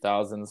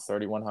 3,000,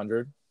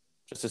 3,100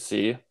 just to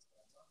see.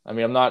 I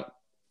mean, I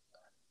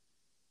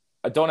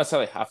don't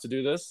necessarily have to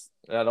do this,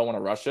 and I don't want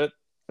to rush it.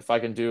 If I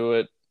can do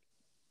it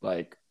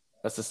like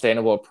a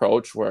sustainable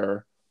approach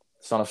where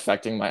it's not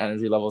affecting my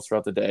energy levels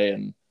throughout the day,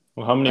 and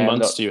Well, how many I end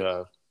months up do you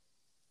have?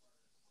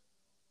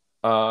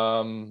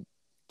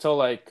 till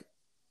like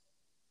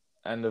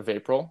end of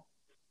April.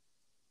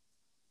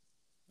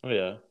 Oh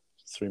yeah,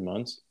 3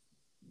 months.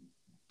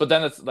 But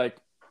then it's like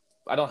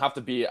I don't have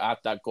to be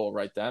at that goal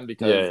right then Yeah,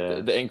 because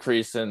yeah. the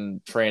increase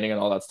in training and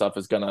all that stuff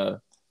is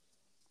gonna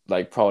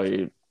like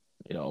probably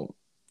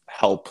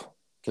help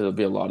because it'll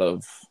be a lot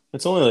of.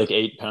 It's only like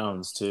 8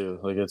 pounds too.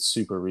 Like it's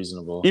super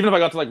reasonable. Even if I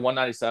got to like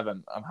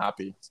 197, I'm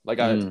happy.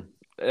 And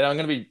I'm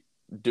gonna be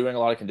doing a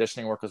lot of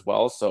conditioning work as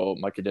well, so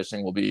my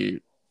conditioning will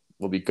be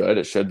good.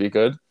 It should be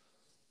good.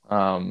 So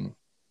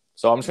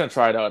I'm just gonna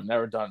try it out. I've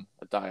never done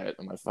a diet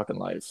in my fucking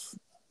life,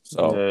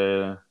 so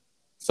Yeah.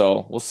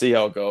 so we'll see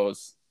how it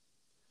goes.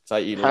 So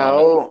I eat a lot.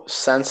 How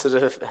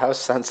sensitive? How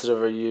sensitive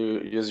are you?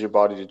 Is your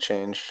body to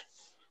change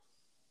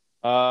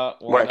Well,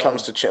 when I it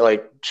comes know. to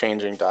like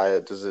changing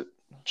diet? Does it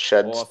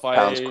shed Well, if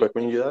pounds quick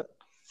when you do that?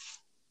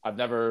 I've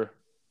never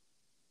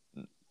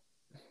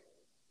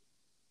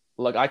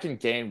like I can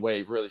gain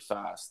weight really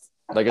fast.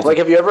 Like it's Like,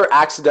 have you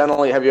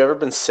ever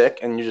been sick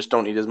and you just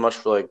don't eat as much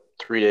for like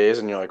 3 days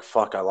and you're like,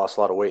 fuck, I lost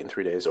a lot of weight in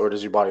 3 days, or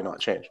does your body not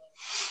change?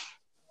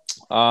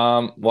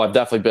 well, I've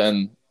definitely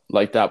been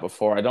like that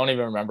before. I don't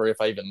even remember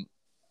if I even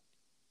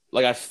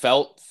like I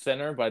felt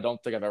thinner, but I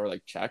don't think I've ever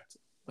like checked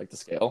like the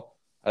scale.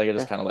 I think it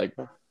just Yeah. kind of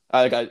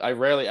like I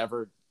rarely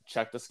ever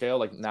check the scale.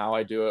 Like now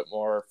I do it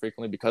more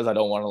frequently because I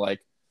don't want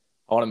to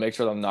I want to make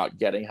sure that I'm not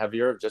getting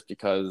heavier just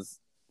because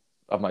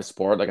of my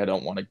sport. Like I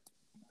don't want to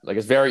like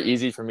it's very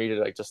easy for me to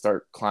like just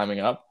start climbing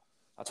up.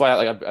 That's why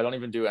I don't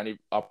even do any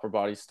upper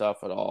body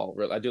stuff at all.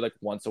 I do like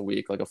once a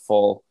week, like a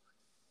full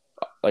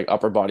like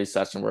upper body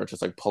session where it's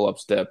just like pull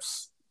ups,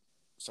 dips,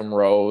 some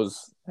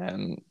rows,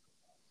 and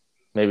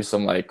maybe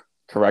some like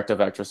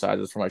corrective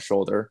exercises for my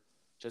shoulder.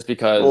 Just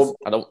because Well,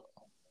 I don't.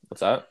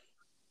 What's that?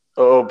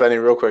 oh, Benny,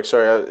 real quick,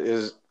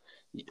 sorry,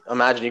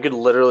 imagine you could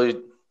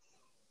literally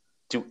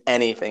do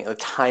anything, the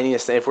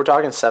tiniest thing. If we're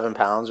talking 7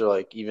 pounds or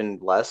like even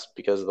less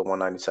because of the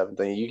 197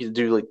 thing, you could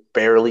do like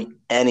barely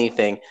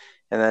anything,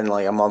 and then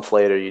like a month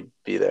later you'd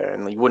be there,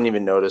 and you wouldn't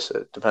even notice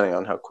it, depending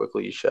on how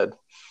quickly you shed.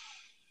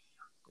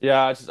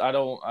 Yeah, I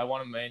don't. I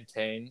want to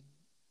maintain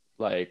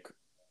like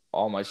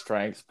all my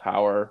strength,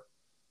 power.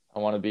 I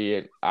want to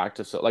be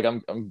active. So like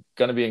I'm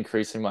gonna be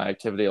increasing my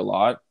activity a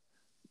lot.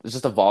 It's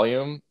just the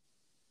volume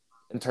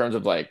in terms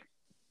of like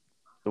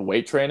the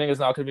weight training is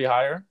not going to be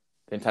higher.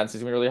 The intensity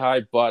is going to be really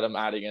high, but I'm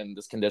adding in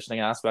this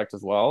conditioning aspect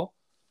as well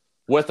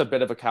with a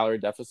bit of a calorie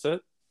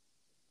deficit.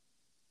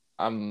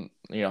 I'm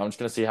just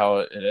going to see how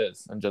it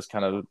is and just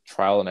kind of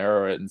trial and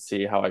error it and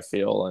see how I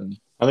feel. And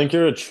I think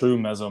you're a true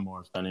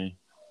mesomorph, Penny.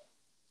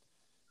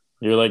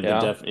 You're like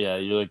yeah,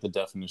 you're like the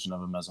definition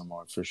of a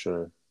mesomorph for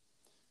sure.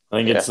 I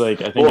think Yeah.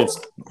 it's Well,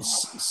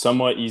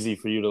 somewhat easy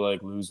for you to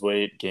like lose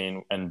weight,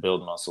 gain, and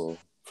build muscle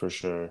for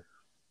sure.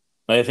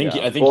 yeah. I think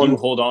you well,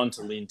 hold on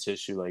to lean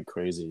tissue like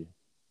crazy.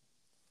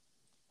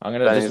 I'm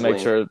going to just Benny's make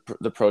lean. sure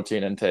the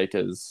protein intake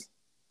is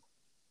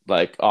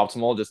like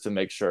optimal just to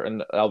make sure.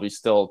 And I'll be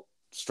still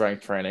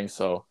strength training.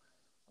 So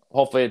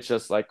hopefully it's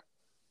just like,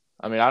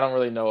 I mean, I don't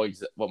really know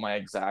what my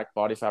exact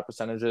body fat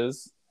percentage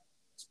is.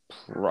 It's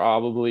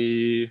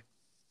probably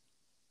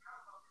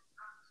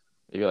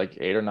maybe like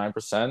 8 or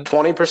 9%.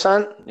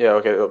 20%? Yeah,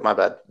 okay, my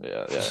bad.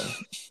 Yeah.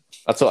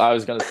 That's what I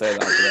was gonna say that,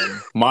 but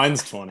then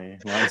Mine's 20.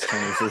 Mine's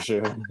 20 for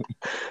sure.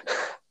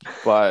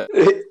 but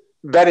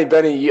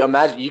Benny, you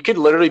imagine you could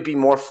literally be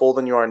more full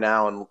than you are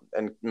now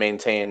and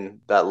maintain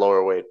that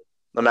lower weight.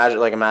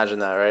 Imagine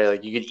that, right?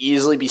 Like you could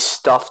easily be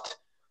stuffed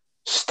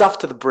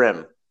to the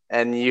brim,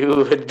 and you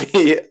would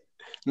be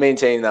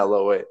maintaining that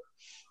low weight.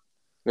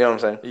 You know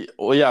what I'm saying?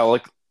 well, yeah,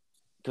 like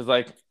because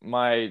like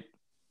my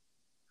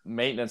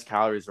maintenance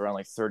calories are around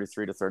like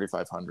 33 to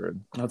 3,500.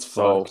 That's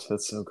So fucked.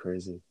 That's so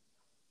crazy.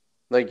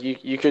 Like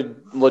you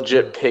could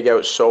legit pig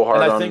out so and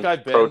hard I think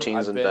on proteins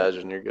I've and been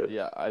veg, and you're good.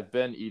 yeah I've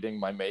been eating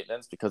my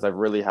maintenance because I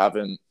really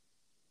haven't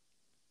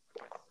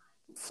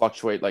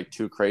fluctuate like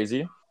too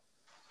crazy.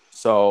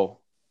 So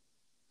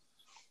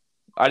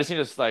I just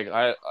need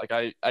to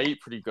I eat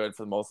pretty good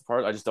for the most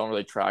part. I just don't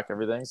really track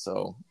everything.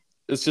 So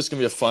it's just gonna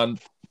be a fun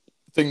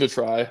thing to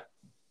try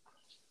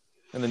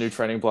in the new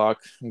training block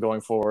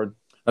going forward.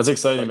 That's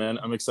exciting, Like, man.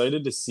 I'm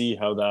excited to see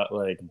how that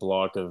like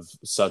block of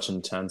such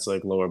intense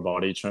like lower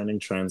body training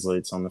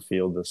translates on the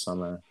field this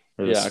summer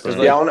or this yeah, because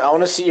spring. Yeah, like, I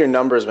want to see your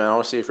numbers, man. I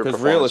want to see if your because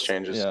performance realist,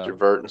 changes, yeah. your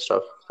vert and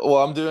stuff.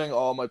 Well, I'm doing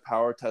all my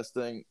power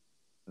testing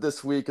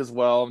this week as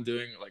well. I'm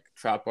doing like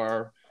trap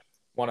bar,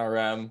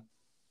 1RM.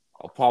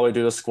 I'll probably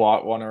do the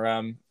squat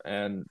 1RM,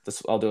 and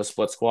this I'll do a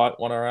split squat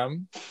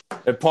 1RM.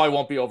 It probably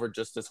won't be over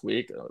just this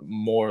week.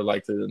 More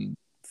likely than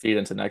feed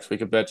into next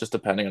week a bit, just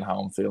depending on how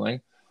I'm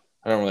feeling.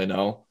 I don't really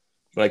know,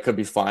 but I could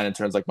be fine in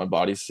terms of, like my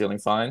body's feeling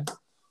fine.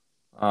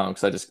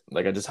 Because I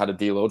just had a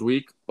deload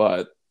week,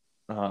 but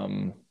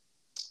um,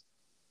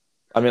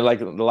 I mean, like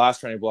the last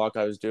training block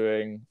I was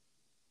doing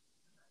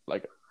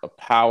like a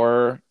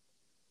power,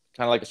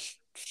 kind of like a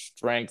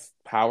strength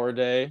power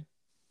day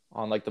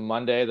on like the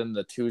Monday. Then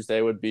the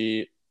Tuesday would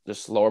be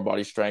just lower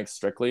body strength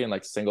strictly and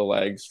like single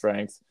leg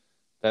strength.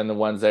 Then the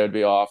Wednesday would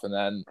be off, and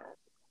then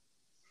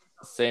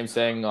same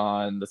thing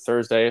on the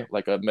Thursday,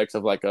 like a mix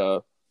of like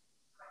a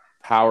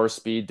power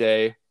speed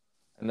day,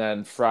 and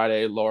then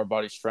Friday lower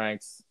body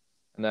strength,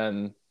 and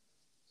then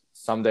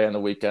someday on the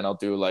weekend I'll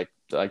do like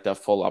that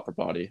full upper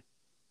body.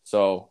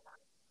 So,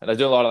 and I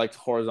do a lot of like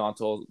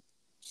horizontal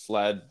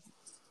sled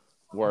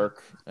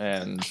work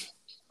and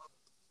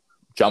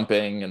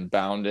jumping and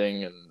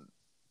bounding and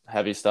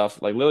heavy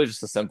stuff, like literally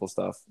just the simple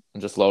stuff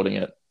and just loading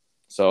it.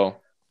 So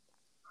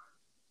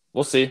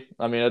we'll see.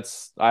 I mean,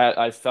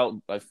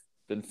 I've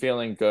been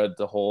feeling good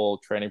the whole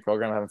training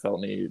program. I haven't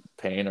felt any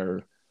pain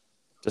or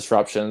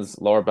disruptions.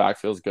 Lower back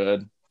feels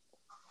good.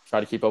 Try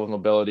to keep up with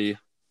mobility,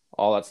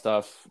 all that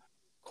stuff,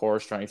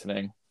 core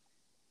strengthening.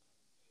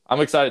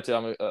 I'm excited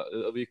too.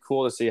 It'll be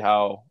cool to see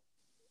how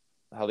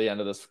the end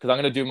of this, because I'm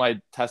going to do my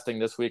testing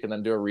this week and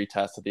then do a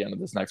retest at the end of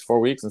this next 4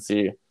 weeks and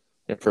see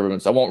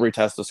improvements. I won't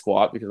retest the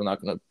squat because I'm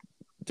not going to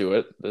do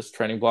it this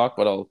training block,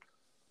 but I'll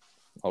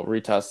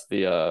retest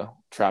the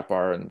trap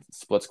bar and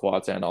split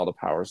squats and all the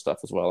power stuff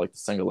as well, like the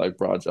single leg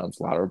broad jumps,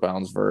 lateral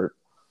bounds, vert,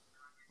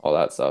 all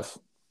that stuff.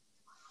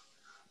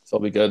 So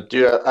it'll be good.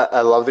 Dude,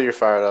 I love that you're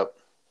fired up.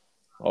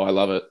 Oh, I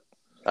love it.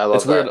 I love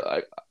It's weird.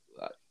 that.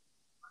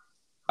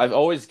 I've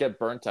always get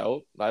burnt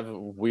out. I have a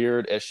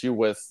weird issue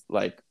with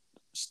like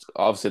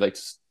obviously like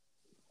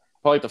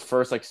probably like the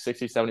first like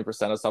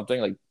 60-70% of something,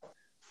 like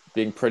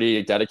being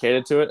pretty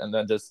dedicated to it, and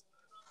then just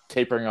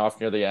tapering off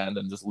near the end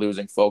and just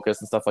losing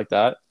focus and stuff like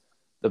that.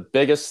 The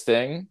biggest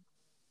thing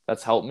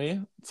that's helped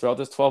me throughout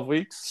this 12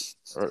 weeks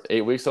or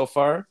 8 weeks so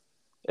far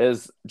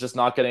is just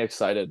not getting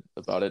excited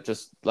about it.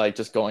 Just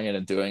going in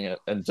and doing it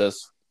and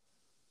just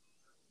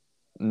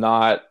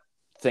not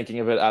thinking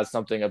of it as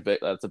something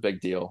that's a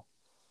big deal.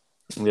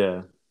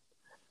 Yeah.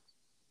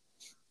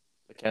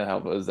 I can't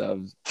help it. It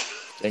was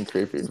getting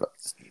creepy.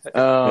 But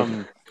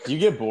Do you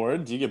get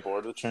bored? Do you get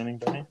bored with training,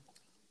 Benny?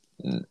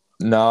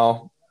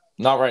 no,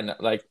 not right now.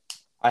 Like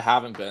I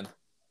haven't been.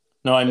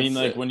 No, I mean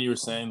like when you were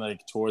saying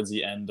like towards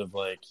the end of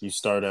like you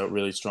start out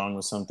really strong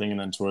with something and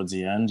then towards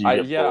the end you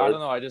get bored. I don't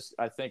know.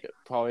 I think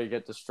probably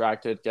get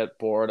distracted, get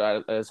bored.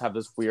 I just have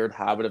this weird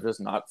habit of just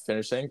not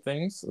finishing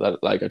things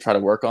that like I try to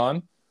work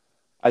on.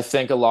 I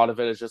think a lot of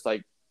it is just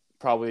like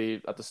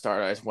probably at the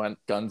start I just went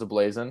guns a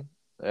blazing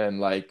and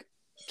like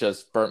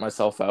just burnt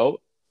myself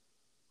out.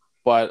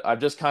 But I've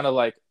just kind of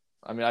like,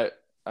 I mean, I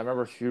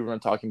remember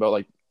Huberman talking about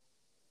like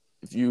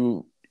if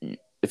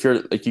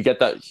you're like you get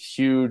that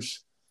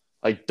huge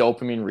like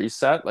dopamine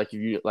reset, like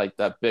if you like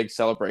that big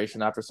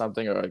celebration after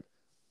something, or like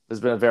there's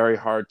been a very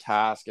hard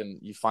task and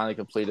you finally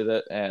completed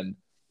it and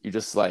you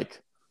just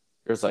like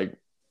you're just like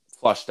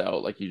flushed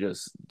out, like you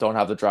just don't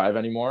have the drive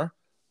anymore.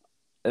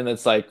 And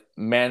it's like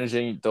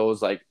managing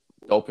those like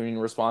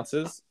dopamine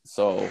responses.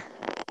 So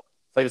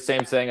it's like the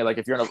same thing. Like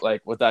if you're in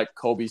like with that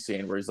Kobe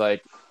scene where he's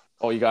like,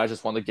 "Oh, you guys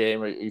just won the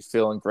game. Are you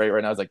feeling great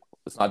right now?" It's like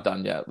it's not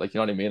done yet. Like you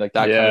know what I mean? Like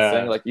that kind of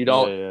thing. Yeah. Like you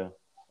don't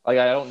like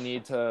I don't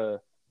need to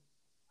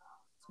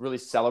really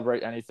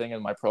celebrate anything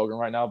in my program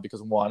right now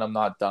because one, I'm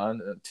not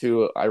done. And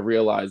two, I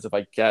realize if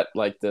I get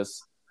like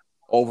this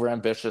over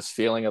ambitious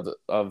feeling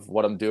of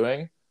what I'm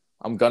doing,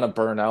 I'm gonna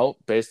burn out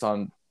based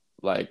on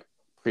like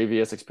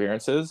previous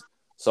experiences.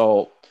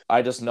 So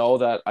I just know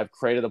that I've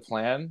created a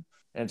plan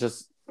and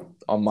just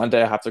on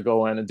Monday I have to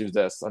go in and do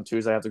this. On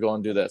Tuesday I have to go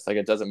and do this. Like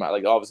it doesn't matter.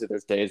 Like obviously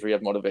there's days where you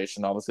have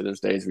motivation. Obviously there's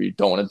days where you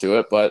don't want to do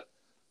it, but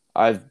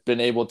I've been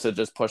able to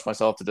just push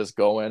myself to just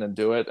go in and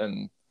do it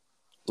and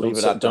leave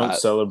it at don't that.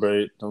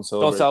 celebrate. Don't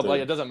celebrate.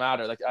 Like it doesn't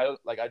matter.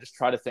 I just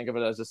try to think of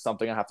it as just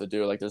something I have to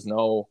do. Like there's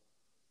no,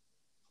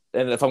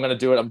 and if I'm gonna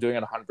do it, I'm doing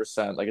it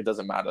 100%. Like it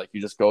doesn't matter. Like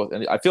you just go,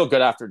 and I feel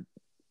good after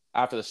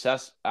the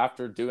session.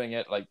 After doing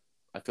it, like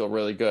I feel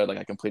really good. Like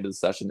I completed the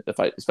session.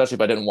 Especially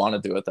if I didn't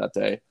want to do it that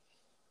day,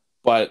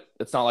 but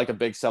it's not like a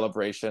big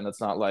celebration.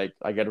 It's not like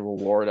I get a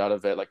reward out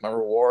of it. Like my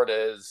reward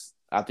is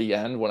at the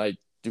end when I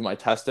do my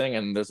testing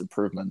and there's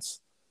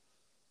improvements.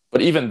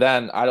 But even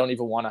then, I don't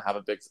even want to have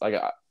a big like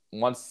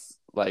once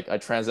like I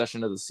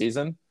transition to the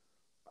season,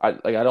 I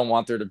don't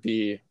want there to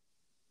be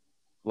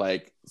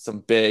like some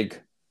big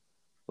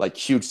like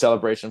huge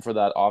celebration for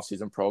that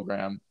off-season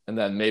program and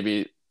then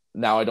maybe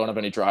now I don't have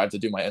any drive to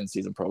do my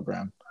in-season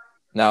program.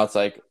 Now it's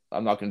like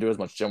I'm not going to do as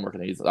much gym work.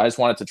 I just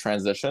want it to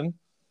transition,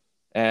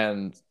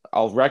 and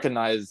I'll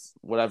recognize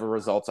whatever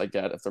results I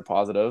get if they're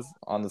positive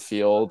on the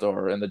field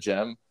or in the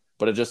gym.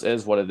 But it just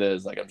is what it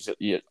is. Like I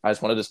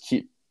just want to just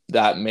keep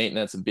that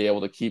maintenance and be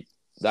able to keep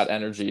that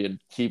energy and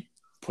keep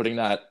putting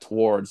that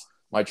towards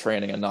my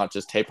training and not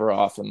just taper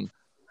off and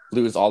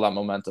lose all that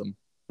momentum.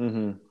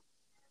 Mm-hmm.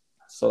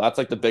 So that's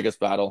like the biggest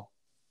battle.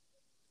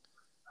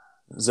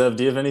 Zev,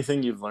 do you have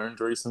anything you've learned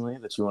recently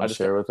that you want to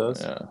share with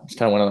us? Yeah, just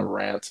kind of went on a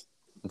rant.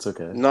 It's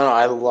okay. No,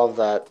 I love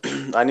that.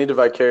 I need to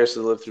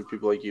vicariously live through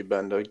people like you,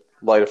 Ben, to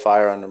light a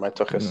fire under my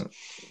tuchus.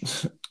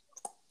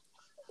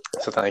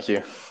 So thank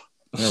you.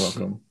 You're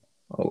welcome.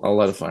 I'll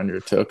let it find your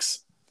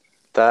tooks.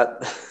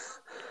 That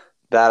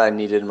I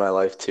needed in my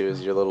life too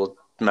is your little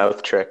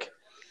mouth trick.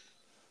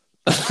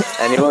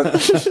 Anyone?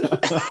 Those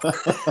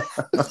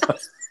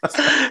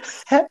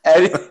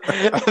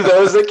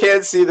that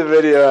can't see the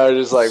video are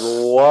just like,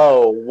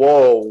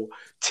 whoa,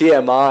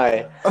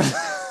 TMI.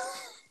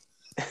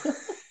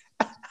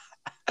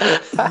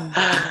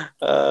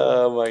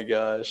 Oh my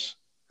gosh.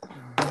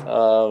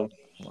 Wow.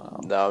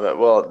 No,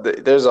 well,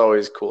 there's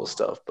always cool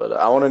stuff, but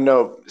I want to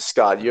know,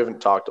 Scott. You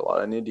haven't talked a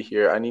lot. I need to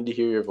hear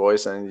your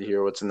voice. I need to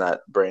hear what's in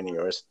that brain of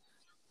yours.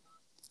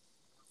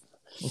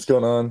 What's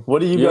going on? What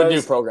do you have guys? A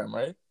new program,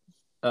 right?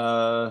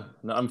 No,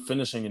 I'm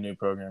finishing a new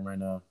program right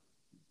now.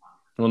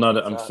 Well, not.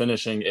 I'm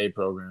finishing a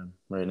program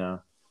right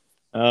now.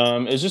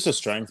 It's just a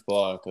strength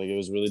block. Like it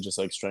was really just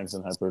like strength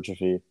and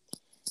hypertrophy.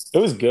 It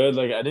was good.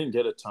 Like I didn't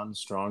get a ton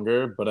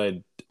stronger, but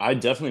I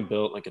definitely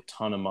built like a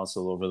ton of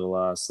muscle over the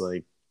last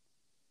like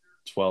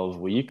 12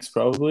 weeks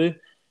probably.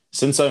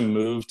 Since I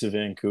moved to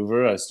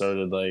Vancouver, I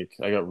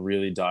got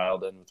really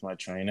dialed in with my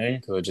training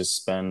because I just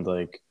spend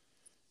like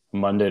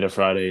Monday to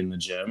Friday in the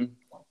gym.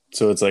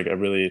 So it's like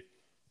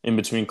in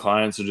between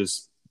clients to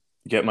just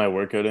get my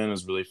workout in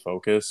is really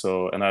focused.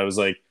 So, and I was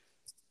like,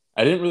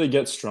 I didn't really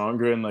get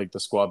stronger in like the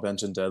squat,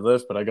 bench, and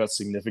deadlift, but I got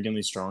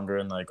significantly stronger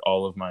in like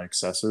all of my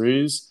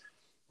accessories,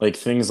 like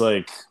things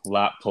like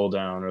lat pull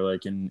down or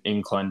like an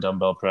incline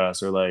dumbbell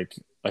press or like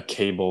a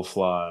cable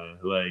fly,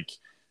 like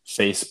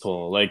face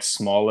pull, like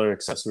smaller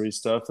accessory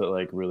stuff that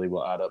like really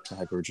will add up to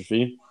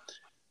hypertrophy.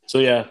 So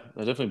yeah, I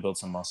definitely built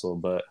some muscle,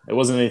 but it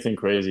wasn't anything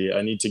crazy.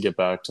 I need to get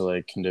back to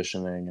like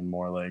conditioning and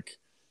more like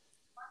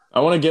I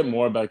want to get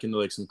more back into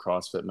like some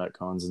CrossFit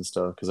Metcons and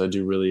stuff because I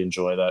do really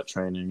enjoy that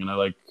training and I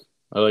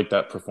like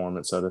that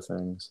performance side of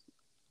things.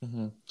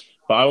 Mm-hmm.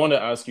 But I want to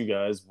ask you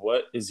guys,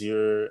 what does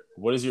your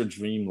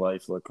dream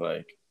life look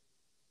like?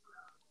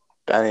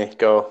 Benny,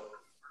 go.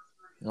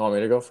 You want me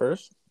to go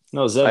first?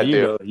 No, Zev,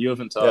 you go. You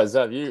haven't talked. Yeah,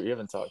 Zev, you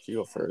haven't talked. You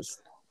go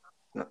first.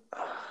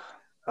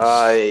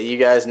 You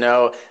guys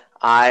know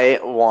I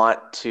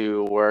want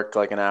to work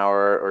like an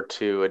hour or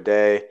two a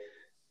day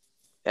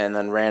and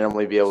then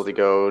randomly be able to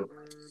go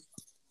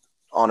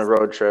on a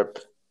road trip,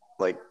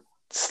 like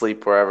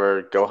sleep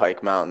wherever, go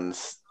hike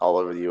mountains all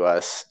over the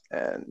U.S.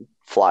 and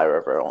fly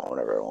wherever I want,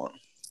 whenever I want.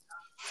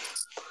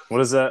 What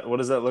does that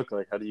look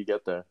like? How do you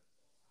get there?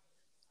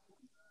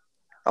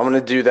 I'm going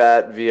to do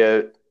that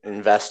via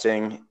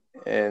investing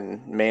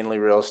in mainly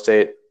real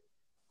estate,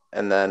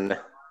 and then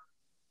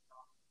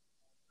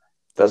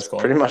that's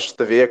pretty much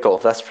the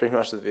vehicle.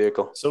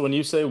 So when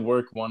you say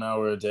work 1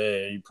 hour a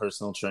day, are you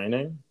personal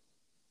training?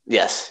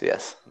 Yes.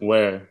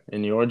 Where?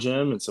 In your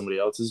gym? In somebody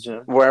else's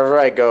gym? Wherever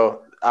I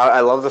go.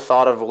 I love the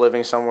thought of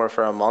living somewhere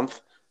for a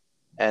month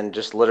and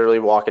just literally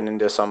walking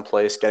into some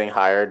place, getting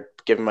hired,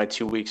 giving my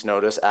 2 weeks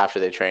notice after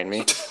they train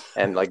me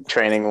and like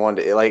training one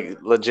day, like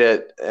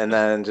legit, and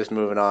then just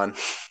moving on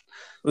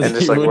and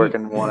just like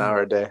working 1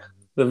 hour a day.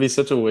 That'd be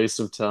such a waste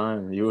of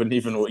time. You wouldn't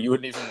even work. You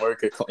wouldn't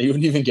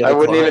even get. I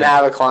wouldn't even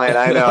have a client.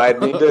 I know. I'd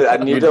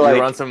need to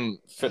like run some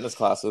fitness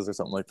classes or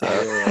something like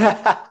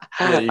that.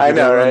 Yeah, you could I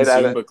know, right?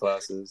 Zumba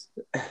classes.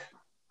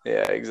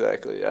 Yeah,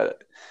 exactly.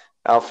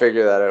 I'll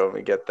figure that out when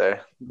we get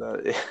there.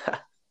 But, yeah.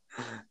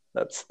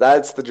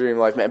 That's the dream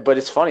life, man. But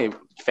it's funny,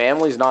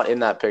 family's not in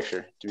that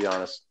picture, to be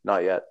honest.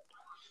 Not yet.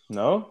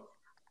 No,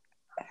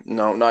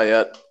 not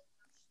yet.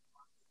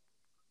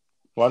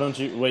 Why don't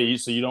you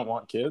wait? So you don't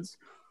want kids?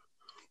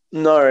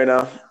 No, right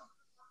now. Do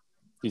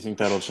you think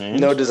that'll change?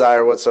 No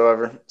desire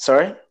whatsoever.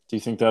 Sorry? Do you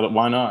think that?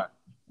 Why not?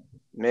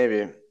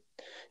 Maybe.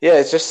 Yeah,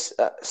 it's just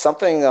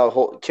something.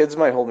 Kids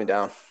might hold me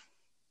down,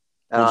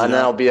 and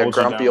then I'll be a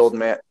grumpy old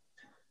man.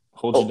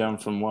 Hold you down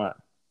from what?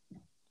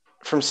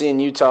 From seeing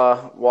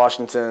Utah,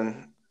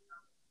 Washington,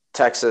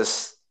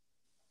 Texas,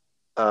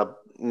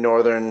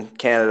 Northern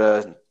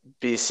Canada,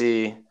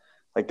 BC.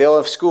 Like they'll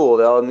have school.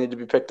 They'll need to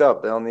be picked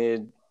up. They'll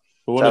need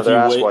to have their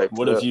ass wiped.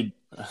 What if you?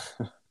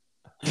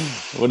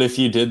 What if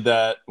you did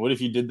that? What if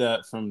you did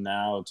that from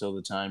now till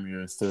the time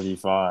you're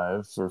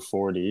 35 or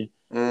 40,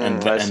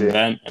 and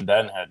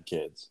then had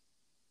kids?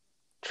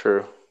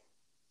 True.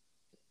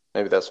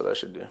 Maybe that's what I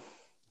should do.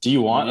 Do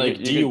you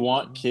want do you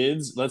want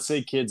kids? Let's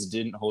say kids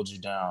didn't hold you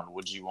down.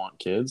 Would you want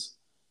kids?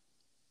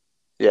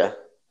 Yeah.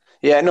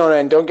 No,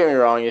 and don't get me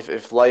wrong.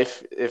 If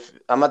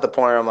I'm at the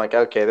point where I'm like,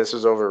 okay, this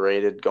is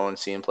overrated, going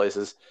seeing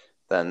places,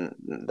 then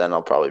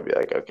I'll probably be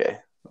like, okay,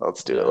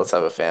 let's do it. Let's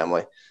have a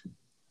family.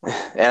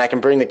 And I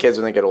can bring the kids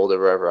when they get older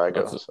wherever I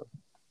go. So.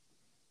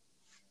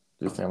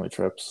 Do family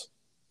trips.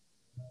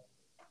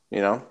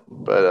 But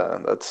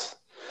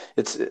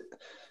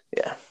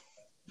yeah.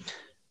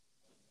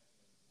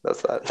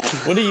 That's that.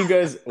 What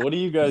do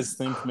you guys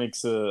think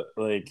makes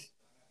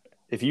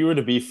if you were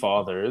to be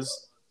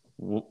fathers,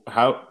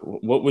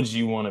 what would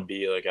you want to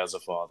be like as a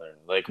father?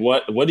 Like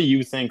what do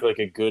you think like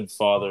a good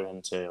father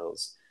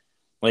entails?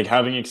 Like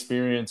having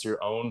experienced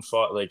your own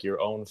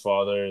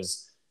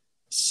fathers,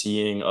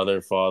 seeing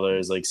other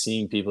fathers, like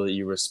seeing people that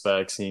you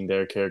respect, seeing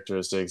their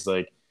characteristics,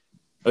 like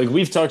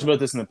we've talked about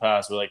this in the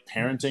past, but like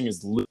parenting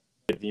is literally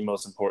the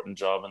most important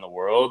job in the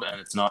world,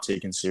 and it's not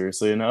taken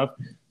seriously enough.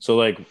 So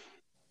like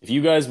if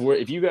you guys were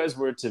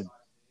to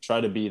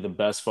try to be the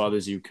best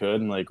fathers you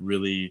could and like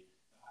really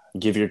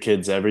give your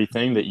kids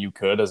everything that you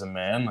could as a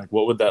man, like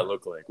what would that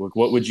look like?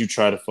 What would you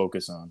try to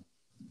focus on?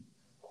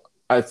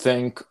 I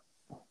think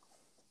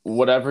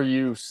whatever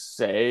you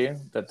say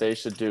that they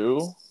should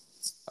do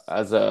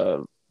as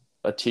a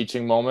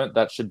teaching moment,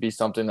 that should be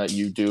something that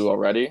you do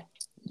already.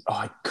 Oh,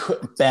 I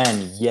could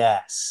Ben,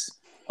 yes.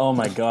 Oh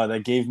my god,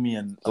 that gave me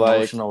an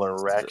emotional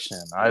erection.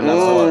 I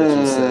love that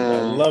you said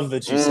that. I love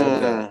that you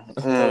said that.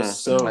 That was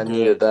so I good.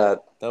 needed that.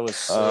 That was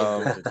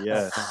so good.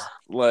 Yes.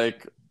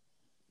 Like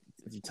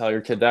if you tell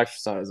your kid to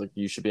exercise, like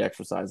you should be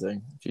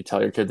exercising. If you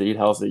tell your kid to eat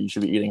healthy, you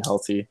should be eating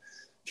healthy.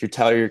 If you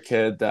tell your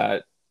kid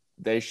that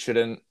they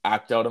shouldn't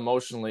act out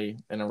emotionally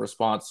in a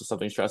response to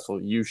something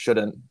stressful, you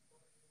shouldn't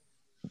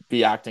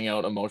be acting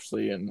out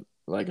emotionally in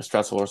like a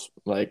stressful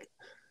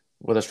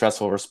with a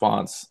stressful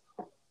response.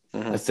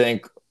 I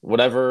think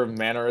whatever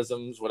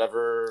mannerisms,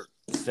 whatever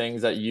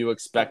things that you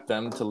expect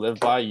them to live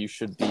by, you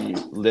should be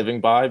living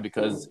by,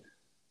 because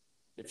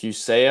if you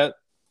say it,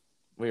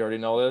 we already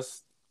know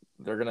this,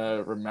 they're going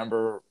to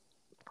remember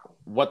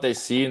what they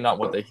see, not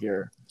what they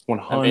hear.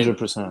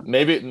 100%.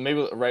 Maybe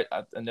right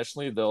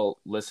initially they'll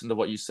listen to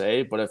what you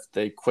say, but if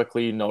they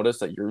quickly notice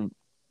that you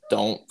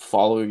don't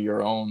follow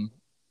your own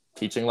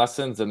teaching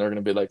lessons, then they're going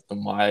to be like,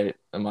 then why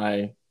am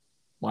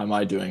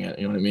I doing it?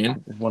 You know what I mean?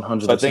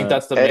 100%. So I think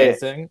that's the main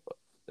thing.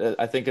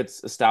 I think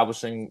it's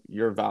establishing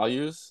your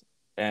values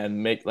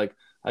and I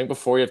think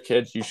before you have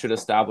kids, you should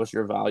establish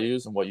your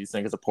values and what you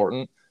think is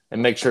important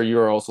and make sure you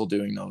are also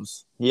doing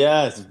those.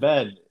 Yes,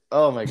 Ben.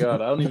 Oh my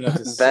god, I don't even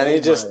have to Benny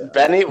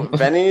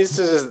needs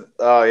to just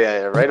write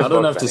a book. I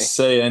don't have Benny. to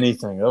say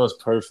anything. That was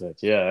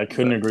perfect. Yeah, I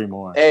couldn't agree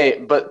more. Hey,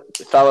 but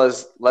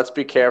fellas, let's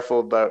be careful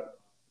about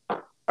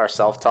our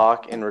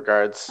self-talk in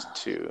regards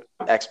to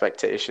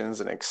expectations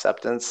and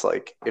acceptance.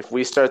 Like if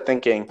we start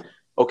thinking,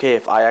 okay,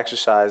 if I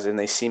exercise and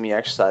they see me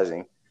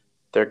exercising,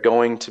 they're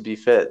going to be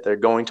fit, they're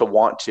going to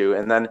want to,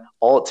 and then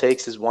all it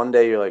takes is one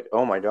day you're like,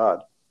 oh my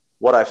god,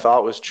 what I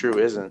thought was true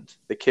isn't.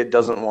 The kid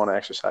doesn't want to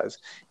exercise.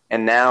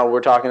 And now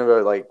we're talking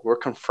about like we're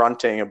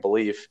confronting a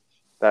belief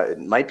that it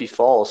might be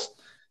false.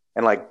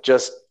 And like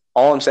just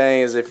all I'm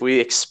saying is if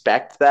we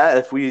expect that,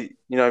 if we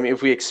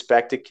if we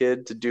expect a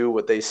kid to do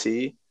what they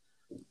see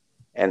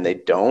and they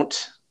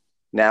don't,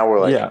 now we're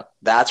like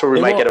that's where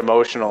we might get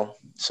emotional.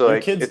 So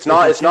like it's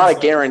not a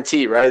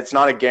guarantee, right? It's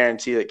not a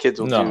guarantee that kids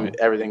will do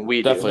everything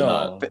we do.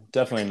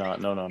 Definitely not.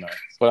 No.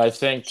 But I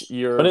think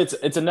But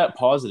it's a net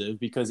positive,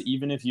 because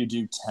even if you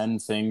do 10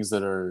 things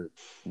that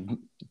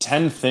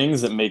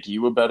make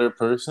you a better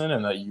person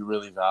and that you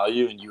really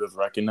value and you have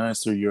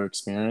recognized through your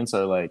experience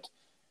are like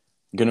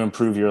going to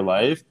improve your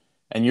life,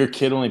 and your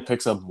kid only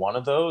picks up one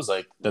of those,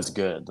 like that's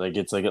good. Like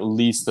it's like at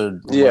least they're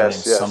learning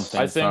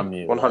something from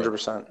you.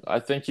 100%. I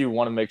think you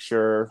want to make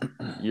sure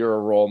you're a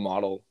role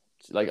model.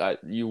 Like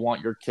you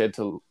want your kid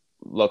to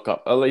look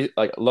up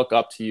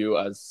to you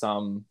as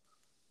some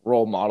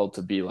role model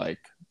to be like.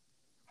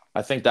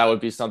 I think that would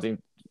be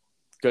something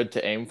good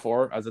to aim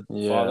for as a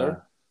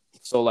father.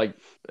 So like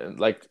and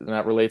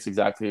that relates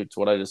exactly to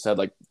what I just said.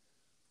 Like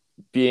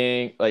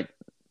being like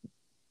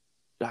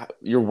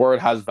your word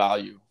has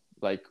value.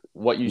 Like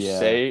what you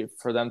say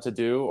for them to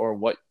do, or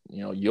what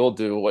you'll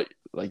do, what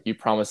like you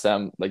promise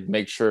them, like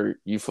make sure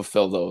you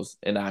fulfill those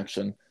in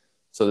action,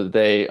 so that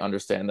they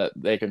understand that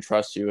they can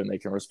trust you and they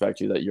can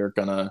respect you, that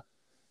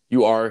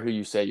you are who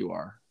you say you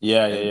are.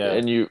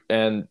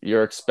 And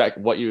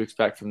what you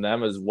expect from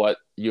them is what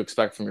you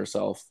expect from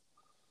yourself.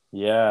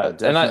 Yeah,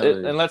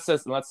 definitely. And let's say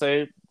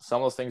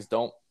some of those things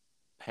don't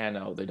pan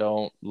out. They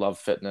don't love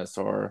fitness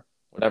or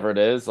whatever it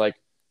is. Like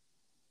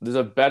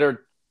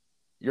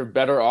you're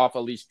better off at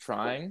least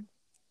trying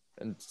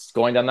and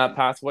going down that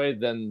pathway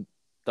than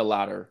the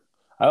latter.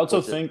 I also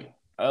think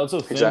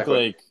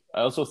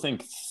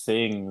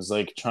things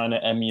like trying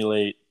to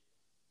emulate,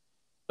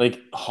 like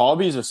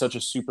hobbies are such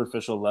a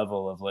superficial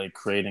level of like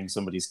creating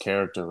somebody's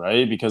character,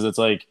 right? Because it's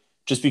like,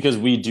 just because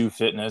we do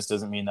fitness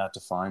doesn't mean that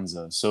defines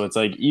us. So it's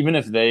like, even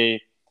if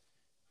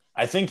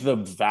I think the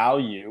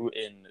value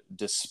in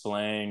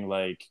displaying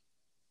like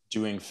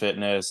doing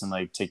fitness and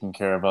like taking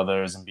care of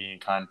others and being a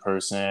kind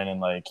person and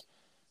like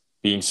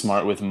being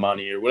smart with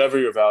money or whatever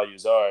your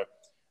values are,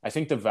 I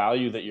think the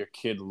value that your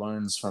kid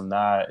learns from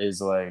that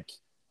is like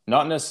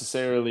not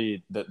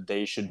necessarily that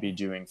they should be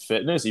doing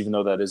fitness, even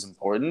though that is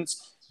important.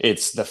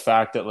 it's the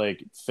fact that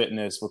like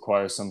fitness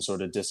requires some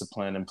sort of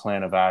discipline and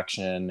plan of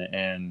action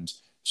and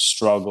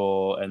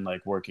struggle and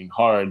like working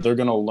hard. They're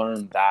going to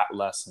learn that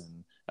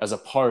lesson as a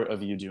part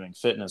of you doing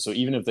fitness. So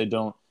even if they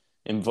don't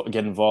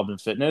get involved in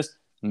fitness,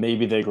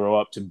 maybe they grow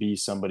up to be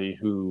somebody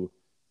who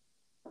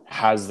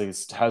has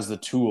the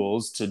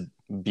tools to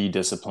be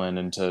disciplined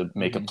and to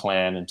make a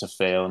plan and to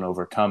fail and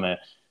overcome it.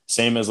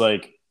 Same as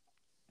like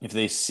if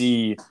they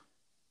see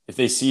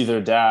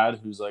their dad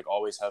who's like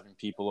always having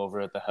people over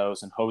at the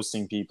house and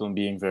hosting people and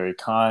being very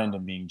kind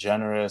and being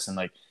generous and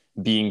like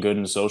being good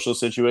in social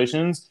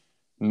situations,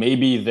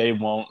 maybe they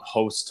won't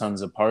host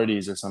tons of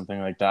parties or something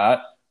like that,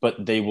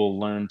 but they will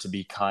learn to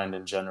be kind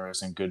and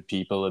generous and good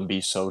people and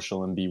be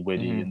social and be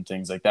witty and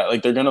things like that.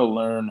 Like they're going to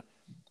learn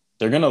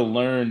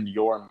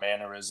your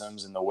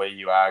mannerisms and the way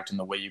you act and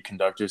the way you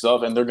conduct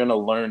yourself, and they're going to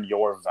learn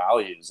your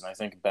values. And I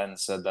think Ben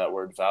said that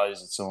word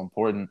values. It's so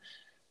important.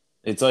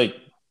 It's like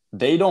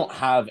they don't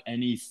have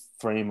any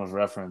frame of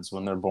reference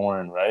when they're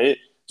born, right?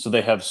 So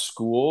they have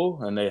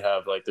school and they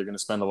have like, they're going to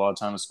spend a lot of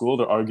time at school.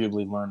 They'll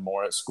arguably learn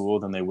more at school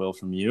than they will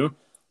from you,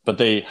 but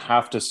they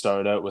have to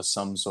start out with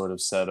some sort of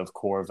set of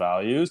core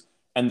values.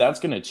 And that's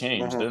going to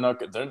change.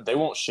 They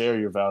won't share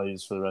your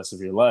values for the rest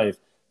of your life.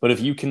 But if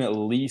you can at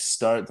least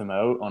start them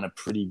out on a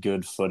pretty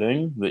good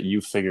footing that you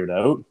figured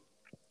out,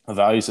 a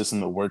value system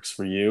that works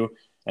for you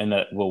and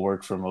that will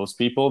work for most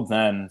people,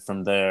 then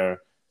from there,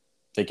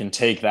 they can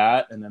take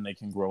that and then they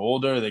can grow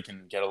older. They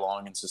can get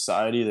along in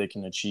society. They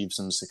can achieve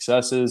some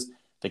successes.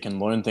 They can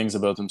learn things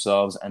about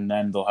themselves, and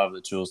then they'll have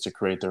the tools to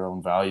create their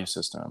own value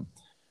system.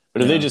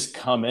 But if they just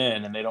come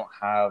in and they don't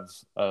have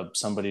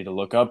somebody to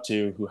look up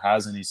to who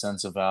has any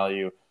sense of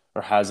value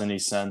or has any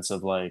sense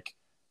of like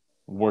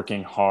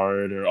working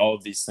hard or all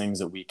of these things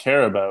that we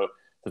care about,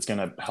 that's going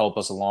to help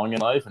us along in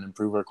life and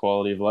improve our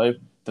quality of life,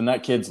 then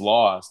that kid's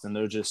lost, and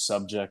they're just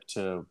subject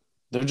to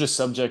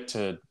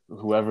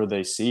whoever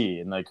they see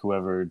and like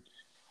whoever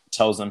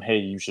tells them, hey,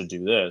 you should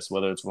do this,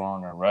 whether it's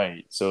wrong or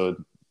right. So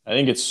I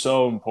think it's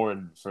so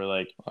important for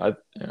like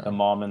the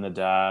mom and the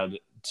dad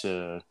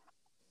to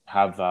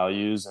have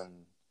values, and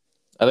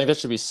I think that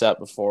should be set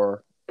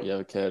before you have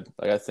a kid.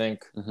 Like I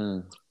think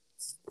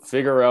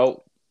figure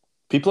out.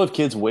 People have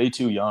kids way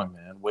too young,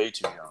 man. Way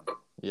too young.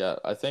 Yeah,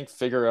 I think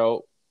figure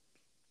out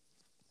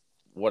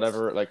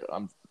whatever. Like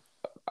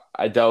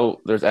I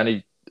doubt there's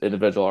any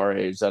individual our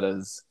age that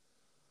has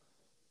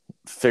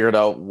figured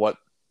out what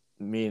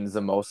means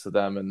the most to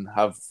them and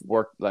have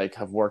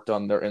worked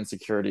on their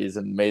insecurities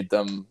and made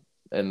them,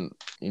 and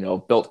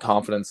built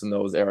confidence in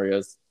those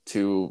areas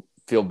to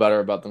feel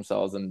better about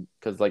themselves. And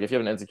because like if you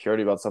have an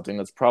insecurity about something,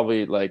 that's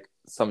probably like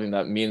something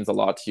that means a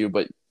lot to you,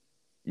 but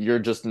you're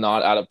just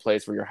not at a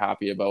place where you're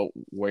happy about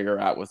where you're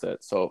at with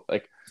it. So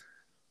like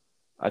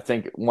I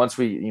think once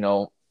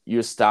you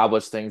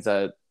establish things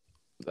that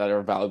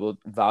are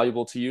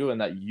valuable to you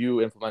and that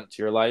you implement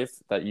to your life,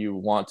 that you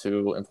want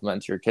to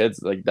implement to your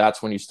kids, like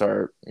that's when you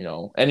start,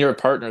 and your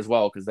partner as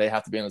well, because they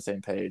have to be on the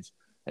same page,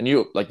 and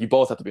you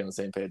both have to be on the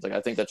same page. Like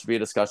I think that should be a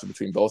discussion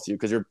between both of you,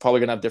 because you're probably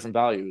gonna have different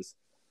values,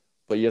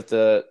 but you have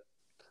to,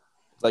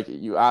 like,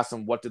 you ask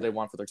them what do they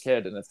want for their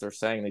kid, and if they're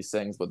saying these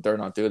things but they're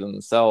not doing them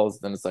themselves,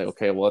 then it's like,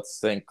 okay, well, let's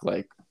think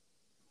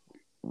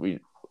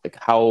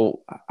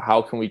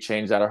how can we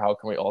change that, or how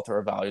can we alter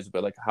our values?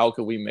 But like, how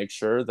can we make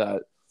sure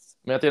that,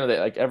 I mean, at the end of the day,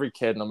 like every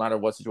kid, no matter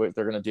what situation,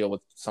 they're going to deal with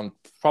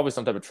probably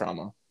some type of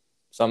trauma.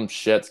 Some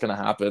shit's going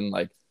to happen.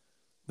 Like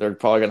they're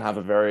probably going to have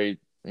a very,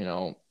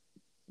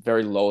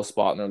 very low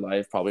spot in their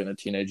life, probably in their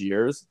teenage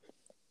years.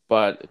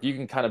 But if you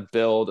can kind of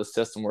build a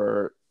system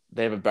where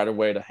they have a better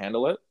way to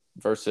handle it,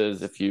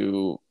 versus if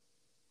you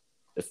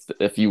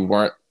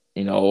weren't,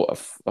 a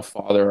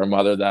father or a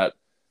mother that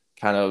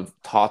kind of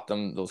taught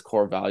them those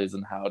core values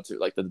and how to,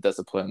 like, the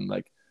discipline,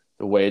 like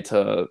the way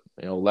to,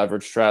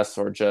 leverage stress,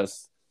 or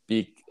just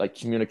be like,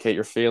 communicate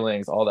your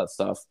feelings, all that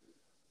stuff,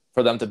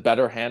 for them to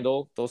better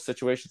handle those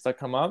situations that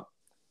come up.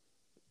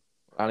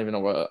 I don't even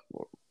know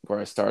where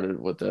I started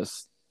with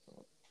this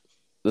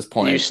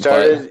point.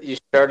 You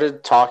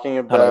started talking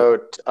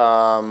about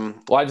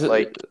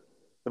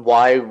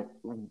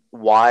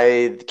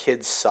why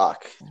kids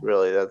suck.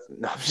 Really, that's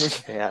no. I'm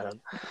just kidding,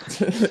 Adam.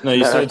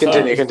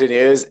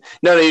 Continue.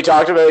 No. You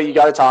talked about you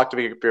got to talk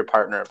to your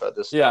partner about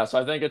this. Yeah, so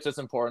I think it's just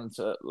important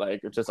to,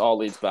 like, it just all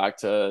leads back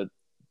to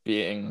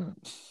being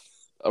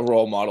a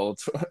role model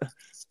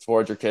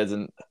towards your kids,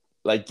 and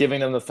like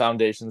giving them the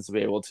foundations to be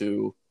able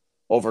to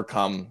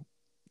overcome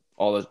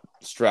all the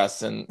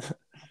stress and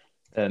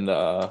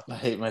I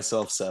hate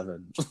myself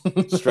 7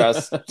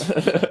 stress. That's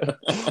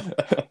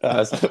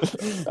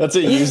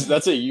a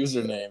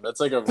username. That's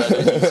like a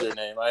Reddit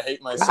username. I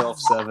hate myself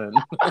 7.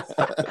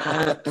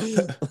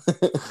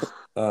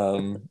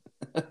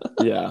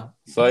 Yeah.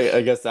 So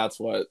I guess that's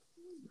what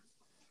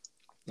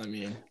I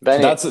mean.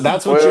 Benny, that's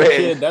what your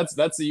kid. That's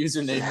the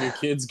username your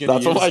kid's gonna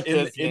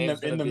use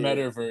in the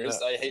metaverse.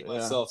 Yeah. I hate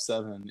myself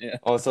 7. Yeah.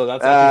 Oh, so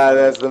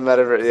that's the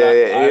metaverse.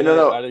 Yeah.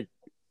 No.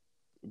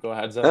 Go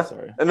ahead, Zach.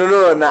 Sorry.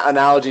 No.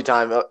 Analogy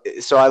time.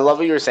 So I love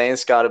what you were saying,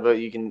 Scott, about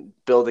you can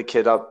build a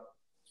kid up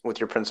with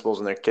your principals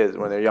and their kids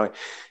when they're young.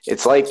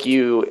 It's like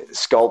you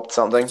sculpt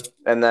something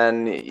and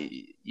then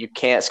you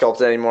can't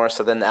sculpt it anymore.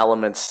 So then the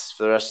elements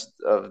for the rest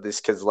of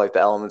these kids, like the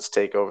elements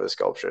take over the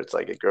sculpture. It's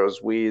like it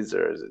grows weeds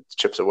or it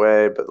chips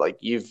away, but like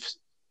you've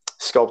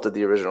sculpted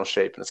the original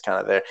shape and it's kind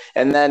of there.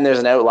 And then there's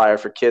an outlier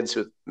for kids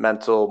with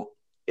mental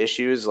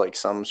issues, like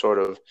some sort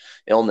of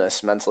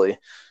illness mentally.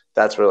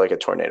 That's where like a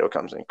tornado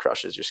comes and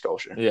crushes your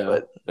sculpture. Yeah,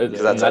 but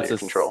because that's out of your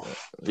control.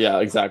 Yeah,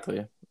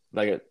 exactly.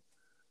 Like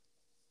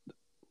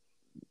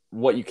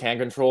what you can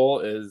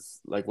control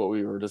is like what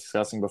we were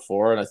discussing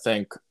before, and I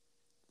think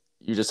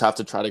you just have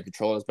to try to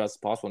control it as best as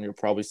possible. And you'll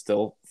probably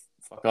still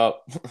fuck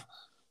up,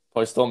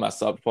 probably still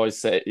mess up.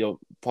 You'll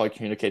probably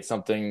communicate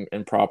something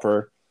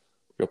improper.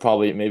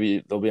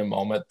 Maybe there'll be a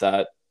moment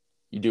that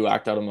you do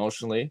act out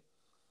emotionally,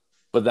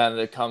 but then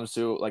it comes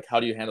to like, how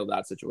do you handle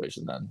that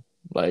situation then?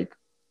 Like,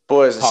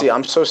 boys, see,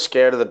 I'm so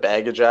scared of the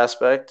baggage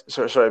aspect.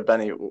 Sorry,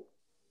 Benny.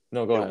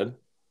 No, go ahead.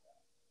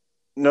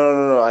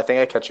 No. I think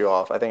I cut you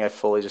off. I think I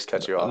fully just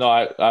cut you off. No,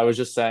 I was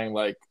just saying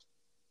like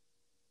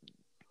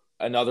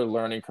another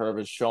learning curve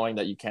is showing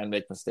that you can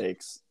make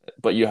mistakes,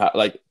 but you have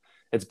like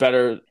it's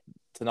better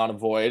to not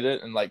avoid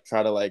it and like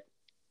try to like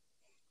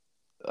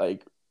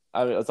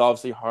I mean, it's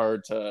obviously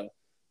hard to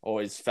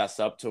always fess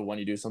up to when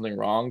you do something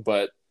wrong,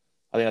 but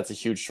I think that's a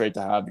huge trait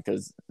to have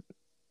because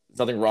there's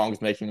nothing wrong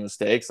with making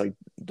mistakes. Like,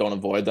 don't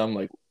avoid them.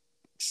 Like,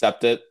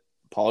 accept it,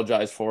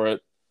 apologize for it,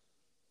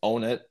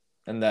 own it,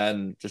 and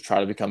then just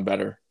try to become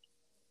better.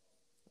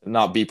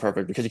 Not be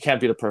perfect because you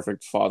can't be the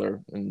perfect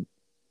father and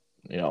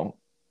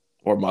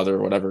or mother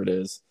or whatever it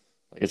is.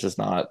 Like, it's just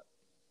not.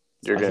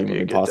 You're going to be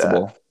a good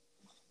possible. Dad.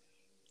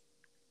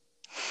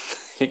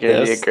 You're going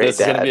to be a great dad. This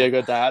is going to be a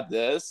good dad.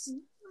 This.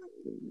 Yeah.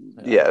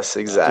 Yes,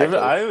 exactly.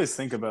 I always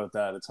think about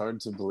that. It's hard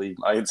to believe.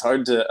 It's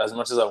hard to, as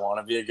much as I want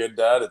to be a good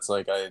dad, it's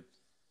like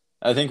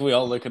I think we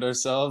all look at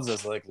ourselves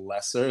as like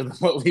lesser than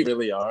what we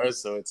really are.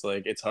 So it's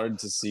like it's hard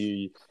to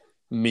see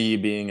me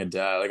being a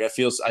dad. Like I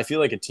feel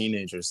like a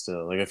teenager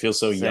still. Like I feel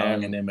so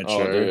young and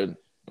immature. Oh, dude.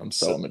 I'm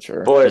so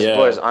immature.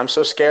 Boys, I'm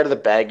so scared of the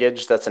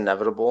baggage that's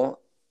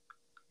inevitable.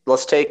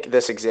 Let's take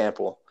this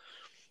example.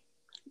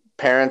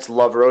 Parents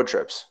love road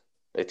trips.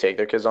 They take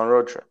their kids on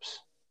road trips.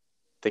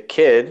 The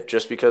kid,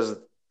 just because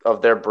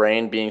of their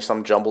brain being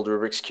some jumbled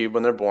Rubik's Cube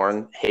when they're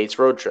born, hates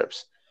road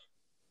trips.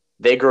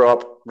 They grow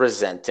up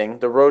resenting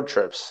the road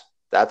trips.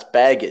 That's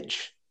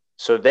baggage.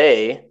 So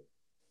they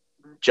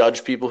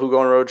judge people who go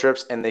on road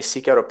trips and they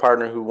seek out a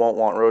partner who won't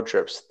want road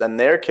trips. Then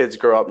their kids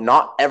grow up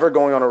not ever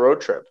going on a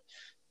road trip.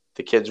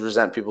 The kids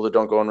resent people that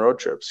don't go on road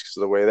trips because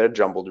of the way their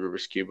jumbled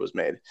Rubik's Cube was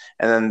made.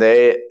 And then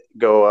they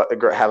go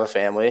have a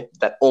family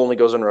that only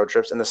goes on road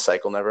trips and the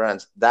cycle never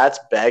ends. That's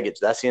baggage.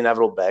 That's the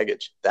inevitable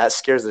baggage. That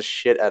scares the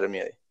shit out of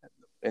me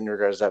in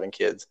regards to having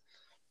kids.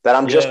 That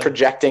I'm just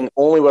projecting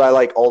only what I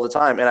like all the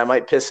time, and I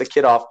might piss a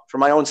kid off for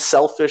my own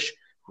selfish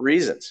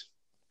reasons.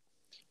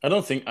 I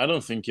don't think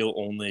you'll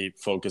only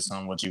focus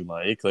on what you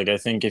like. Like I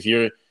think if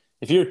your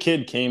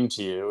kid came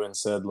to you and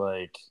said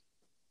like,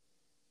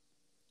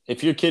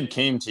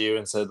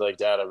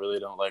 Dad, I really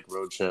don't like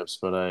road trips,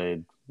 but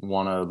I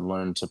want to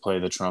learn to play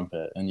the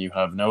trumpet, and you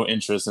have no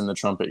interest in the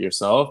trumpet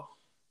yourself,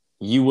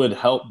 you would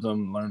help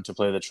them learn to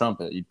play the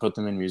trumpet. You'd put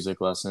them in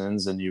music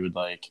lessons, and you would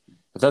like,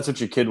 if that's what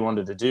your kid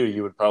wanted to do,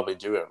 you would probably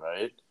do it,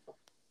 right?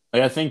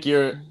 Like I think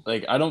you're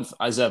like I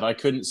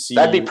couldn't see.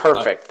 That'd be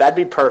perfect. That'd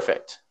be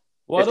perfect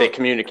if they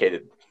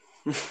communicated.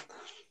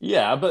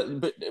 Yeah,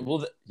 but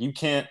you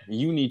can't.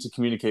 You need to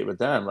communicate with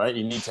them, right?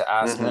 You need to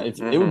ask them.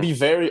 It would be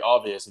very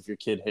obvious if your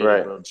kid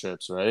hated road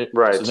trips, right?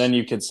 Right. So then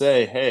you could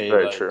say, "Hey,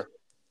 true.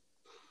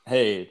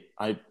 Hey,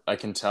 I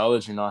can tell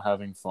that you're not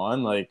having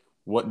fun. Like,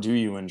 what do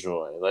you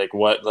enjoy?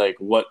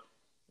 What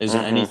is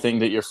there anything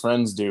that your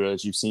friends do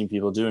that you've seen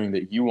people doing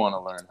that you want to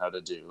learn how to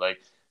do? Like,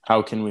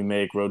 how can we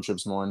make road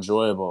trips more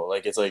enjoyable?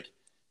 Like, it's like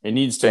it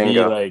needs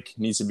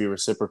to be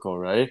reciprocal,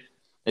 right?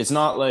 It's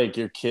not like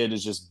your kid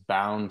is just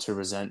bound to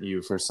resent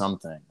you for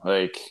something.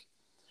 Like,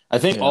 I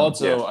think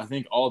also,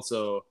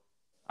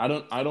 I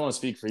don't want to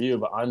speak for you,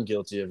 but I'm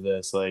guilty of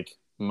this. Like,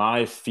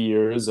 my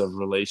fears of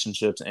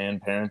relationships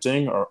and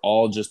parenting are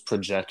all just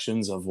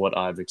projections of what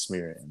I've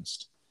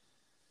experienced.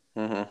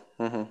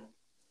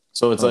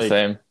 So it's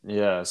same.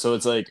 Yeah. So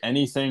it's like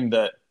anything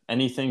that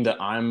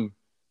I'm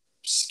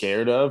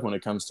scared of when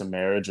it comes to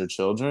marriage or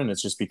children,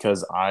 it's just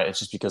because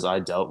I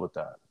dealt with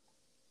that.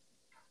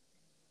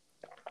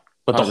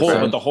 But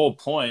the whole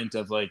point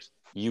of like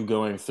you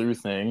going through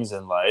things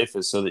in life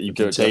is so that you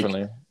can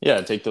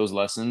take those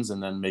lessons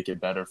and then make it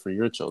better for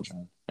your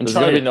children. And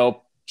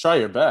try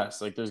your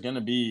best. Like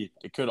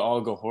it could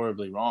all go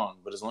horribly wrong,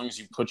 but as long as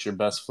you put your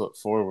best foot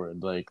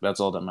forward, like that's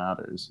all that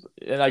matters.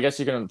 And I guess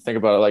you can think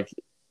about it like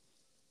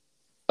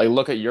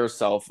look at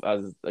yourself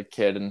as a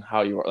kid and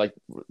how you are. Like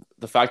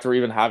the fact we're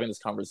even having this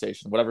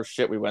conversation, whatever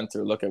shit we went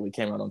through, we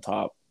came out on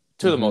top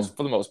for the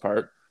most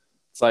part.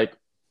 It's like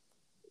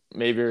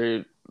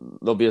maybe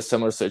there'll be a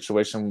similar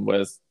situation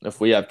with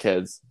if we have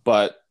kids,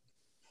 but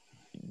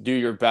do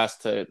your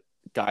best to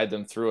guide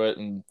them through it.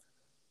 And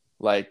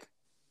like,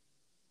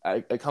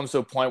 it comes to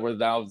a point where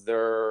now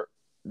they're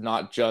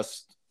not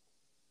just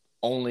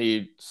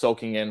only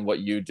soaking in what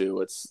you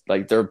do. It's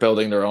like they're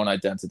building their own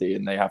identity,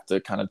 and they have to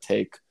kind of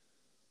take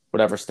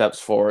whatever steps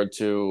forward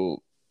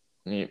to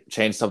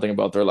change something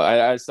about their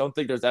life. I just don't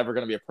think there's ever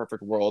going to be a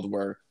perfect world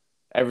where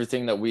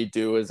everything that we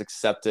do is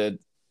accepted,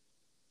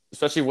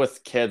 especially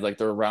with kids. Like,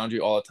 they're around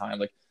you all the time.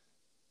 Like,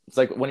 it's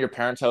like when your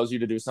parent tells you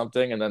to do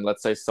something, and then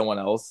let's say someone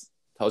else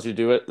tells you to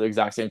do it, the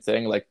exact same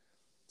thing. Like,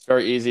 it's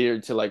very easy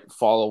to like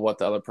follow what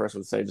the other person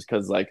would say just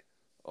because like,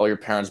 oh, your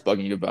parents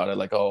bugging you about it.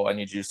 Like, oh, I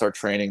need you to start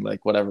training,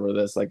 like whatever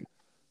this, like,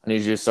 I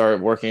need you to start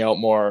working out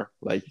more.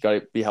 Like, you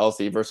gotta be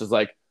healthy. Versus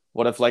like,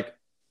 what if like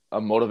a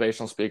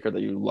motivational speaker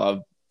that you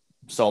love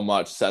so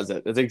much says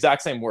it? It's the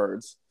exact same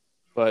words,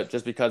 but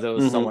just because it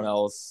was someone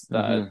else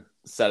that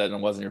said it and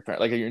it wasn't your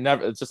parent. Like, you're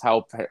never. It's just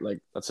how like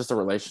that's just a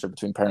relationship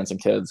between parents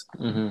and kids.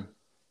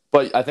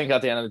 But I think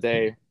at the end of the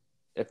day,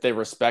 if they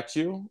respect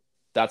you,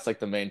 that's like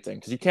the main thing,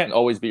 because you can't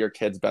always be your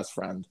kid's best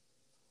friend.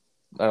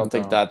 I don't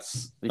think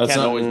that's can't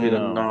always be the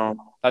no.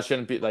 That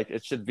shouldn't be like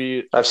it should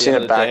be. I've seen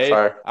it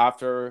backfire.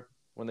 After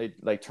when they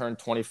like turn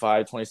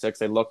 25, 26,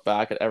 they look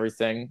back at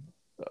everything,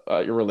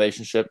 your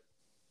relationship,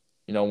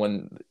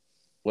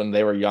 when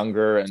they were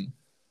younger, and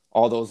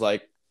all those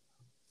like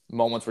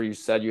moments where you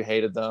said you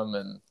hated them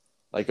and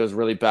like it was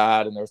really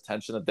bad and there was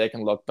tension, that they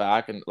can look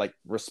back and like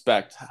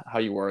respect how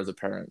you were as a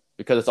parent,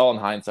 because it's all in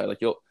hindsight. Like,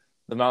 the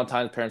amount of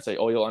times parents say,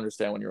 oh, you'll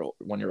understand when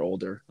you're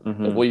older.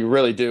 Like, well, you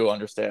really do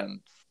understand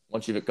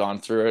once you've gone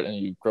through it and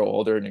you grow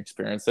older and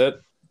experience it.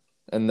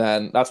 And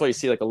then that's why you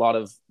see like a lot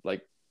of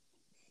like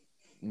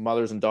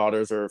mothers and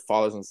daughters, or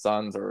fathers and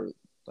sons, or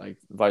like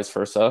vice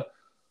versa,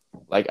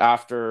 like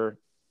after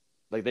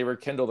like they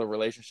rekindle their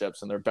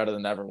relationships and they're better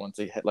than ever once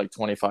they hit like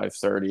 25,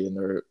 30, and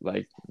they're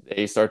like,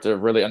 they start to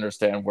really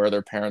understand where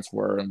their parents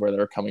were and where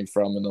they're coming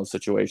from in those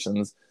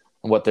situations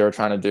and what they were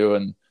trying to do.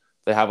 And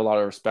they have a lot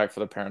of respect for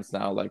the parents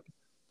now. Like,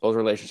 those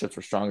relationships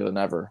are stronger than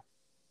ever,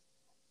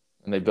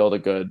 and they build a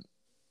good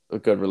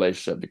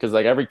relationship, because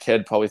like every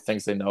kid probably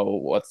thinks they know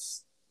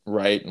what's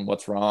right and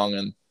what's wrong,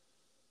 and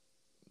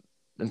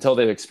until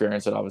they've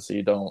experienced it, obviously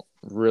you don't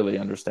really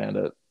understand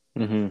it.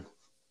 I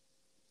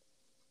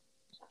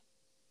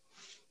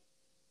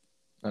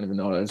don't even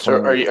know.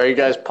 So are you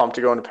guys pumped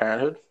to go into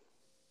parenthood?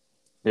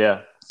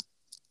 Yeah.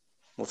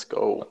 Let's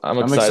go. I'm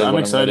excited. I'm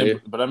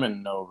excited, but I'm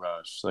in no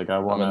rush. Like, I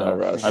want to. No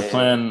rush. I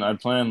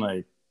plan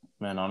like,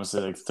 man,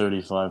 honestly, like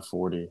 35,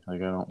 40.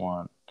 Like, I don't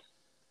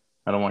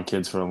want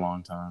kids for a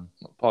long time.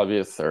 I'll probably be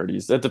a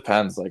 30s. It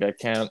depends. Like,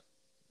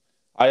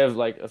 I have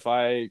like, if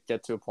I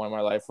get to a point in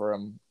my life where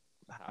I'm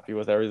happy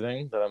with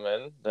everything that I'm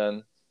in,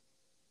 then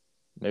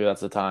maybe that's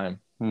the time.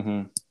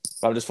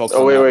 I'm just focused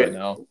on that right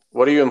now.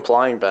 What are you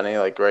implying, Benny?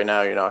 Like, right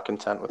now you're not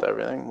content with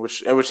everything,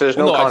 which there's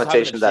no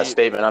connotation to that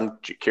statement. I'm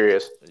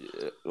curious.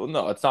 Well,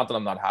 no, it's not that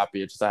I'm not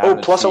happy. It's just I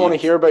want to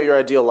hear about your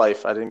ideal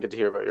life. I didn't get to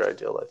hear about your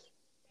ideal life.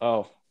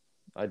 Oh,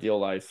 ideal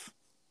life.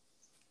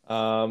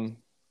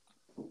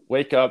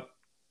 Wake up,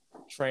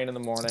 train in the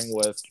morning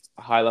with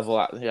high level.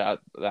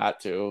 That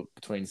too,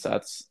 between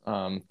sets.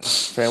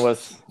 Train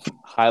with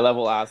high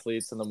level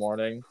athletes in the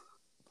morning,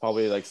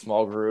 probably like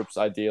small groups,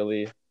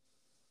 ideally.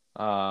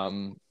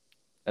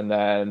 And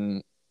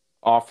then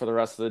off for the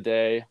rest of the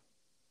day,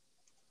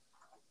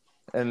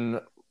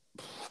 and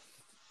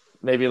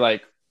maybe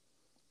like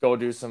go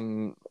do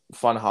some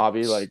fun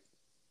hobby like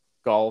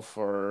golf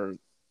or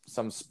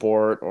some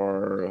sport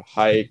or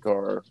hike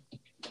or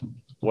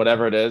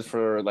whatever it is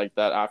for like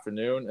that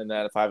afternoon. And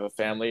then if I have a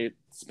family,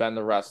 spend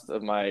the rest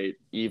of my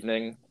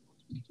evening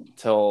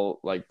till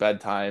like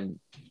bedtime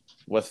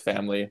with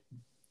family.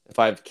 If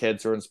I have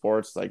kids who are in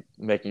sports, like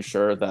making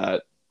sure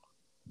that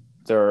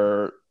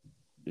they're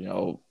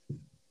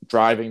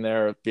driving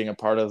there, being a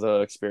part of the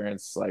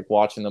experience, like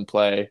watching them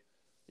play,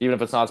 even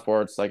if it's not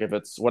sports, like if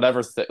it's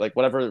whatever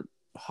whatever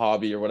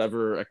hobby or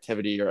whatever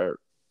activity or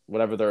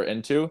whatever they're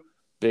into,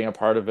 being a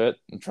part of it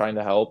and trying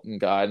to help and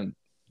guide, and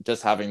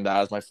just having that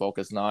as my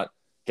focus, not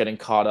getting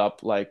caught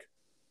up like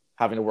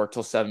having to work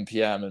till 7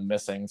 p.m. and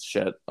missing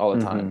shit all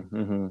the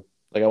time.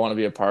 Like, I want to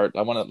be a part.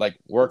 I want to like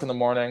work in the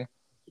morning,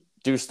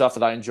 do stuff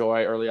that I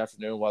enjoy early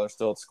afternoon while they're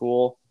still at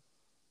school.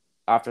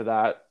 After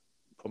that,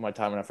 put my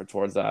time and effort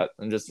towards that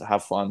and just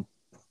have fun,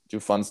 do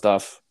fun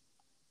stuff.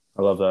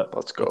 I love that.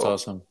 Let's go. That's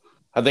awesome.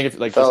 I think if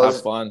like fellas, just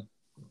have fun.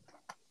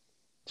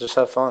 Just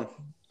have fun.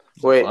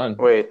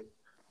 Wait.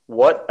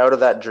 What out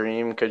of that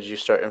dream could you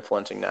start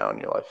influencing now in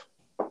your life?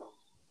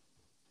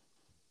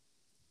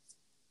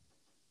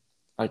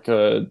 I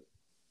could.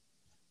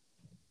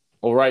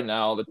 Well, right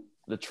now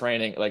the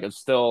training, like it's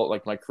still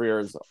like my career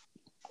is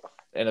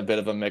in a bit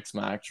of a mixed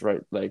match,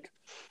 right? Like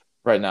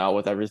right now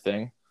with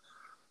everything.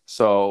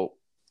 So.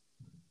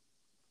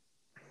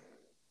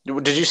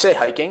 Did you say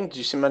hiking?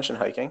 Did you mention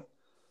hiking?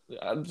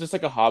 Just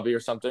like a hobby or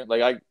something.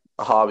 Like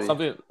a hobby.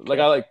 Something like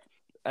I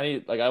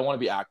like I want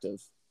to be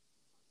active.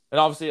 And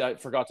obviously I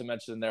forgot to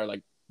mention in there,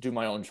 like do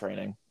my own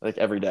training like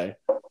every day.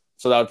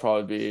 So that would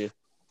probably be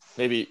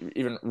maybe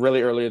even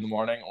really early in the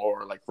morning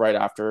or like right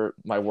after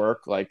my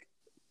work, like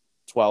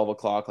 12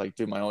 o'clock, like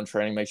do my own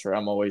training, make sure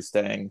I'm always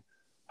staying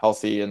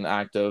healthy and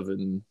active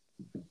and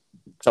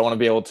because I want to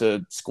be able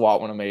to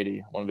squat when I'm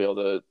 80. I want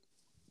to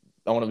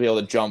be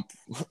able to jump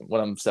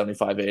when I'm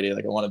 75, 80.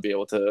 Like I want to be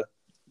able to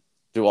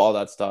do all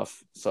that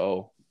stuff.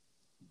 So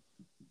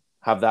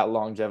have that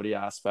longevity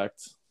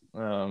aspect.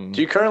 Do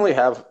you currently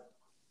have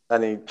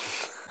any?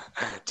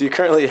 Do you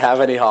currently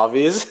have any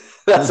hobbies?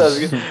 That sounds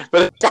good,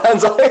 but it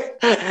sounds like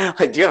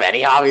do you have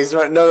any hobbies?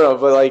 No.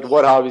 But like,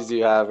 what hobbies do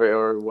you have,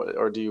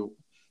 or do you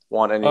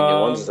want any new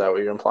ones? Is that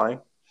what you're implying?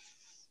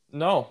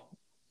 No.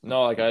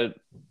 Like No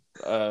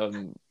I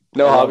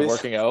love hobbies.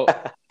 working out.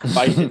 If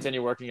I can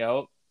continue working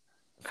out,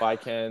 if I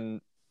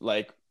can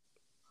like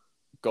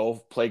go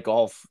play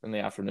golf in the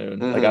afternoon,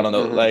 like I don't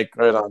know, like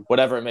right on.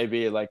 whatever it may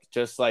be, like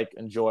just like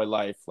enjoy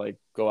life, like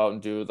go out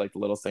and do like the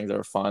little things that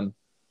are fun.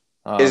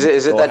 Is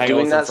it that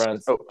doing that?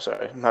 Friends. Oh,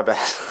 sorry, my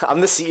bad.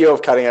 I'm the CEO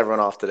of cutting everyone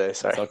off today.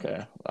 Sorry. It's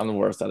okay. I'm the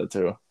worst at it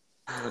too.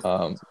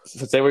 So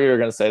say what you were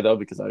gonna say though,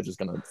 because I was just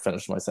gonna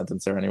finish my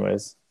sentence there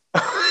anyways.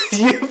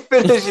 You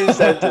finish your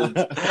sentence.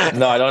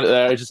 No, I don't.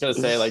 I was just gonna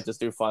say like just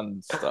do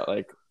fun stuff.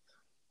 Like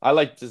I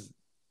like just.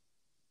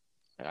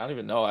 I don't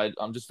even know.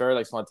 I'm just very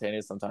like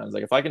spontaneous sometimes.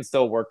 Like if I can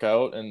still work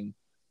out and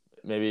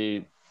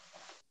maybe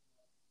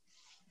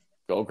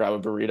go grab a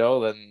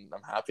burrito, then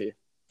I'm happy.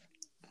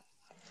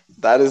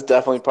 That is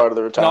definitely part of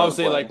the And retirement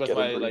obviously,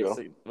 plan. like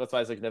with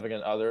my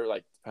significant other,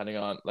 like depending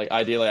on like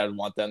ideally, I'd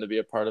want them to be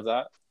a part of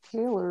that.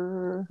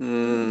 Taylor.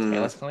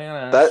 That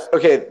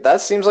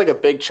seems like a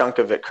big chunk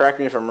of it. Correct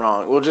me if I'm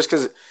wrong. Well, just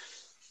because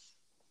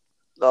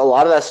a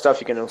lot of that stuff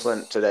you can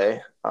implement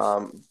today.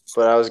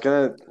 But I was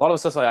gonna. A lot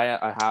of the stuff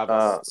I have.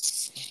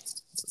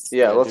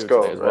 Yeah, let's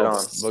go. Right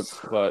on.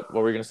 But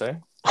what were you gonna say?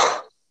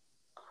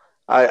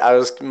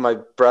 My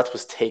breath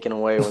was taken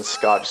away when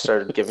Scott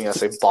started giving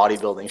us a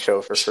bodybuilding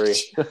show for free.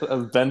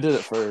 Ben did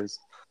it first.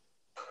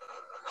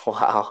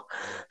 Wow.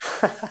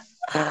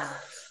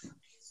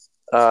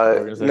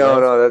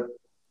 It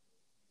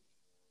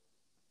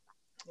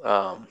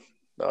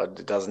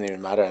doesn't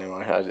even matter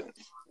anymore.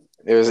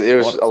 It was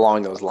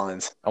along those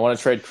lines. I want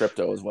to trade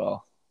crypto as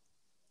well.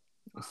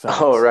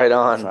 Facts. Oh, right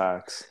on.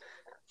 Facts.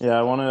 Yeah,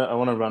 I want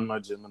to run my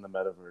gym in the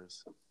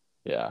metaverse.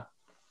 Yeah.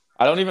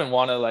 I don't even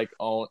want to like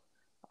own.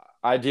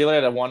 Ideally,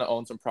 I'd want to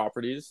own some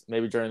properties.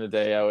 Maybe during the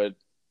day, I would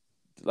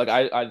like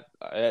I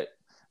if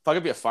I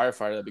could be a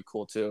firefighter, that'd be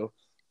cool too.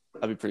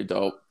 That'd be pretty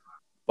dope.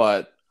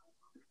 But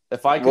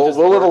if I could,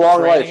 we'll live a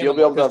long life. You'll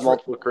be able to have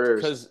multiple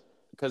careers.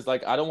 Because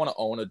like I don't want to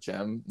own a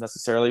gym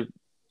necessarily.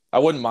 I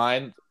wouldn't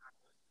mind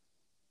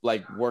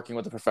like working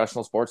with a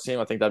professional sports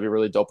team. I think that'd be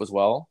really dope as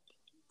well.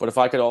 But if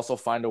I could also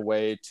find a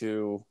way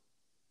to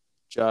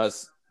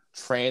just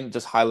train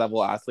just high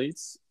level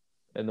athletes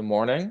in the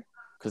morning,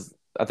 because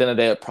at the end of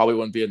the day, it probably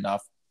wouldn't be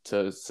enough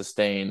to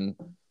sustain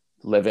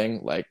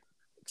living. Like,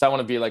 because I want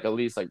to be like at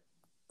least like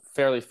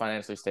fairly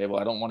financially stable.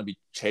 I don't want to be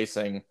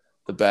chasing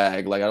the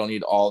bag. Like, I don't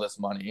need all this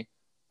money,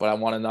 but I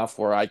want enough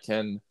where I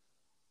can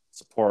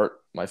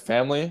support my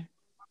family,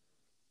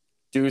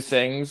 do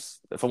things.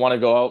 If I want to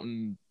go out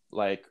and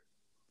like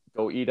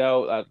go eat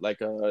out at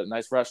like a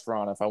nice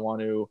restaurant, if I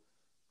want to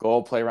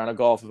go play around a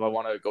golf, if I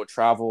want to go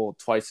travel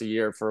twice a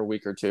year for a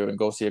week or two and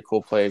go see a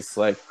cool place,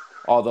 like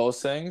all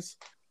those things,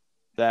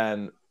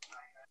 then,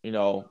 you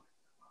know,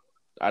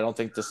 I don't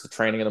think just the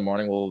training in the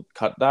morning will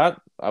cut that.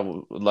 I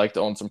would like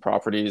to own some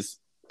properties,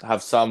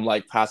 have some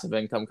like passive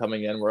income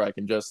coming in where I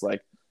can just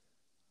like,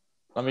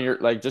 I mean, you're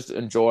like just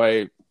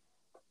enjoy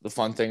the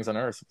fun things on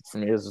earth. For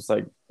me, it's just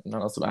like, you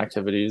know, some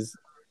activities,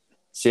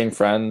 seeing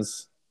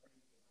friends.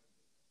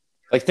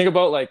 Like think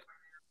about like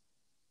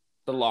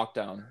the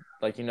lockdown.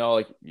 Like, you know,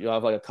 like you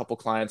have like a couple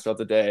clients throughout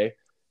the day.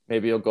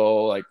 Maybe you'll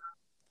go like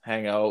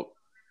hang out,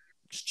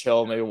 just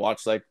chill, maybe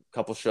watch like a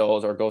couple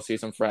shows or go see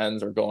some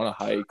friends or go on a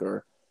hike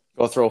or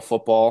go throw a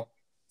football.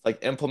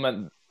 Like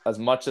implement as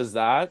much as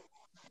that,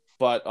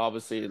 but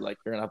obviously like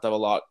you're gonna have to have a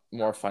lot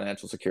more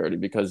financial security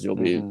because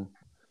you'll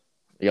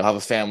have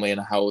a family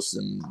and a house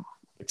and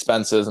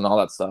expenses and all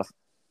that stuff.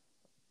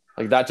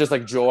 Like that, just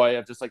like joy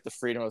of just like the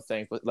freedom of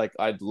things. But like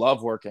I'd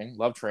love working,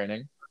 love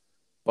training,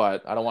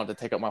 but I don't want it to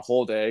take up my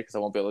whole day because I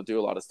won't be able to do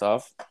a lot of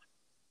stuff.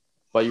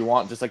 But you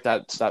want just like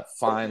that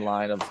fine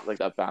line of like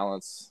that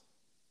balance.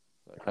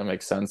 That kind of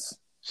makes sense.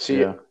 See,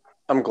 yeah.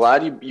 I'm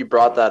glad you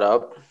brought that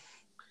up,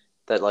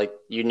 that like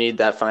you need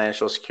that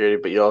financial security,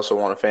 but you also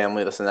want a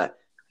family, this and that.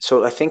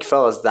 So I think,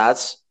 fellas,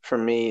 that's for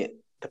me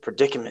the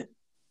predicament.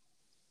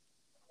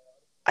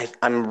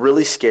 I'm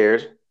really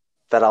scared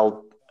that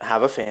I'll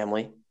have a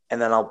family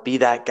and then I'll be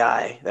that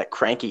guy, that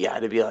cranky guy,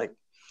 to be like,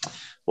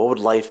 what would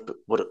life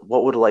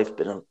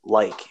been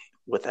like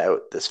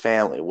without this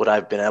family? Would I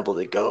have been able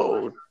to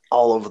go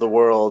all over the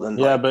world and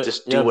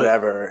just do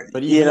whatever?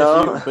 But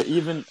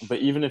even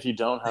if you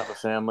don't have a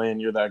family and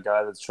you're that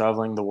guy that's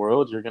traveling the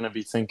world, you're gonna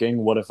be thinking,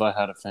 what if I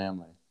had a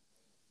family?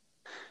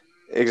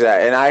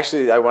 Exactly. And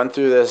I went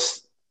through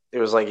this. It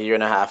was like a year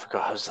and a half ago.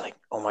 I was like,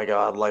 oh my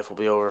God, life will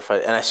be over if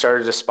and I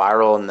started to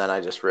spiral, and then I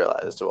just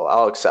realized, well,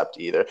 I'll accept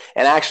either.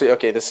 And actually,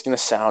 okay, this is gonna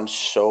sound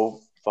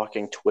so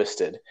fucking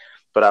twisted,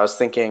 but I was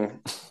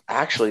thinking,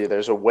 actually,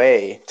 there's a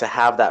way to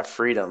have that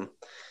freedom,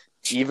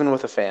 even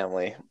with a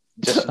family,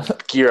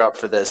 just gear up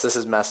for this. This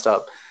is messed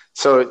up.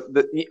 So,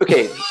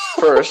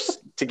 first,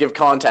 to give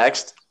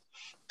context,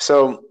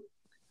 so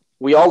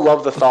we all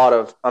love the thought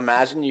of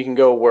imagine you can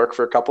go work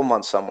for a couple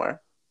months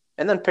somewhere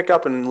and then pick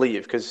up and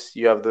leave because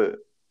you have the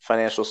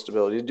financial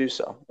stability to do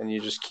so. And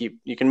you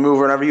can move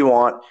whenever you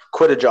want,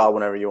 quit a job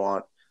whenever you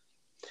want.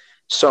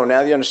 So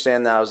now that you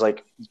understand that, I was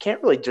like, you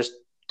can't really just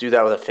do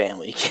that with a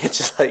family. You can't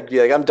just like be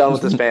like, I'm done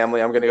with this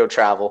family. I'm going to go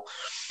travel.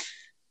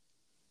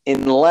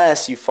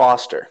 Unless you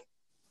foster.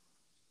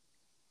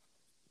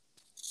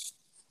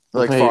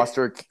 Like Wait.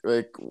 foster,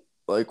 like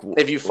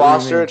if you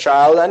foster a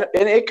child, and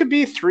it could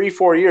be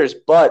 3-4 years,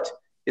 but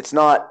it's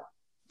not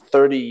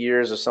 30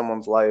 years of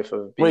someone's life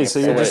of being so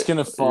you're just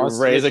gonna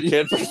foster raise a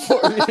kid for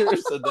 4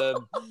 years and then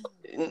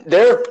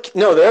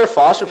there are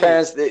foster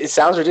parents. It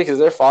sounds ridiculous.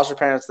 There are foster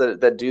parents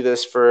that do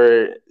this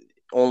for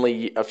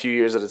only a few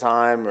years at a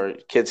time, or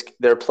kids.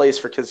 They're a place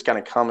for kids to kind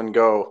of come and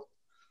go.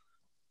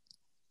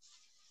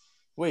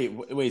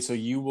 Wait. So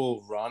you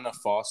will run a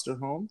foster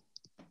home?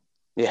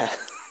 Yeah.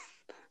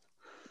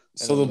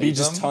 So there'll be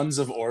just tons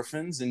of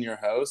orphans in your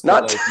house?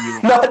 Not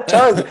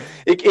tons.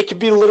 It could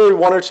be literally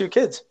 1 or 2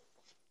 kids.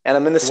 And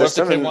I'm in the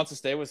system. What if the kid wants to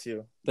stay with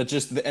you? They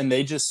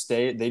just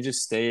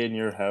stay in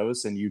your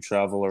house and you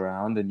travel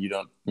around and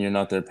you're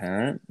not their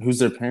parent? Who's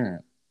their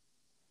parent?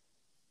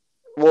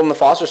 Well, in the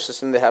foster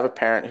system, they have a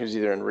parent who's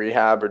either in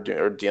rehab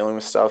or dealing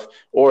with stuff,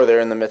 or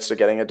they're in the midst of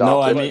getting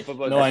adopted.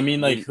 I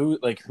mean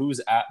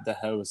who's at the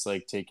house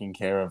like taking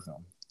care of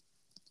them?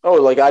 Oh,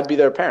 like I'd be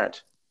their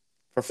parent.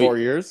 For 4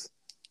 years?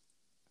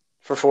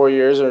 For 4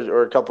 years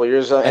or a couple of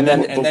years, and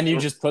then you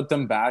just put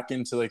them back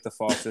into like the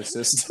foster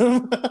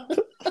system.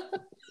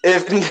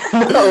 Hopefully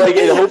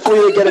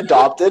they get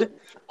adopted.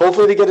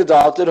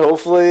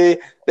 Hopefully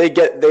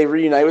they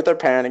reunite with their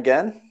parent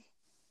again.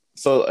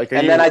 So like,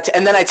 then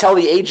I tell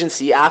the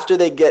agency after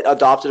they get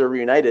adopted or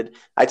reunited,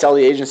 I tell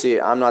the agency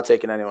I'm not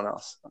taking anyone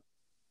else.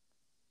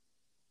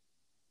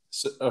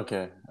 So,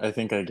 okay, I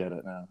think I get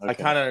it now. Okay. I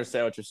kind of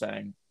understand what you're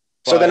saying.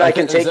 So then I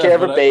can take care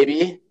of a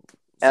baby.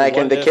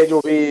 And the kid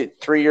will be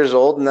 3 years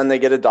old, and then they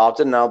get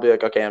adopted, and I'll be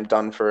like, okay, I'm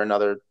done for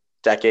another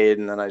decade,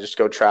 and then I just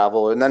go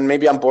travel, and then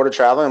maybe I'm bored of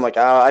traveling. I'm like,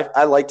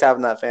 I liked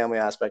having that family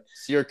aspect.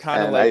 So you're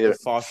kind of like the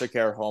foster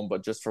care home,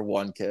 but just for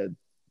one kid.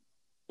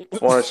 1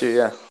 or 2,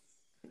 yeah.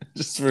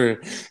 just for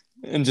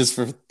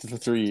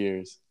 3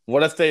 years.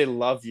 What if they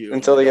love you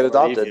until they get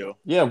adopted?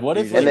 Yeah, what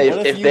if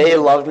they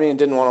loved me and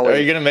didn't want to leave?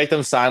 Are you gonna make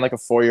them sign like a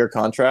 4-year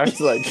contract?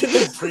 Like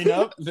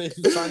prenup? They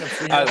sign a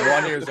prenup at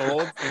 1 year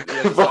old.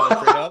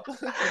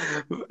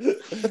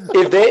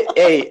 If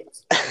they,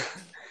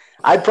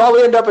 I'd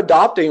probably end up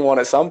adopting one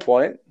at some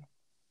point.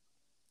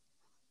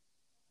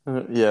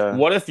 Yeah.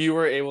 What if you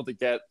were able to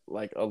get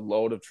like a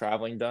load of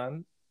traveling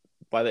done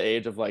by the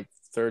age of like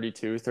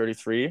 32,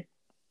 33,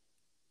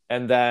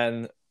 and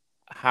then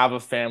have a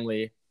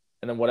family?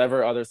 And then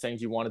whatever other things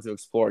you wanted to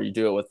explore, you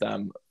do it with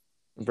them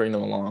and bring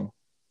them along.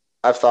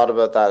 I've thought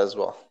about that as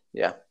well.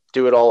 Yeah.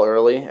 Do it all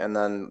early and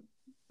then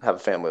have a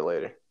family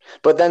later.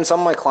 But then some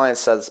of my clients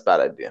said it's a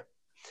bad idea.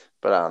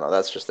 But I don't know.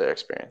 That's just their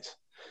experience.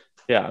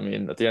 Yeah. I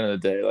mean, at the end of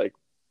the day, like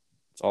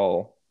it's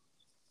all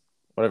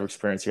whatever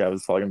experience you have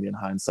is probably going to be in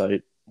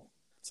hindsight.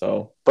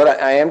 So. But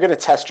I am going to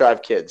test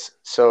drive kids.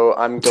 So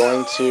I'm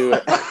going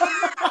to.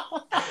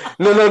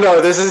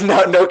 No. This is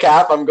no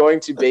cap. I'm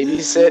going to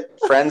babysit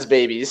friends'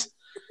 babies.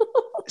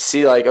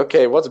 See, like,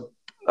 okay, what's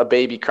a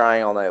baby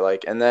crying all night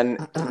like? And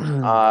then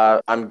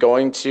I'm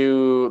going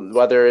to,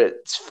 whether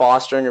it's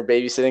fostering or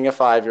babysitting a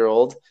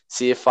 5-year-old,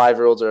 see if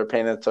 5-year-olds are a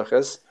pain in the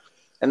tuchus.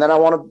 And then I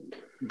want to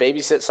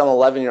babysit some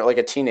 11-year-old, like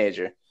a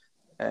teenager.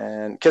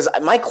 And because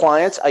my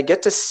clients, I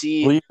get to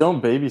see. Well, you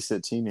don't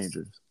babysit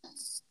teenagers.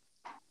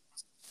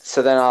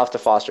 So then I'll have to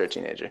foster a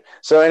teenager.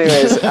 So,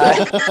 anyways,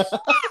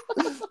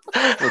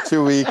 for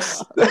 2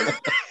 weeks.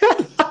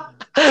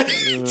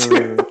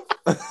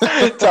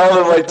 Tell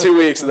them like 2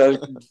 weeks and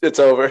then it's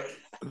over.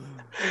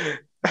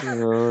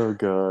 Oh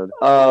god.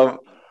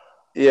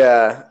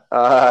 Yeah.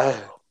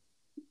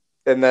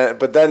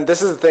 But then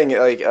this is the thing,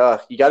 like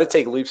you got to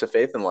take leaps of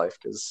faith in life,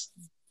 because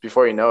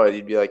before you know it,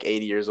 you'd be like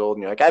 80 years old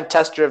and you're like, I've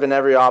test driven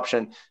every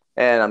option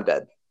and I'm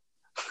dead.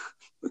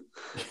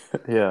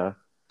 Yeah.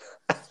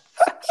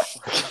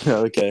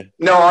 Okay.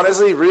 No,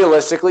 honestly,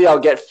 realistically, I'll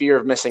get fear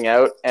of missing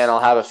out and I'll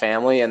have a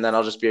family and then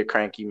I'll just be a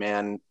cranky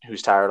man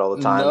who's tired all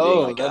the time. No,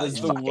 being like, that is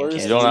the worst.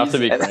 You don't have to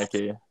be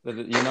cranky.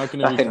 You're not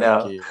going to be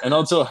cranky. And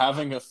also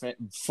having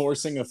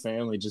forcing a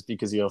family just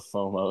because you have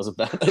FOMO is a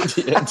bad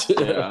idea too.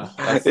 Yeah,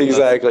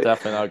 exactly.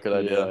 That's definitely not a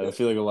good idea. Yeah, I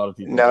feel like a lot of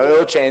people. No,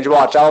 it'll change.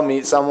 Watch, I'll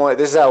meet someone.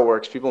 This is how it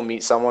works. People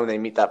meet someone and they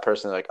meet that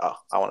person. They're like, oh,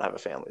 I want to have a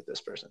family with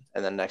this person.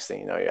 And then next thing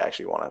you know, you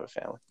actually want to have a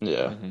family.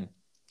 Yeah. Mm-hmm.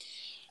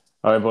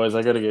 All right, boys,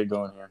 I got to get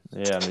going here.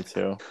 Yeah, me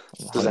too.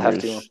 This is a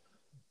hefty one.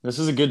 This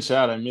is a good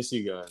chat. I miss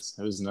you guys.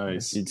 It was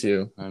nice. You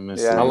too. I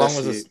miss you. How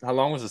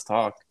long was this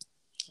talk?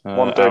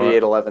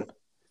 1:38:11.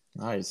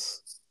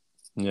 Nice.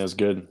 Yeah, it's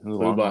good. It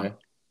Flew by.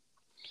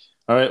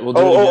 All right, we'll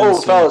do it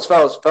again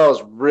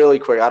fellas, really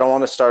quick. I don't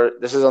want to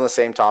start. This is on the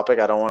same topic.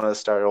 I don't want to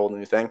start a whole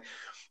new thing.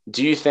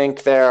 Do you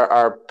think there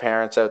are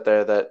parents out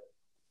there that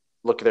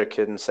look at their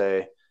kid and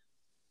say,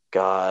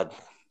 God,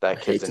 that I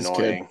kid's hate this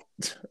annoying.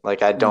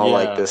 Like, I don't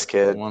like this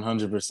kid.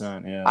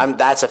 100%. Yeah.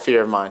 That's a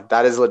fear of mine.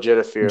 That is legit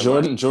a fear of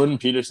mine. Jordan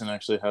Peterson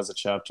actually has a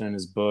chapter in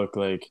his book.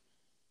 Like,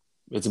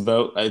 it's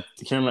about, I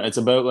can't remember, it's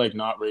about like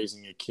not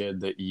raising a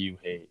kid that you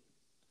hate.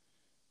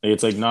 Like,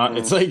 it's like not,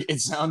 it's like,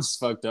 it sounds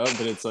fucked up,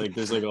 but it's like,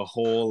 there's like a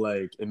whole,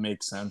 like, it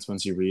makes sense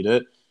once you read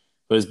it.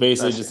 But it's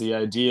basically just the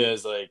idea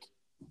is like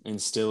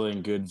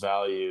instilling good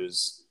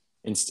values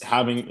and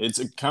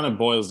it kind of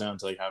boils down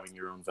to like having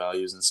your own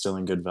values,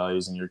 instilling good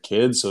values in your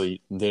kids so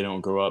they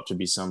don't grow up to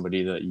be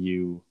somebody that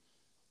you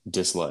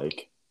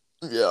dislike.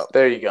 Yeah.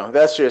 There you go.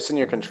 That's just in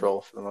your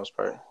control for the most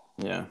part.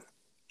 Yeah.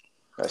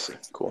 I see.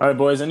 Cool. All right,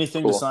 boys.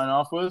 Anything to sign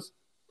off with?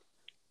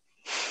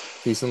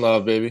 Peace and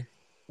love, baby.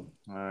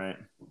 All right.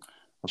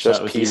 I'll Just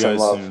chat with peace you and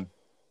guys love. soon.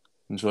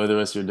 Enjoy the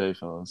rest of your day,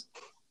 fellas.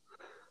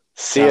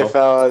 See ya,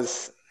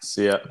 fellas.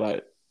 See ya.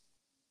 Bye.